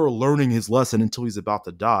and never learning his lesson until he's about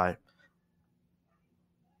to die.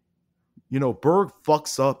 Berg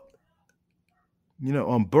fucks up.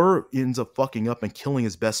 Burr ends up fucking up and killing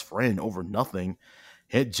his best friend over nothing.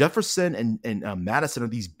 And Jefferson and Madison are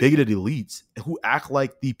these bigoted elites who act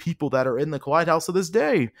like the people that are in the White House to this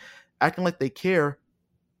day, acting like they care,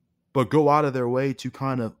 but go out of their way to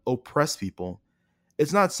kind of oppress people.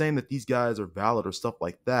 It's not saying that these guys are valid or stuff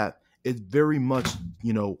like that. It's very much,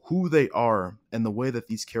 who they are and the way that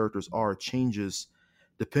these characters are changes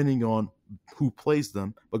depending on who plays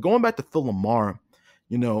them. But going back to Phil Lamar,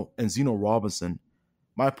 and Zeno Robinson,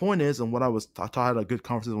 my point is, and what I had a good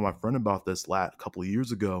conversation with my friend about this last couple of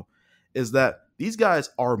years ago, is that these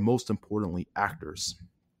guys are most importantly actors.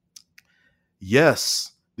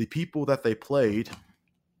 Yes, the people that they played,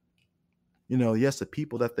 the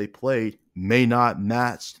people that they played may not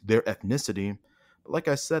match their ethnicity. But like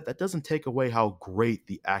I said, that doesn't take away how great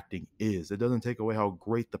the acting is. It doesn't take away how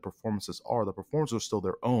great the performances are. The performances are still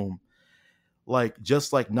their own. Like,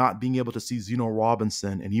 just like not being able to see Zeno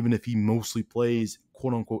Robinson, and even if he mostly plays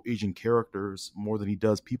quote unquote Asian characters more than he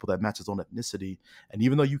does people that match his own ethnicity, and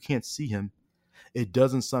even though you can't see him, it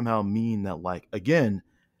doesn't somehow mean that, like, again,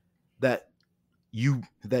 that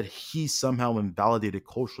he somehow invalidated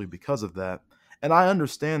culturally because of that. And I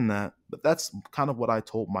understand that, but that's kind of what I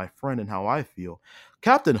told my friend and how I feel.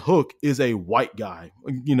 Captain Hook is a white guy.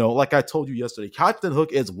 Like I told you yesterday, Captain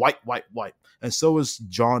Hook is white, and so is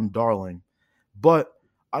John Darling. But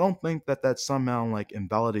I don't think that somehow like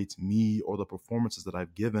invalidates me or the performances that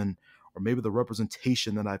I've given, or maybe the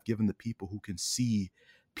representation that I've given to people who can see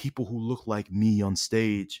people who look like me on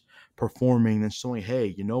stage performing and showing,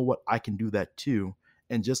 hey, you know what, I can do that too.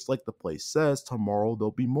 And just like the place says, tomorrow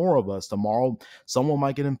there'll be more of us. Tomorrow someone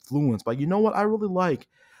might get influenced by, you know what, I really like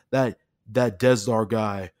that Desdar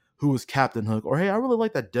guy who was Captain Hook, or hey, I really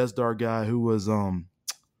like that Desdar guy who was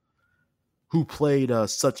who played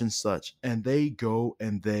such and such, and they go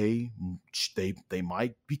and they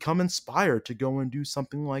might become inspired to go and do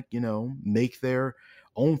something like, make their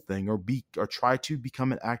own thing, or try to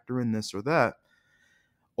become an actor in this or that.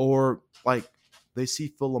 Or like they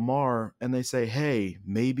see Phil Lamar and they say, hey,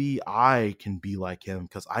 maybe I can be like him,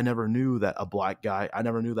 because I never knew that I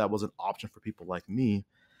never knew that was an option for people like me.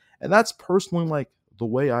 And that's personally like the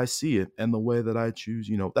way I see it and the way that I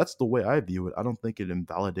choose, that's the way I view it. I don't think it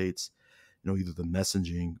invalidates either the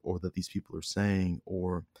messaging or that these people are saying,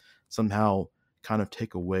 or somehow kind of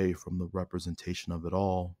take away from the representation of it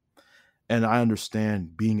all. And I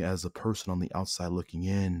understand, being as a person on the outside looking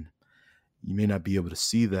in, you may not be able to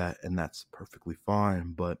see that, and that's perfectly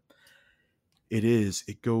fine, but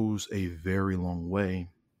it goes a very long way.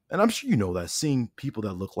 And I'm sure that seeing people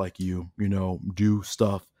that look like you, do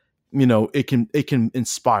stuff, it can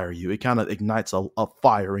inspire you. It kind of ignites a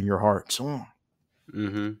fire in your heart.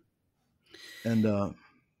 Mm-hmm. And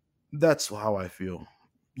that's how I feel,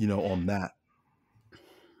 on that.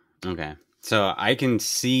 Okay. So I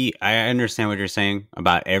understand what you're saying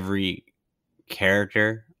about every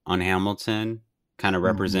character on Hamilton kind of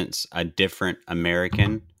represents a different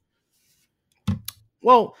American.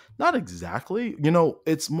 Well, not exactly.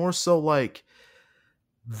 It's more so like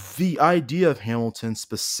the idea of Hamilton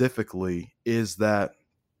specifically is that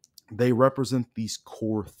they represent these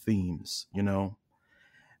core themes,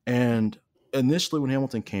 and initially when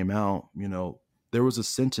Hamilton came out, there was a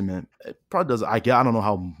sentiment. It probably does. I don't know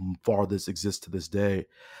how far this exists to this day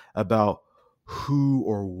about who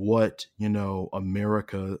or what,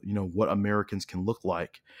 America, what Americans can look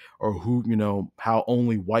like, or who, how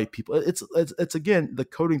only white people. It's again the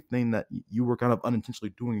coding thing that you were kind of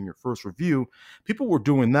unintentionally doing in your first review. People were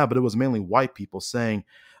doing that, but it was mainly white people saying,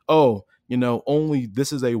 oh, only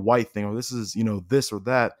this is a white thing, or this is, this or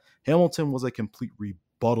that. Hamilton was a complete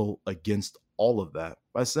rebuttal against all of that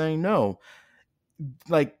by saying, no,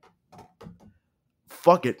 like,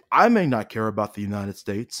 fuck it, I may not care about the United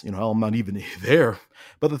States, I'm not even there,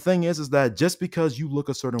 but the thing is that just because you look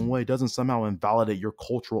a certain way doesn't somehow invalidate your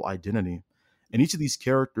cultural identity. And each of these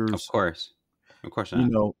characters, of course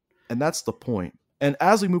not. And that's the point. And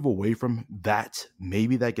as we move away from that,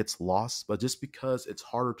 maybe that gets lost, but just because it's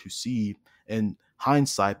harder to see in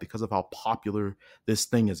hindsight because of how popular this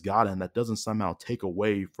thing has gotten, that doesn't somehow take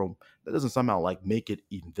away from, that doesn't somehow like make it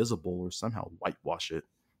invisible or somehow whitewash it,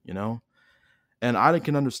 And I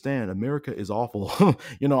can understand America is awful.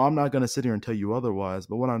 I'm not going to sit here and tell you otherwise,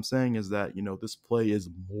 but what I'm saying is that, this play is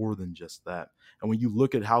more than just that. And when you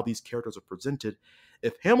look at how these characters are presented,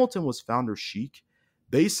 if Hamilton was founder chic,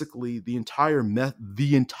 basically the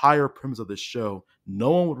entire premise of this show,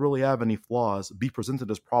 no one would really have any flaws, be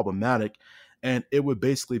presented as problematic, and it would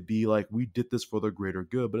basically be like, we did this for the greater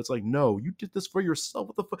good. But it's like, no, you did this for yourself.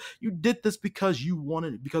 What the fuck? You did this because you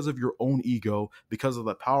wanted it, because of your own ego, because of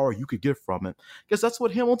the power you could get from it. Because that's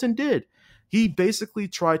what Hamilton did. He basically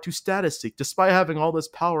tried to status seek. Despite having all this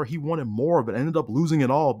power, he wanted more of it, ended up losing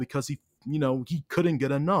it all because he couldn't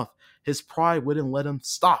get enough. His pride wouldn't let him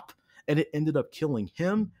stop. And it ended up killing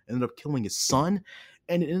him, ended up killing his son,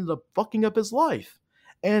 and it ended up fucking up his life.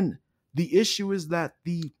 And the issue is that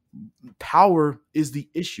the power is the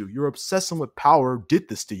issue. You're obsessing with power did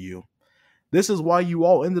this to you. This is why you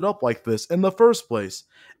all ended up like this in the first place.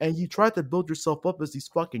 And you tried to build yourself up as these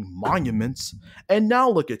fucking monuments. And now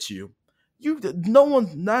look at you. No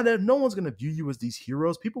one's gonna view you as these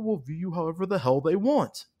heroes. People will view you however the hell they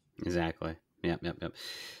want. Exactly. Yep.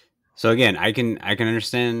 So again, I can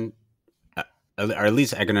understand, or at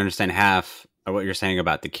least I can understand half of what you're saying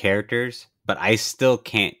about the characters, but I still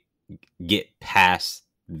can't get past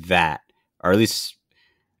that, or at least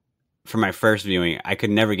for my first viewing, I could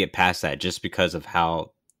never get past that just because of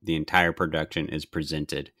how the entire production is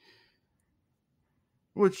presented.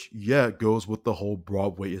 Which, yeah, goes with the whole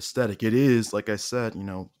Broadway aesthetic. It is, like I said,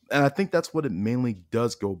 and I think that's what it mainly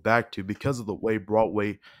does go back to because of the way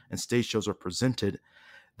Broadway and stage shows are presented.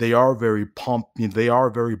 They are very they are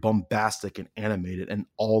very bombastic and animated and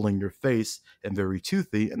all in your face and very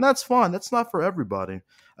toothy. And that's fine. That's not for everybody.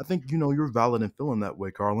 I think, you're valid in feeling that way,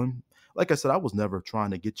 Carlin. Like I said, I was never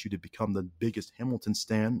trying to get you to become the biggest Hamilton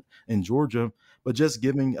stan in Georgia, but just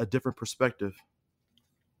giving a different perspective.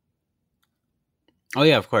 Oh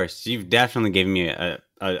yeah, of course. You've definitely given me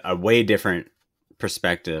a way different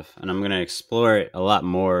perspective, and I'm going to explore it a lot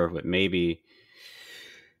more with maybe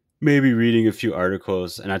reading a few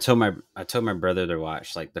articles. And I told my brother to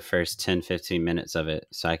watch like the first 10-15 minutes of it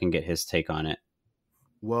so I can get his take on it.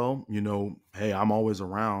 Well, hey, I'm always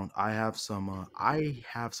around. I have some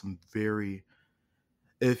very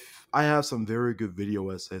if I have some very good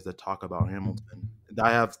video essays that talk about Hamilton.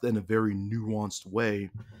 I have in a very nuanced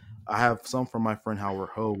way. I have some from my friend Howard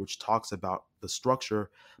Ho, which talks about the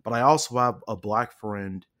structure, but I also have a black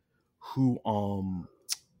friend who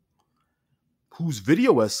whose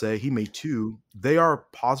video essay he made too. They are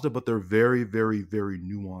positive, but they're very, very, very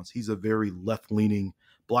nuanced. He's a very left leaning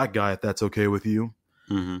black guy, if that's okay with you.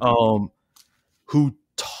 Mm-hmm. Um, who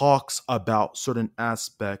talks about certain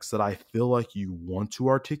aspects that I feel like you want to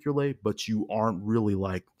articulate, but you aren't really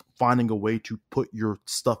like finding a way to put your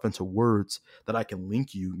stuff into words that I can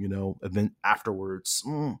link you, and then afterwards,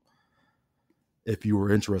 if you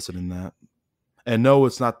were interested in that. And no,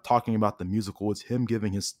 it's not talking about the musical, it's him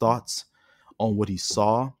giving his thoughts on what he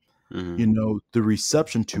saw, Mm-hmm. the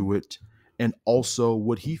reception to it, and also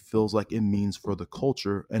what he feels like it means for the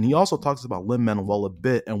culture. And he also talks about Lin-Manuel a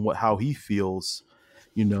bit and how he feels,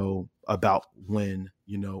 about Lin,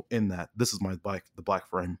 in that. This is the black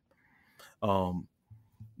friend.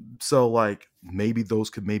 So like maybe those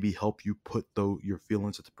could maybe help you put your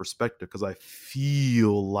feelings into perspective, because I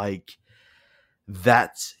feel like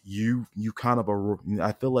that's you kind of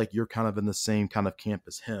I feel like you're kind of in the same kind of camp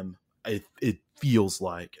as him. It feels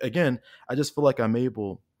like, again, I just feel like I'm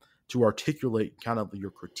able to articulate kind of your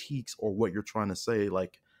critiques or what you're trying to say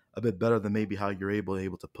like a bit better than maybe how you're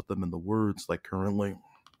able to put them in the words like currently.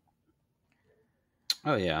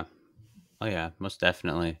 Oh yeah. Oh yeah, most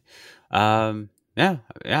definitely. Yeah.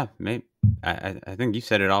 Maybe I think you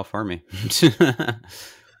said it all for me.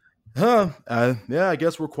 Yeah, I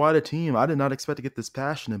guess we're quite a team. I did not expect to get this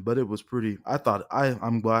passionate, but it was pretty.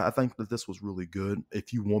 I'm glad. I think that this was really good.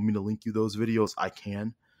 If you want me to link you those videos, I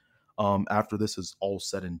can. After this is all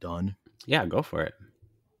said and done. Yeah, go for it.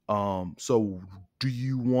 So do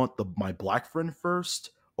you want my black friend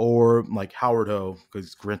first, or like Howard Ho?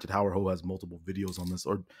 Because granted, Howard Ho has multiple videos on this,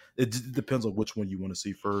 or it depends on which one you want to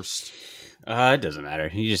see first. It doesn't matter.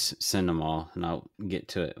 You just send them all, and I'll get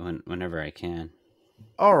to it whenever I can.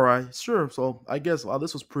 All right, sure. So I guess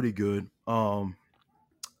this was pretty good. I'll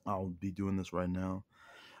be doing this right now.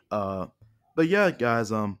 Uh, but yeah,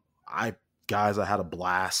 guys, I had a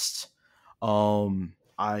blast.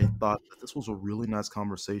 I thought that this was a really nice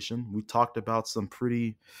conversation. We talked about some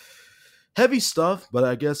pretty heavy stuff, but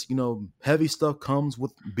I guess heavy stuff comes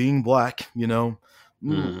with being black.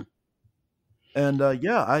 Mm. And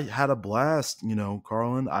yeah, I had a blast.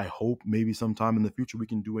 Carlin. I hope maybe sometime in the future we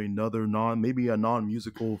can do maybe a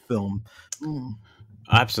non-musical film. Mm.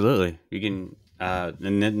 Absolutely, you can.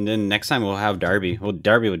 And then next time we'll have Darby. Well,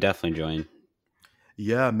 Darby would definitely join.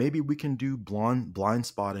 Yeah, maybe we can do blind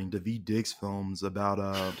spotting Daveed Diggs films about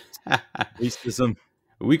racism.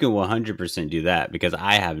 We can 100% do that because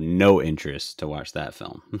I have no interest to watch that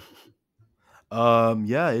film.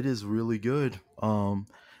 Yeah, it is really good.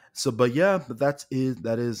 But yeah, but that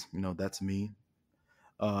is that's me.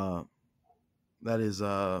 Uh that is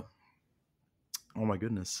oh my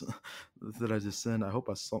goodness. Did I just send? I hope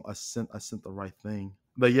I sent the right thing.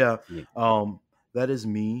 But yeah, Yeah. that is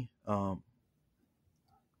me.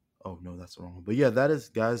 Oh no, that's wrong. But yeah, that is,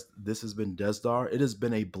 guys, this has been Desdar. It has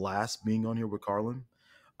been a blast being on here with Carlin.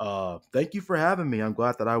 Thank you for having me. I'm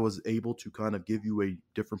glad that I was able to kind of give you a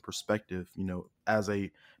different perspective, as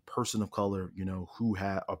a person of color, who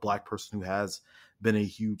had a black person who has been a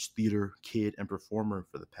huge theater kid and performer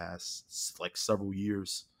for the past like several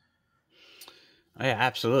years. Oh, yeah,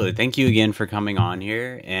 absolutely. Thank you again for coming on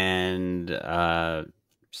here. And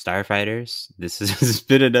Starfighters, this has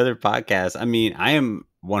been another podcast. I mean, I am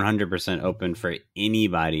 100% open for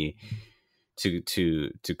anybody to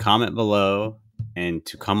comment below and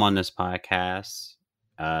to come on this podcast.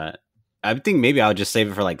 I think maybe I'll just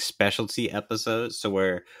save it for like specialty episodes, so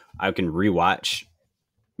where I can rewatch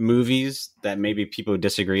movies that maybe people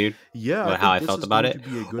disagreed Yeah, I with how think I this felt is about going it, to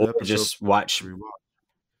be a good or episode just watch, to rewatch.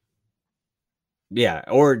 yeah,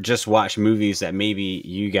 or just watch movies that maybe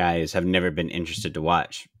you guys have never been interested to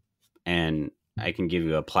watch, and I can give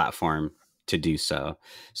you a platform to do so.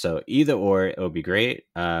 So either or, it would be great.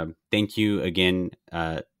 Thank you again,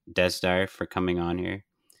 Desdar, for coming on here.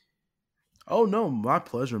 Oh no, my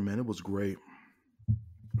pleasure, man. It was great.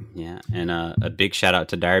 Yeah, and a big shout out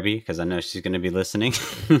to Darby because I know she's going to be listening.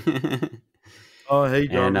 Oh, hey,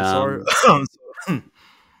 And Darby. Sorry.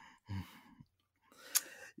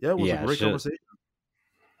 Yeah, it was a yeah, great conversation.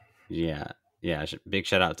 yeah, big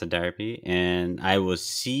shout out to Darby, and I will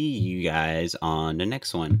see you guys on the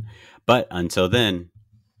next one. But until then,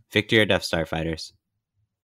 victory or death, Starfighters.